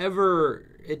 However,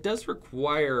 it does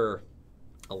require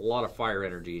a lot of fire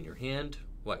energy in your hand.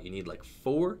 What, you need like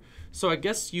 4? So I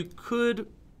guess you could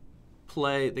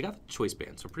play, they got the choice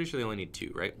band, so I'm pretty sure they only need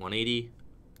 2, right? 180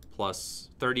 plus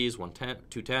 30 is 110,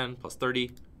 210 plus 30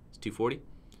 is 240.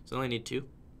 So they only need 2.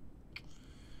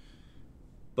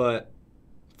 But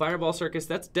Fireball Circus,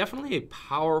 that's definitely a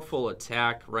powerful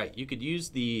attack, right? You could use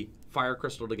the Fire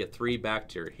Crystal to get 3 back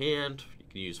to your hand. You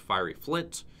could use Fiery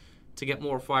Flint to get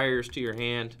more fires to your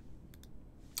hand.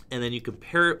 And then you can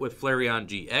pair it with Flareon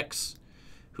GX,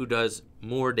 who does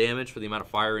more damage for the amount of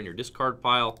fire in your discard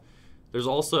pile. There's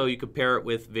also, you could pair it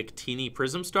with Victini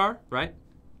Prism Star, right?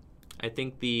 I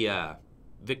think the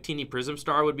Victini Prism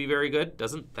Star would be very good.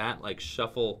 Doesn't that like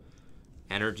shuffle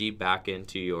energy back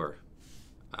into your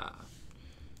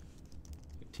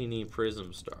Victini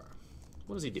Prism Star?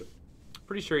 What does he do?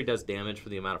 Pretty sure he does damage for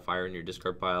the amount of fire in your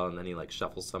discard pile, and then he like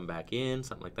shuffles some back in,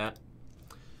 something like that.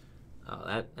 Oh,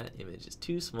 that image is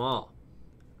too small.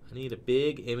 I need a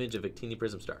big image of Victini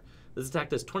Prism Star. This attack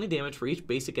does 20 damage for each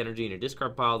basic energy in your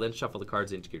discard pile, then shuffle the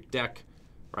cards into your deck.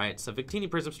 Right, so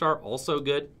Victini Prism Star, also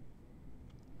good.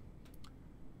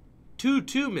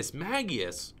 2/2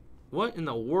 Mismagius. What in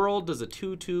the world does a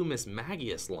 2/2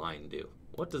 Mismagius line do?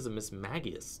 What does a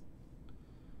Mismagius?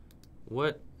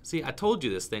 What? See, I told you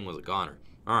this thing was a goner.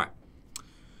 All right.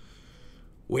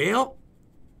 Well,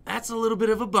 that's a little bit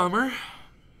of a bummer.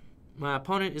 My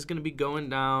opponent is going to be going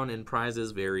down in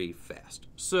prizes very fast.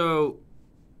 So,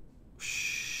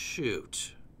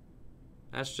 shoot.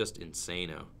 That's just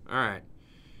insano. All right.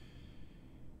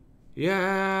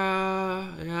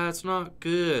 Yeah, it's not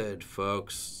good,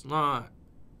 folks. It's not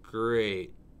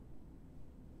great.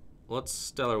 Let's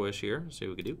Stellar Wish here. See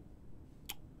what we can do.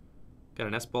 Got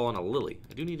an S-Ball and a Lily.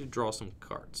 I do need to draw some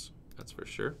cards. That's for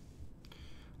sure.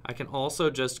 I can also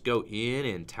just go in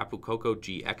and Tapu Koko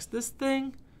GX this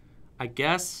thing. I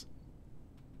guess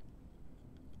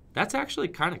that's actually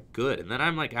kind of good. And then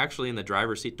I'm like actually in the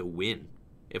driver's seat to win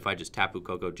if I just Tapu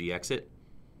Koko GX it.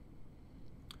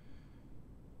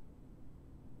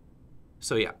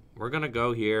 So yeah, we're going to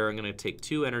go here. I'm going to take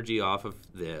 2 energy off of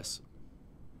this.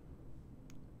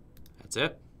 That's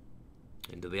it.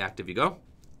 Into the active you go.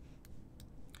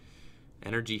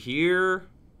 Energy here.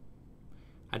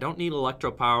 I don't need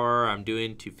electro power. I'm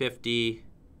doing 250.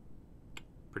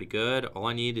 Pretty good. All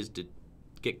I need is to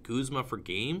get Guzma for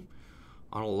game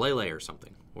on a Lele or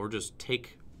something. Or just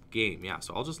take game. Yeah,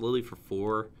 so I'll just Lily for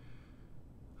 4.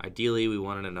 Ideally, we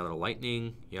wanted another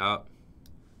lightning. Yup.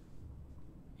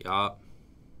 Yup.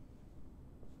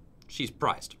 She's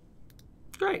prized.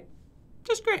 Great.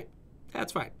 Just great.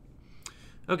 That's fine.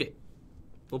 Okay.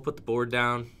 We'll put the board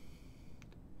down.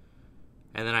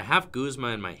 And then I have Guzma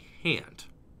in my hand.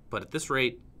 But at this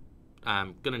rate,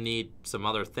 I'm going to need some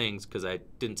other things because I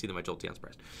didn't see that my Jolteon's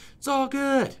priced. It's all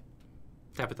good.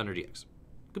 Tap it Thunder GX.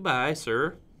 Goodbye,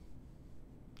 sir.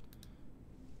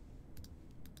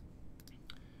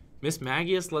 Miss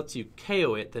Magius lets you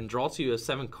KO it, then draw to you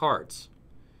 7 cards.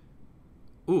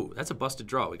 Ooh, that's a busted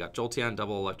draw. We got Jolteon,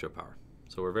 double Electro Power.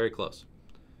 So we're very close.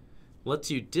 Lets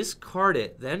you discard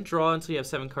it, then draw until you have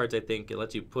 7 cards, I think. It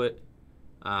lets you put...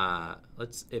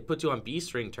 it puts you on B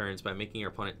string turns by making your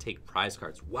opponent take prize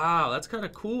cards. Wow, that's kind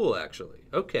of cool, actually.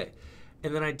 Okay.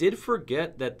 And then I did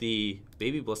forget that the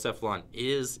Baby Blacephalon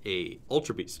is a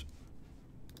Ultra Beast.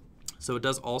 So it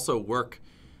does also work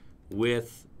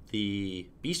with the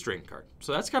B string card.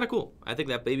 So that's kind of cool. I think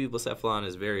that Baby Blacephalon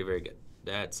is very, very good.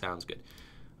 That sounds good.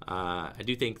 I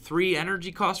do think 3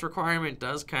 energy cost requirement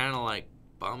does kind of like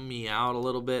bum me out a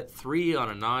little bit. 3 on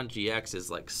a non-GX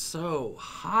is like so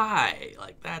high.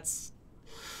 Like it's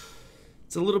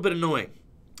a little bit annoying.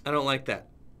 I don't like that.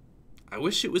 I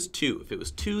wish it was 2. If it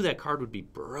was 2, that card would be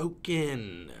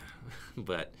broken.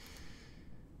 But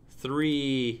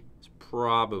 3 is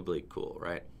probably cool,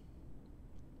 right?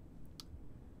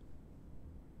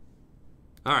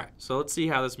 All right, so let's see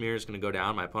how this mirror is going to go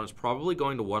down. My opponent's probably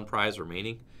going to 1 prize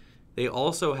remaining. They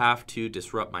also have to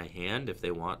disrupt my hand if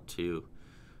they want to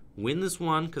win this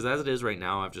one, because as it is right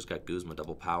now, I've just got Guzma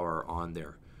double power on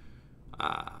their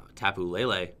Tapu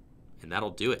Lele, and that'll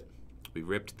do it. We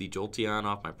ripped the Jolteon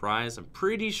off my prize. I'm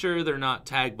pretty sure they're not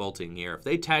tag bolting here. If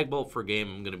they tag bolt for game,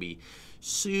 I'm going to be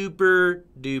super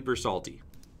duper salty.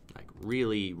 Like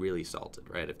really, really salted,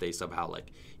 right? If they somehow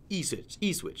like E-switch,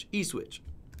 E-switch, E-switch.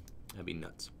 That'd be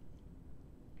nuts.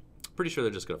 Pretty sure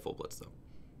they're just going to full blitz though,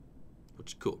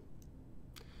 which is cool.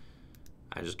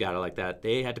 I just got it like that.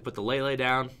 They had to put the Lele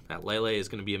down. That Lele is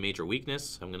going to be a major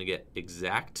weakness. I'm going to get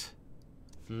exact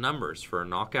numbers for a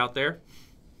knockout there.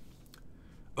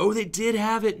 Oh, they did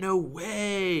have it. No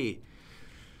way.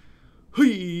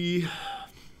 Hui.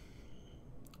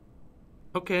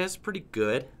 Okay, that's pretty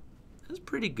good. That's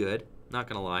pretty good. Not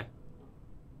going to lie.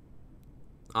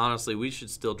 Honestly, we should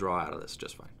still draw out of this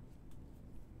just fine.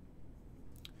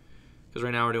 Because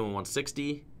right now we're doing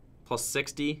 160 plus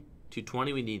 60.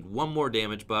 220, we need 1 more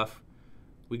damage buff.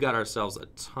 We got ourselves a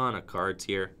ton of cards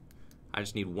here. I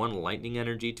just need 1 lightning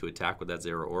energy to attack with that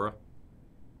Zero Aura.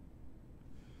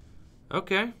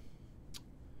 Okay.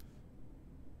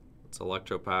 Let's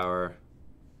Electro Power.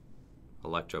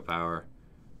 Electro Power.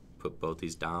 Put both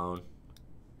these down.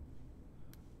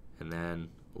 And then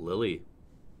Lily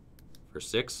for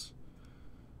 6.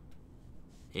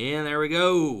 And there we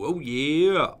go. Oh,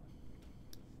 yeah.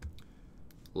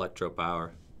 Electro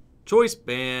Power. Choice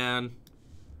Band.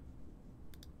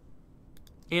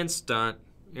 And Stunt.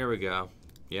 Here we go.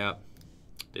 Yep.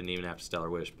 Didn't even have to Stellar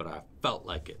Wish, but I felt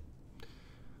like it.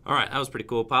 Alright, that was pretty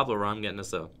cool. Pablo Ron getting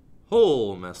us a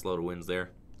whole mess load of wins there.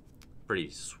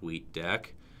 Pretty sweet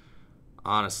deck.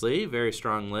 Honestly, very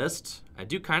strong list. I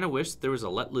do kind of wish there was a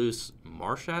Let Loose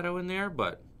Marshadow in there,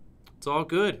 but it's all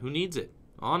good. Who needs it?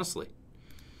 Honestly.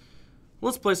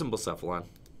 Let's play some Blacephalon.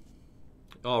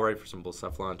 All right for some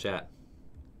Blacephalon chat.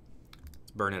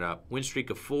 Let's burn it up. Win streak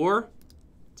of 4.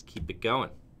 Let's keep it going.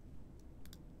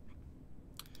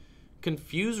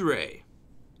 Confuse Ray.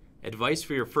 Advice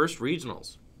for your first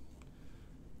regionals.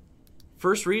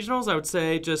 First regionals, I would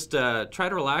say just try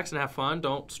to relax and have fun.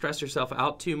 Don't stress yourself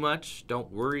out too much.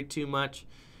 Don't worry too much.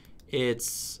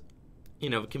 It's,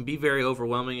 it can be very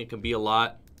overwhelming. It can be a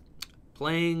lot.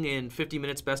 Playing in 50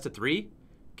 minutes best of 3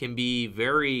 can be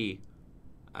very,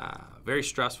 very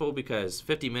stressful because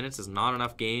 50 minutes is not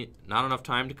enough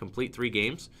time to complete 3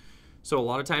 games. So a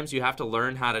lot of times you have to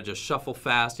learn how to just shuffle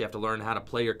fast. You have to learn how to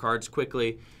play your cards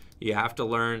quickly. You have to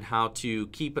learn how to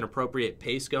keep an appropriate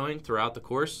pace going throughout the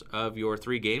course of your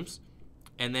 3 games.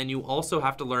 And then you also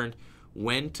have to learn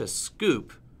when to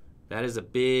scoop. That is a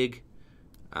big,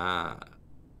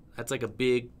 that's like a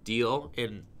big deal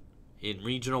in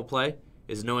regional play,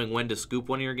 is knowing when to scoop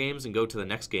one of your games and go to the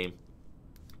next game.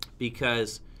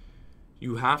 Because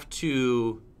you have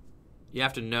to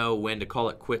know when to call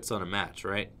it quits on a match,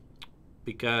 right?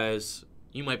 Because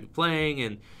you might be playing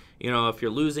and, if you're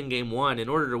losing game 1, in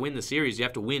order to win the series, you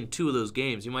have to win 2 of those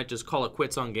games. You might just call it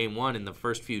quits on game 1 in the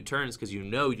first few turns because you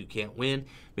know you can't win.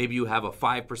 Maybe you have a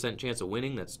 5% chance of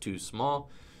winning. That's too small.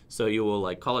 So you will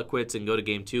like call it quits and go to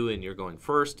game 2 and you're going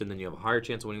first, and then you have a higher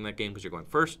chance of winning that game because you're going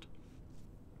first.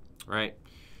 Right?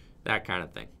 That kind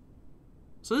of thing.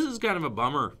 So this is kind of a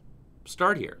bummer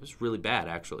start here. It's really bad,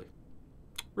 actually.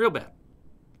 Real bad.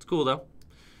 It's cool, though.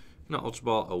 I'm going to Ultra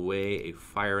Ball away a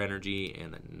Fire Energy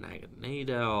and then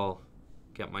Naganadel.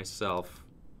 Get myself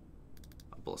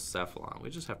a Blacephalon. We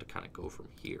just have to kind of go from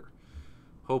here.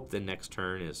 Hope the next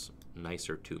turn is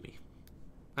nicer to me.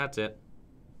 That's it.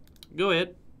 Go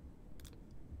ahead.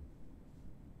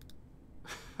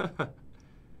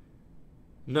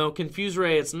 No, Confuse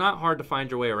Ray, it's not hard to find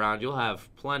your way around. You'll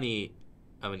have plenty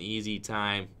of an easy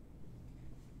time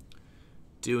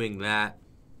doing that.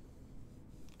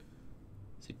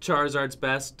 See, Charizard's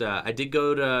best. I did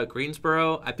go to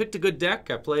Greensboro. I picked a good deck.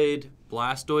 I played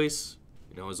Blastoise.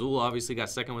 Azul obviously got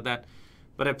second with that.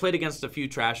 But I played against a few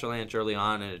Trash Lands early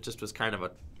on, and it just was kind of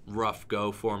a rough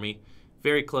go for me.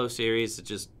 Very close series. It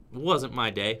just wasn't my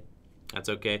day. That's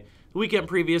okay. The weekend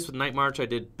previous with Night March, I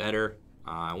did better.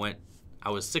 I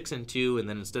was 6-2, and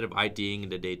then instead of IDing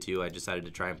into day 2, I decided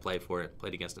to try and play for it.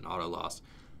 Played against an auto loss.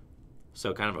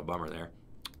 So kind of a bummer there.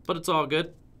 But it's all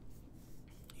good.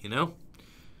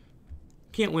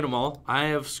 Can't win them all. I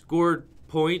have scored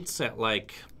points at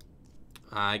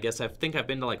I think I've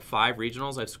been to 5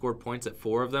 regionals. I've scored points at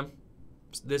 4 of them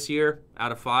this year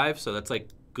out of 5. So that's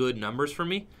good numbers for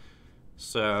me.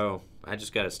 So I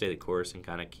just got to stay the course and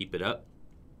kind of keep it up.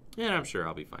 And I'm sure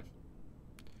I'll be fine.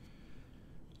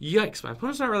 Yikes, my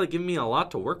opponent's not really giving me a lot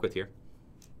to work with here.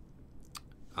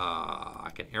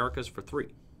 I can Erica's for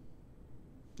 3.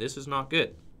 This is not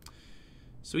good.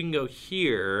 So we can go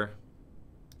here,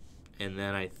 and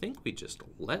then I think we just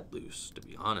let loose, to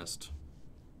be honest.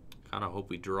 Kind of hope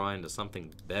we draw into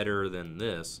something better than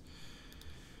this.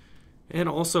 And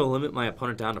also limit my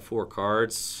opponent down to 4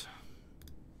 cards.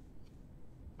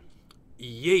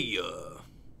 Yeah.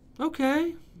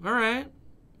 Okay, alright.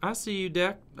 I see you,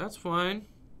 deck. That's fine.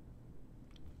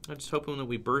 I'm just hoping that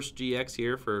we burst GX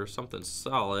here for something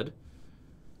solid.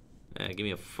 Give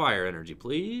me a Fire Energy,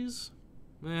 please.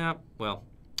 Yeah, well,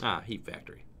 Heat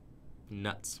Factory.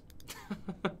 Nuts.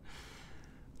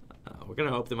 We're going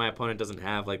to hope that my opponent doesn't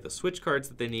have the switch cards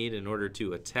that they need in order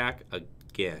to attack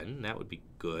again. That would be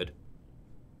good.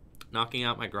 Knocking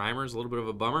out my Grimer is a little bit of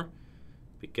a bummer,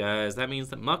 because that means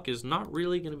that Muck is not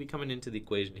really going to be coming into the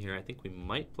equation here. I think we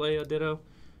might play a Ditto,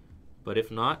 but if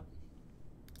not,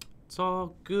 it's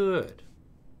all good.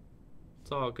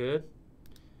 It's all good.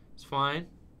 It's fine.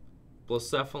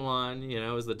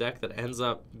 Blacephalon, is the deck that ends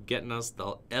up getting us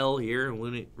the L here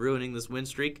and ruining this win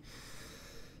streak.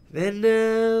 Then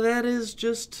that's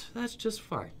just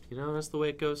fine. That's the way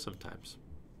it goes sometimes.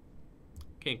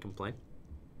 Can't complain.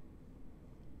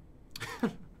 So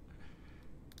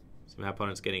my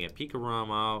opponent's getting a Pikarom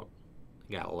out.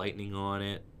 I got Lightning on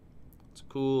it. It's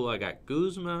cool. I got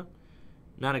Guzma.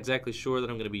 Not exactly sure that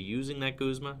I'm going to be using that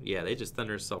Guzma. Yeah, they just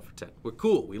Thunder Assault for 10. We're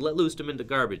cool. We let loose them into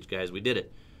garbage, guys. We did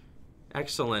it.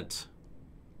 Excellent.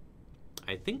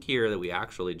 I think here that we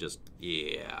actually just...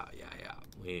 Yeah.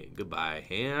 Goodbye,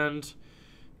 hand.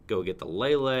 Go get the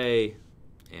Lele.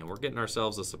 And we're getting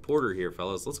ourselves a supporter here,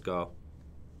 fellas. Let's go.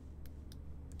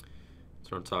 That's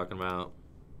what I'm talking about.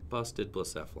 Busted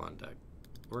Blacephalon deck.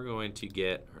 We're going to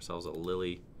get ourselves a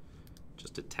Lily.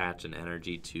 Just attach an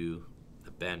energy to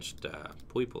the benched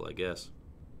Puiple, I guess.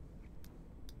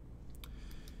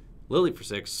 Lily for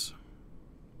 6.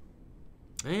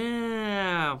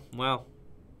 Yeah, well,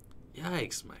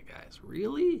 yikes, my guys.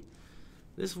 Really?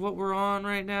 This is what we're on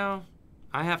right now?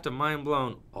 I have to mind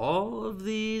blown all of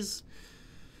these?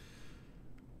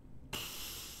 Okay,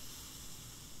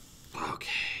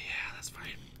 yeah, that's fine.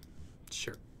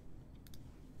 Sure.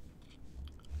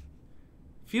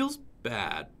 Feels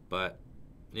bad, but,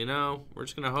 we're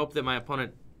just going to hope that my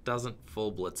opponent doesn't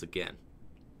full blitz again.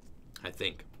 I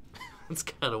think. That's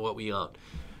kind of what we own.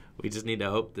 We just need to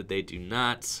hope that they do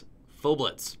not full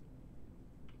blitz.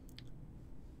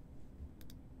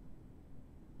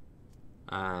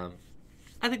 I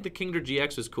think the Kingdra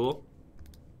GX is cool.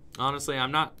 Honestly,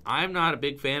 I'm not a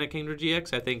big fan of Kingdra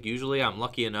GX. I think usually I'm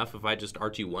lucky enough if I just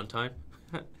Archie one time.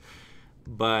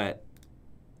 But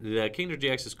The Kingdom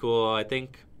GX is cool. I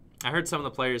think I heard some of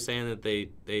the players saying that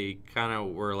they kind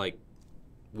of were like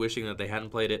wishing that they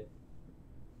hadn't played it.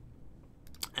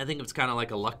 I think it's kind of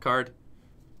like a luck card.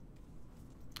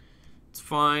 It's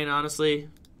fine, honestly.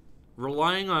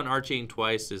 Relying on Arching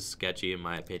twice is sketchy in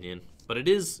my opinion, but it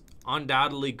is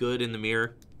undoubtedly good in the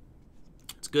mirror.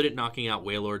 It's good at knocking out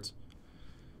Wailords.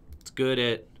 It's good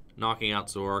at knocking out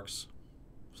Zorks.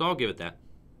 So I'll give it that.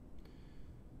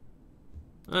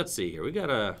 Let's see here. We got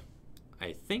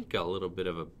I think, a little bit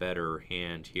of a better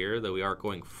hand here, though we are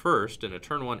going first, and a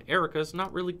turn 1 Erica's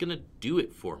not really going to do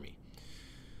it for me.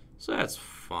 So that's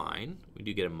fine. We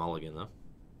do get a mulligan, though,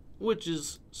 which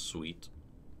is sweet.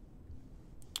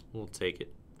 We'll take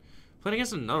it. Playing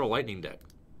against another lightning deck.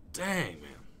 Dang,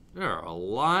 man. There are a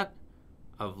lot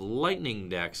of lightning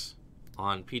decks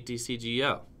on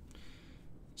PTCGO.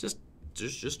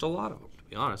 Just a lot of them, to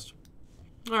be honest.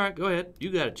 All right, go ahead.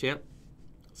 You got it, champ.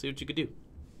 See what you could do.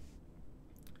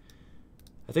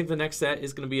 I think the next set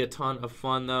is going to be a ton of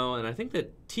fun, though, and I think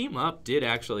that Team Up did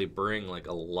actually bring like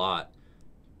a lot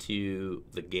to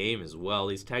the game as well.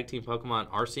 These tag team Pokemon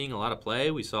are seeing a lot of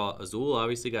play. We saw Azul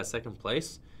obviously got second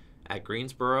place at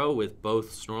Greensboro with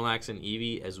both Snorlax and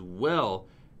Eevee, as well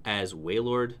as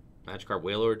Wailord, Magikarp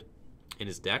Wailord in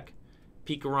his deck.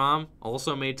 Pikarom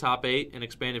also made top 8 in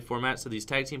expanded format, so these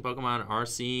tag team Pokemon are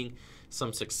seeing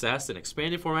some success in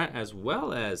expanded format as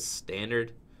well as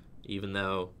standard, even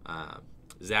though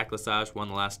Zach Lesage won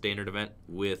the last standard event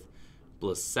with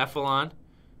Blacephalon.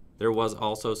 There was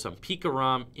also some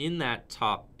Pikarom in that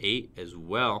top 8 as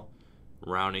well,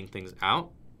 rounding things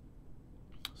out.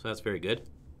 So that's very good.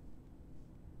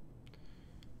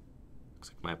 Looks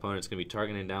like my opponent's going to be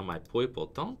targeting down my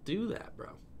Poipole. Don't do that, bro.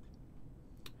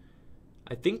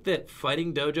 I think that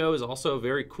Fighting Dojo is also a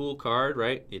very cool card,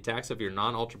 right? The attacks of your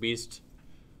non-Ultra Beast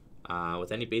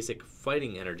with any basic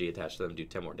fighting energy attached to them do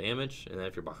 10 more damage. And then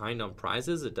if you're behind on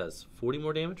prizes, it does 40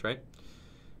 more damage, right?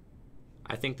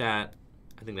 I think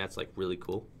that's like really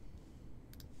cool.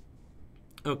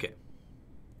 Okay.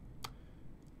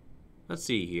 Let's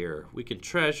see here. We can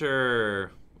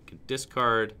treasure, we can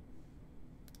discard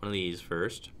one of these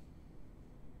first.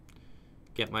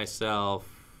 Get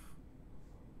myself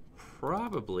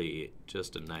probably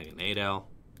just a Naganadel.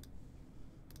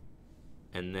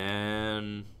 And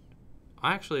then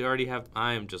I actually already have,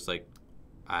 I'm just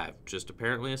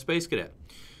apparently a Space Cadet.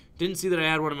 Didn't see that I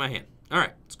had one in my hand. All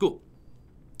right, it's cool.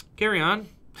 Carry on.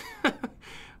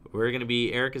 We're going to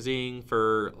be Ericazing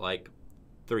for like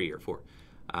 3 or 4.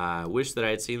 I wish that I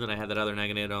had seen that I had that other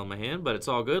Naganadel in my hand, but it's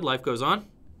all good. Life goes on.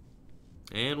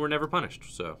 And we're never punished,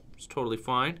 so it's totally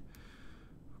fine.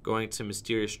 Going to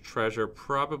Mysterious Treasure,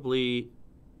 probably.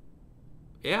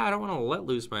 Yeah, I don't want to let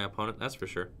loose my opponent, that's for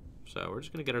sure. So we're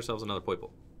just going to get ourselves another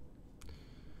Poipole.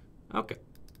 Okay.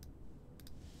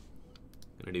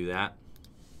 Gonna do that.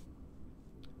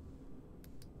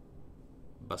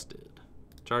 Busted.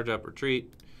 Charge up,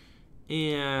 retreat.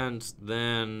 And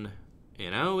then, you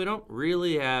know, we don't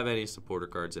really have any supporter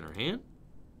cards in our hand,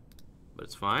 but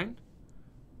it's fine.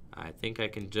 I think I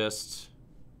can just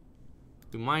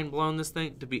be mind blown this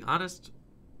thing. To be honest,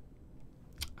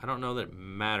 I don't know that it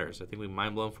matters. I think we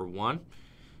mind blown for 1.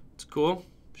 It's cool.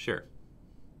 Sure.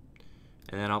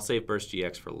 And then I'll save Burst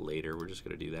GX for later. We're just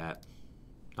going to do that.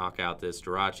 Knock out this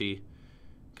Jirachi.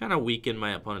 Kind of weaken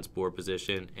my opponent's board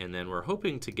position. And then we're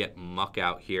hoping to get Muck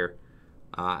out here.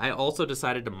 I also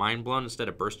decided to Mind Blown instead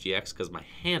of Burst GX because my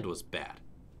hand was bad.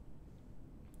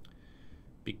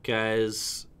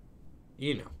 Because,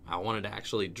 you know, I wanted to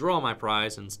actually draw my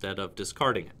prize instead of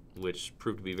discarding it, which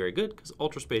proved to be very good because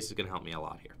Ultra Space is going to help me a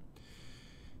lot here.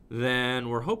 Then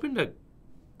we're hoping to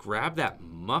grab that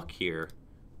Muck here.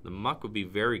 The Muck would be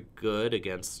very good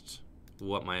against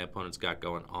what my opponent's got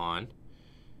going on.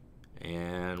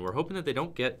 And we're hoping that they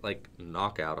don't get, like,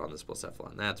 knockout on this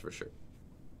Blacephalon. That's for sure.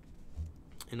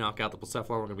 And knock out the Blacephalon,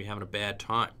 we're going to be having a bad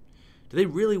time. Do they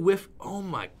really whiff? Oh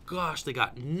my gosh, they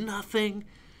got nothing.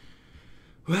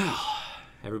 Well,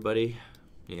 everybody,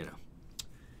 you know.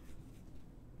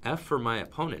 F for my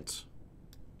opponent,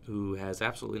 who has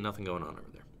absolutely nothing going on over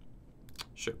there.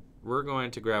 Sure. We're going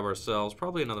to grab ourselves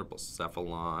probably another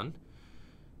Blacephalon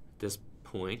at this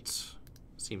point.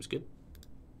 Seems good.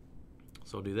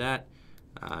 So we'll do that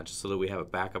just so that we have a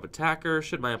backup attacker.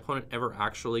 Should my opponent ever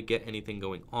actually get anything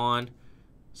going on,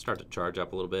 start to charge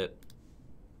up a little bit.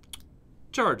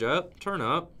 Charge up, turn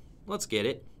up. Let's get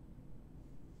it.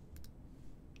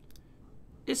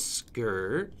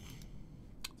 Skirt.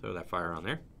 Throw that fire on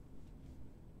there.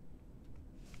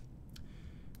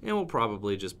 And we'll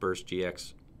probably just Burst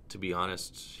GX. To be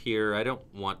honest, here I don't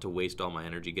want to waste all my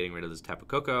energy getting rid of this Tapu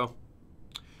Koko.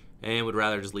 and would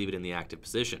rather just leave it in the active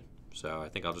position. So I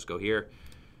think I'll just go here,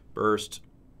 burst,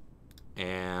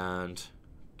 and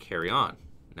carry on.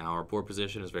 Now our board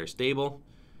position is very stable.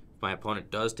 If my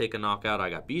opponent does take a knockout, I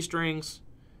got B-strings,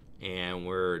 and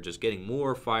we're just getting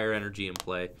more fire energy in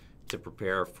play to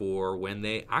prepare for when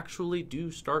they actually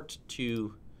do start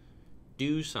to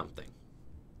do something.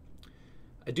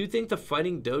 I do think the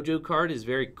Fighting Dojo card is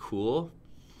very cool.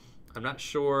 I'm not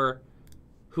sure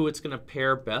who it's going to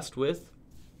pair best with,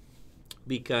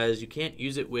 because you can't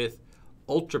use it with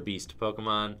Ultra Beast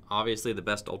Pokemon. Obviously, the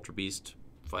best Ultra Beast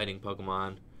fighting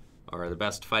Pokemon, or the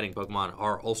best fighting Pokemon,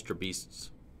 are Ultra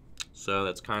Beasts. So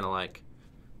that's kind of like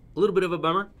a little bit of a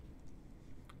bummer.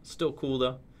 Still cool,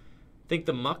 though. I think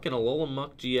the Muck and Alolan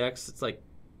Muck GX, it's like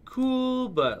cool,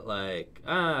 but like,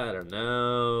 I don't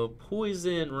know.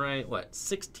 Poison, right? What,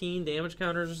 16 damage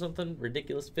counters or something?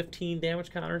 Ridiculous. 15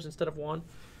 damage counters instead of 1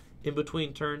 in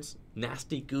between turns.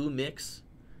 Nasty Goo mix,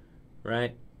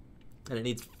 right? And it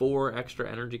needs 4 extra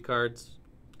energy cards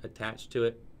attached to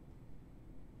it.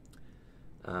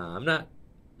 I'm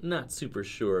not super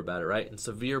sure about it, right? And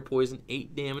Severe Poison,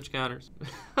 8 damage counters.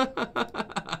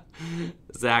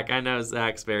 Zach, I know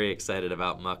Zach's very excited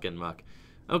about Muck and Muck.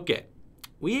 Okay,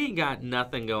 we ain't got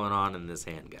nothing going on in this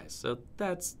hand, guys. So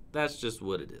that's just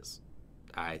what it is.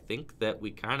 I think that we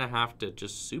kind of have to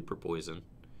just Super Poison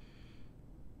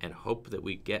and hope that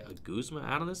we get a Guzma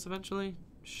out of this eventually.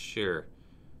 Sure.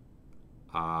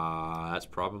 That's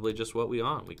probably just what we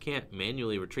want. We can't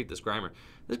manually retreat this Grimer.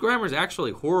 This Grimer is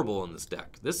actually horrible in this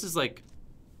deck. This is like,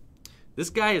 this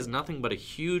guy is nothing but a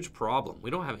huge problem. We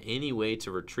don't have any way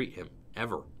to retreat him,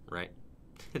 ever, right?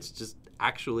 It's just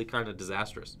actually kind of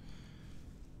disastrous.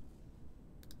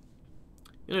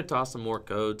 I'm going to toss some more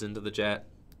codes into the chat.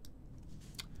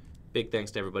 Big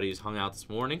thanks to everybody who's hung out this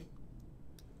morning.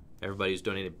 Everybody who's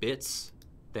donated bits,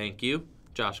 thank you.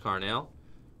 Josh Carnell,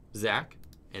 Zach,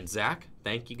 and Zach,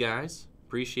 thank you guys.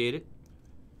 Appreciate it.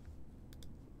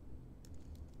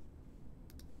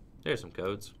 There's some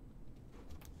codes.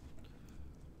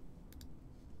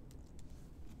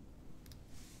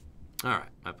 All right,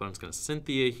 my opponent's going to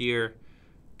Cynthia here.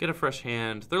 Get a fresh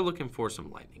hand. They're looking for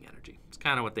some lightning energy. It's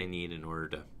kind of what they need in order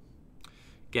to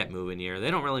get moving here.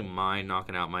 They don't really mind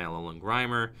knocking out my Alolan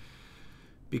Grimer,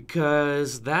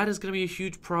 because that is going to be a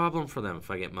huge problem for them if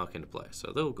I get Muck into play.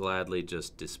 So they'll gladly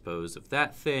just dispose of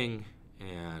that thing,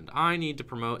 and I need to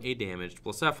promote a damaged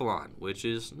Blacephalon, which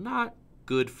is not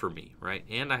good for me, right?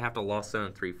 And I have to Lost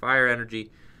Zone 3 fire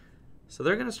energy, so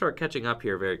they're going to start catching up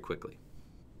here very quickly.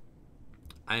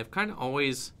 I have kind of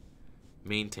always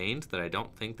maintained that I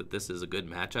don't think that this is a good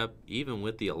matchup. Even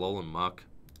with the Alolan Muck,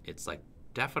 it's like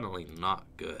definitely not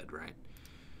good, right?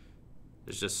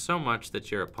 There's just so much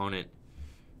that your opponent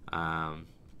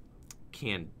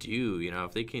can do. You know,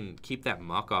 if they can keep that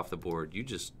Muck off the board, you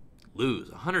just lose.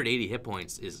 180 hit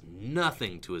points is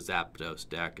nothing to a Zapdos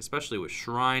deck, especially with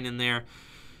Shrine in there.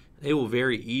 They will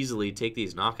very easily take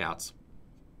these knockouts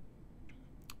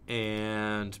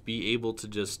and be able to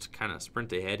just kind of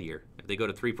sprint ahead here. If they go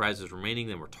to 3 prizes remaining,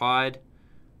 then we're tied.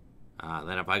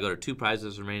 Then if I go to 2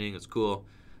 prizes remaining, it's cool.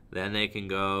 Then they can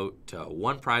go to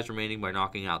 1 prize remaining by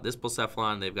knocking out this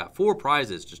Blacephalon. They've got 4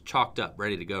 prizes just chalked up,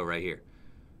 ready to go right here.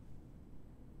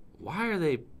 Why are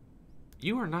they...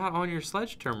 You are not on your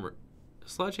sledgehammer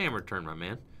turn, my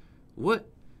man. What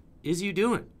is you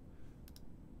doing?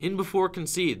 In before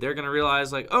concede. They're going to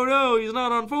realize, like, oh no, he's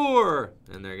not on 4.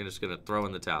 And they're just going to throw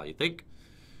in the towel. You think?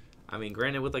 I mean,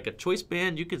 granted, with like a choice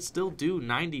band, you could still do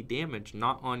 90 damage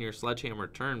not on your sledgehammer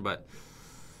turn, but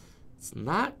it's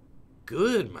not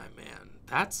good, my man.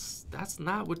 That's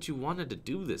not what you wanted to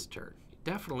do this turn. You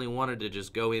definitely wanted to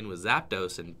just go in with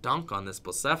Zapdos and dunk on this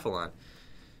Blacephalon.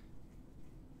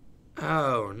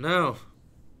 Oh, no.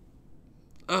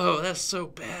 Oh, that's so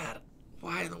bad.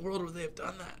 Why in the world would they have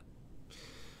done that?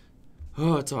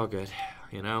 Oh, it's all good,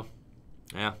 you know?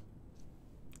 Yeah.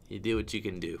 You do what you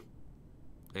can do.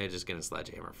 They're just going to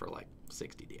sledgehammer for like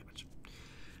 60 damage.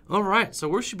 All right, so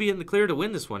we should be in the clear to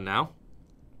win this one now.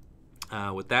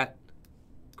 With that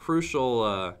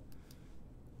crucial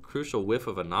whiff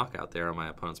of a knockout there on my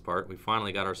opponent's part, we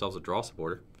finally got ourselves a draw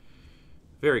supporter.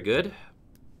 Very good.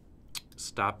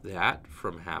 Stop that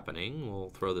from happening. We'll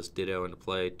throw this Ditto into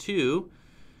play too.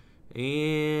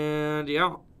 And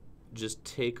yeah, just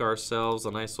take ourselves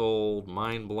a nice old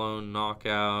mind-blown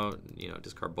knockout. You know,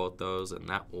 discard both those, and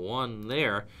that one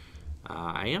there.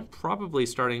 I am probably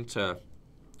starting to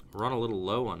run a little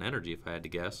low on energy, if I had to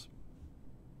guess.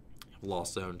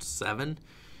 Lost Zone 7.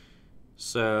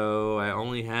 So I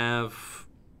only have...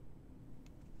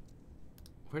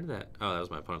 Where did that... Oh, that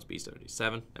was my opponent's Beast energy.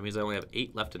 7. That means I only have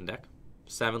 8 left in deck.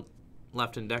 7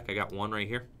 left in deck. I got 1 right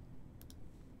here.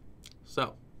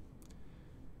 So,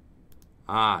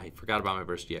 he forgot about my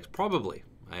Burst GX. Probably.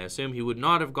 I assume he would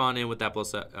not have gone in with that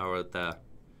with the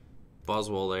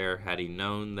Buzzwole there had he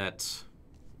known that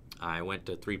I went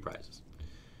to 3 prizes.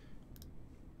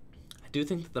 I do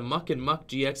think that the Muck and Muck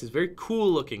GX is very cool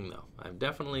looking, though. I'm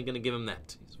definitely going to give him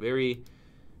that. He's very,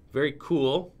 very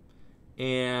cool.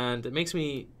 And it makes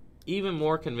me even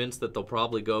more convinced that they'll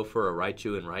probably go for a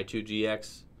Raichu and Raichu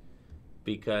GX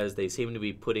because they seem to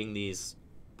be putting these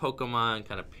Pokemon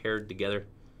kind of paired together.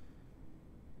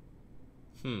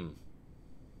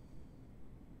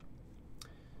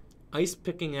 Ice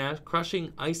Picking Axe,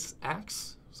 Crushing Ice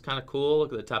Axe. It's kind of cool.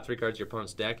 Look at the top 3 cards of your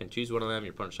opponent's deck and choose one of them.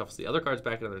 Your opponent shuffles the other cards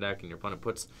back into their deck, and your opponent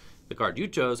puts the card you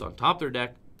chose on top of their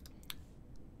deck.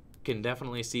 Can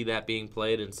definitely see that being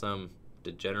played in some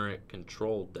degenerate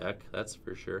control deck, that's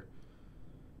for sure.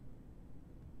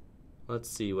 Let's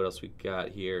see what else we got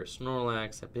here.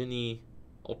 Snorlax, Happiny,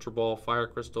 Ultra Ball, Fire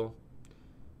Crystal.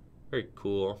 Very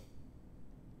cool.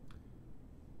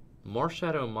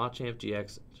 Marshadow, Machamp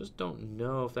GX. Just don't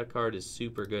know if that card is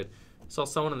super good. I saw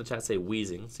someone in the chat say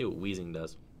Wheezing. Let's see what Wheezing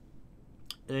does.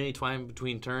 At any time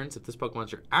between turns, if this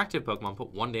Pokemon's your active Pokemon,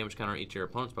 put 1 damage counter on each of your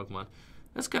opponent's Pokemon.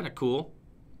 That's kind of cool.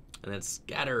 And then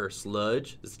Scatter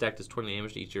Sludge. This attack does 20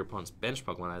 damage to each of your opponent's bench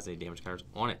Pokemon that has any damage counters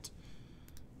on it.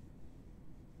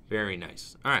 Very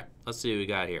nice. Alright, let's see what we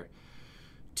got here.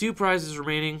 2 prizes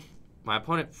remaining. My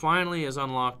opponent finally has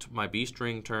unlocked my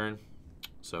B-String turn.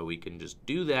 So we can just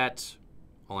do that.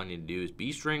 All I need to do is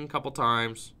B-String a couple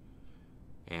times.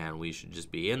 And we should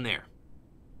just be in there.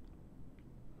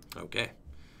 Okay.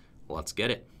 Let's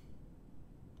get it.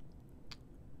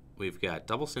 We've got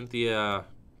double Cynthia,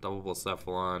 double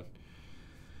Blacephalon.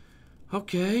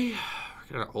 Okay.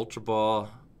 We're going to Ultra Ball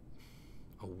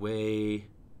away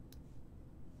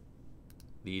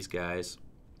these guys.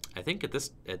 I think at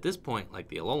this point, like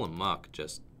the Alolan Muck,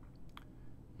 just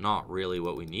not really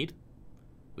what we need.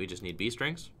 We just need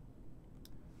B-Strings.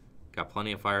 Got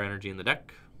plenty of fire energy in the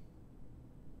deck.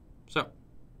 So,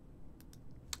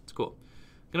 it's cool.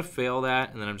 I'm going to fail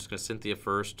that, and then I'm just going to Cynthia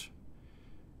first.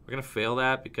 We're going to fail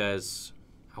that because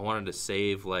I wanted to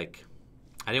save, like,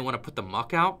 I didn't want to put the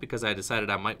Muck out because I decided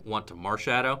I might want to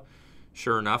Marshadow.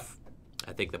 Sure enough,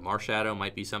 I think that Marshadow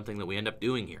might be something that we end up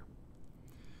doing here.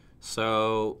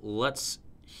 So, let's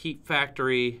Heat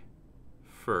Factory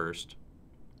first.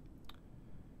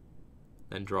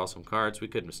 Then draw some cards. We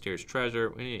could Mysterious Treasure.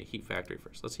 We need a Heat Factory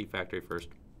first. Let's Heat Factory first.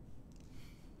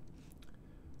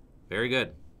 Very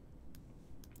good.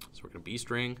 So we're going to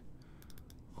B-String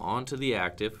onto the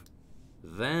active.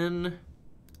 Then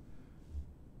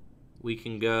we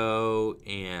can go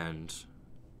and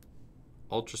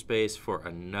Ultra Space for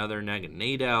another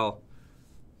Naganadel.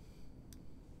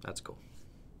 That's cool.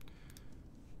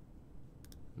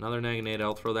 Another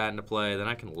Naganadel. Throw that into play. Then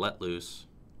I can Let Loose,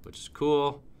 which is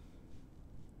cool.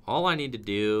 All I need to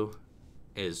do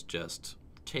is just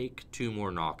take 2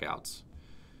 more knockouts.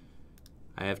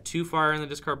 I have 2 fire in the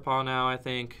discard pile now, I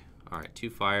think. Alright, 2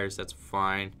 fires, that's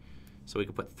fine. So we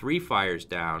can put 3 fires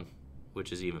down,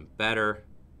 which is even better.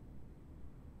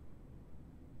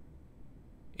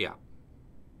 Yeah.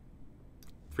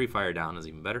 3 fire down is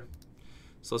even better.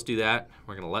 So let's do that.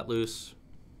 We're going to Let Loose.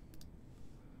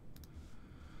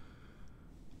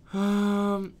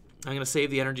 I'm going to save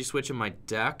the energy switch in my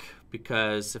deck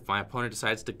because if my opponent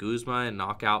decides to Guzma and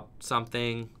knock out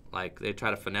something, like they try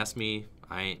to finesse me,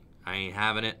 I ain't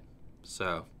having it.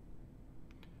 So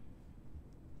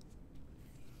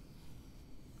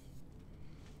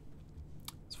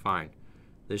it's fine.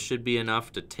 This should be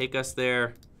enough to take us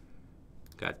there.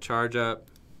 Got Charge Up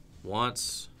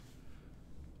once,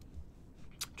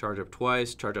 Charge Up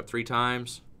twice, Charge Up 3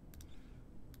 times.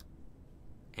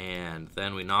 And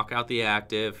then we knock out the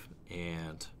active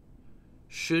and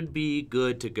should be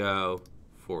good to go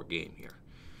for game here.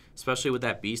 Especially with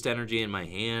that Beast energy in my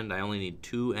hand. I only need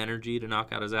 2 energy to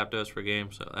knock out a Zapdos for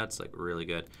game, so that's like really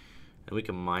good. And we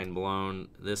can Mind Blown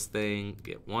this thing,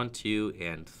 get 1, 2,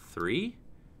 and 3.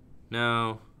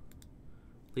 No,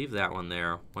 leave that one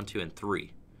there. 1, 2, and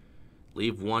 3.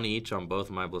 Leave 1 each on both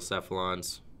of my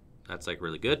Blacephalons. That's like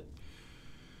really good.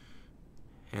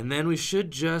 And then we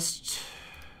should just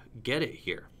get it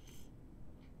here.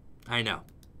 I know.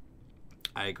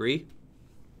 I agree.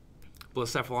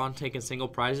 Blacephalon taking single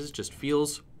prizes just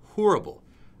feels horrible.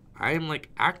 I am like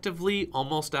actively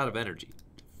almost out of energy.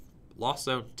 Lost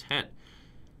zone 10.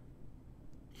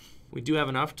 We do have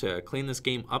enough to clean this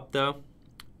game up though.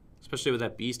 Especially with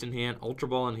that Beast in hand. Ultra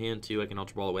Ball in hand too. I can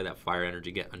Ultra Ball away that fire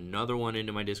energy. Get another one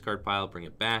into my discard pile. Bring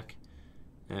it back.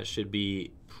 That should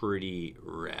be pretty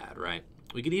rad, right?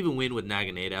 We could even win with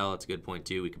Naganadel. That's a good point,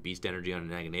 too. We could Beast Energy on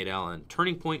a Naganadel and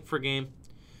Turning Point for game.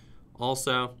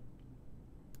 Also,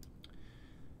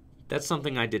 that's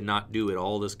something I did not do at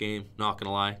all this game, not going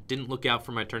to lie. Didn't look out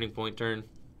for my Turning Point turn.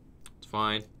 It's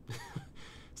fine.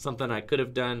 Something I could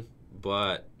have done,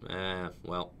 but,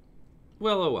 well,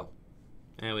 oh well.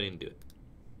 We didn't do it.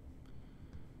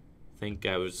 I think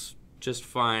I was just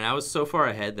fine. I was so far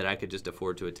ahead that I could just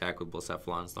afford to attack with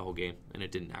Blacephalons the whole game, and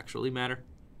it didn't actually matter.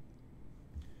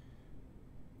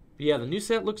 But yeah, the new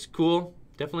set looks cool.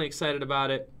 Definitely excited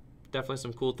about it. Definitely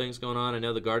some cool things going on. I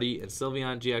know the Guardy and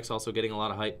Sylveon GX also getting a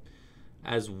lot of hype,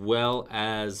 as well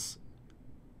as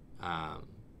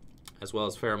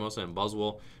Pheromosa and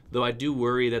Buzzwole. Though I do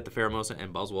worry that the Pheromosa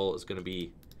and Buzzwole is going to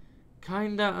be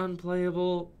kind of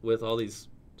unplayable with all these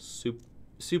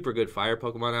super good fire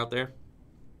Pokemon out there.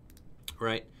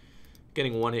 Right?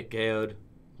 Getting one-hit KO'd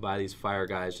by these fire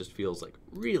guys just feels like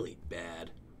really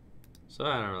bad. So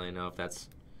I don't really know if that's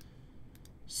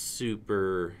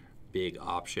super big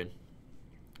option.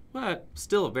 But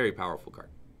still a very powerful card.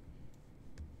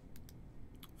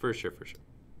 For sure, for sure.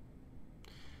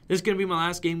 This is going to be my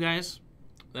last game, guys.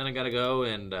 Then I got to go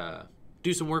and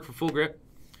do some work for Full Grip.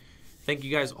 Thank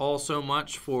you guys all so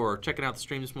much for checking out the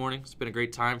stream this morning. It's been a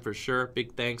great time for sure.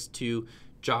 Big thanks to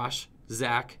Josh,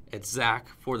 Zach, and Zach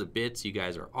for the bits. You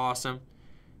guys are awesome.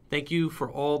 Thank you for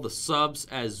all the subs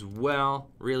as well.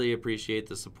 Really appreciate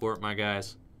the support, my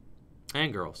guys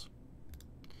and girls.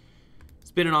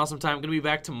 It's been an awesome time. I'm going to be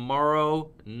back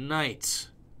tomorrow night,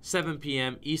 7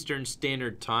 p.m. Eastern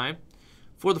Standard Time,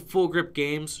 for the Full Grip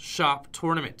Games Shop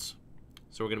Tournament.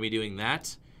 So we're going to be doing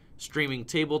that. Streaming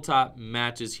tabletop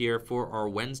matches here for our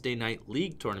Wednesday night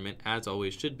league tournament. As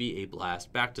always, should be a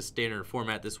blast. Back to standard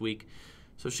format this week.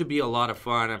 So it should be a lot of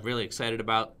fun. I'm really excited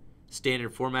about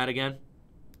standard format again.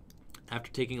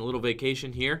 After taking a little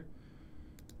vacation here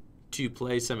to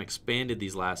play some expanded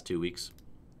these last 2 weeks.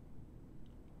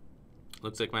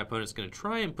 Looks like my opponent's going to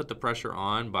try and put the pressure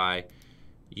on by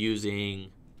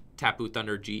using Tapu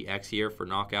Thunder GX here for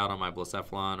knockout on my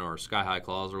Blacephalon or Sky High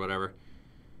Claws or whatever.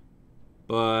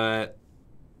 But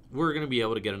we're going to be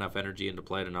able to get enough energy into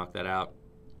play to knock that out.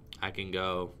 I can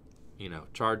go,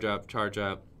 charge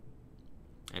up,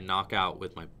 and knock out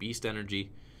with my Beast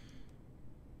Energy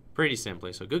pretty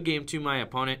simply. So good game to my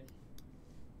opponent.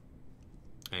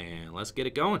 And let's get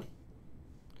it going.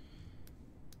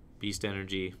 Beast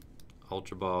Energy,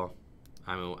 Ultra Ball.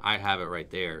 I mean, I have it right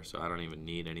there, so I don't even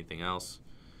need anything else.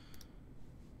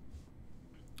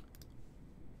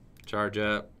 Charge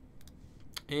up.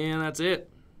 And that's it.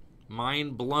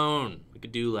 Mind blown. We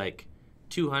could do like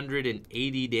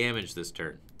 280 damage this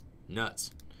turn.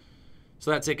 Nuts.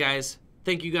 So that's it, guys.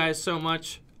 Thank you guys so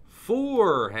much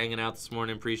for hanging out this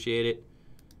morning. Appreciate it.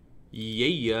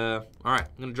 Yeah. All right.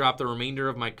 I'm going to drop the remainder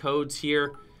of my codes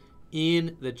here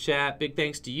in the chat. Big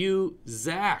thanks to you,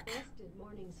 Zach. Rested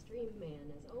morning stream man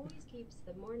as always keeps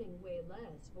the morning way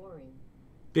less boring.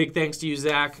 Big thanks to you,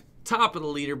 Zach. Top of the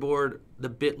leaderboard, the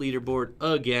bit leaderboard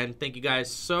again. Thank you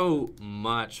guys so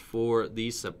much for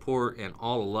the support and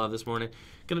all the love this morning.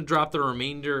 Gonna drop the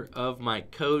remainder of my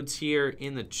codes here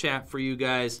in the chat for you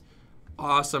guys.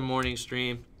 Awesome morning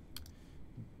stream.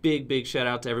 Big shout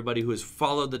out to everybody who has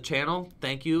followed the channel.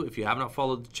 Thank you. If you have not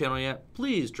followed the channel yet,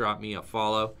 please drop me a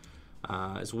follow.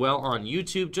 As well on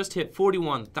YouTube, just hit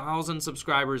 41,000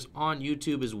 subscribers on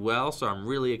YouTube as well, so I'm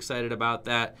really excited about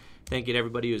that. Thank you to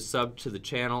everybody who's subbed to the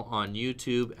channel on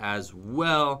YouTube as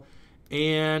well.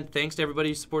 And thanks to everybody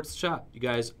who supports the shop. You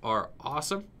guys are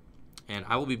awesome. And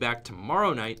I will be back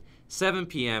tomorrow night, 7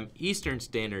 p.m. Eastern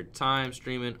Standard Time,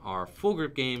 streaming our Full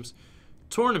Grip Games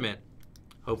tournament.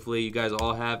 Hopefully you guys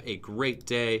all have a great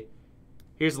day.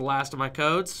 Here's the last of my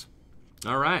codes.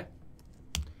 All right.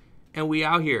 And we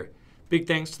out here. Big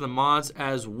thanks to the mods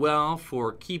as well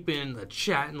for keeping the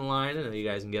chat in line. I know you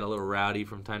guys can get a little rowdy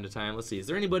from time to time. Let's see. Is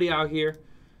there anybody out here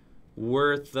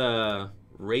worth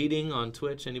raiding on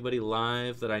Twitch? Anybody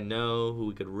live that I know who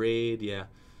we could raid? Yeah.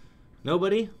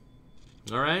 Nobody?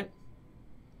 All right.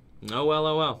 Oh, well,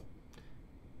 oh, well.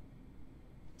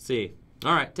 Let's see.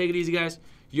 All right. Take it easy, guys.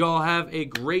 You all have a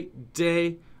great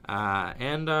day.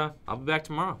 And I'll be back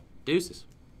tomorrow. Deuces.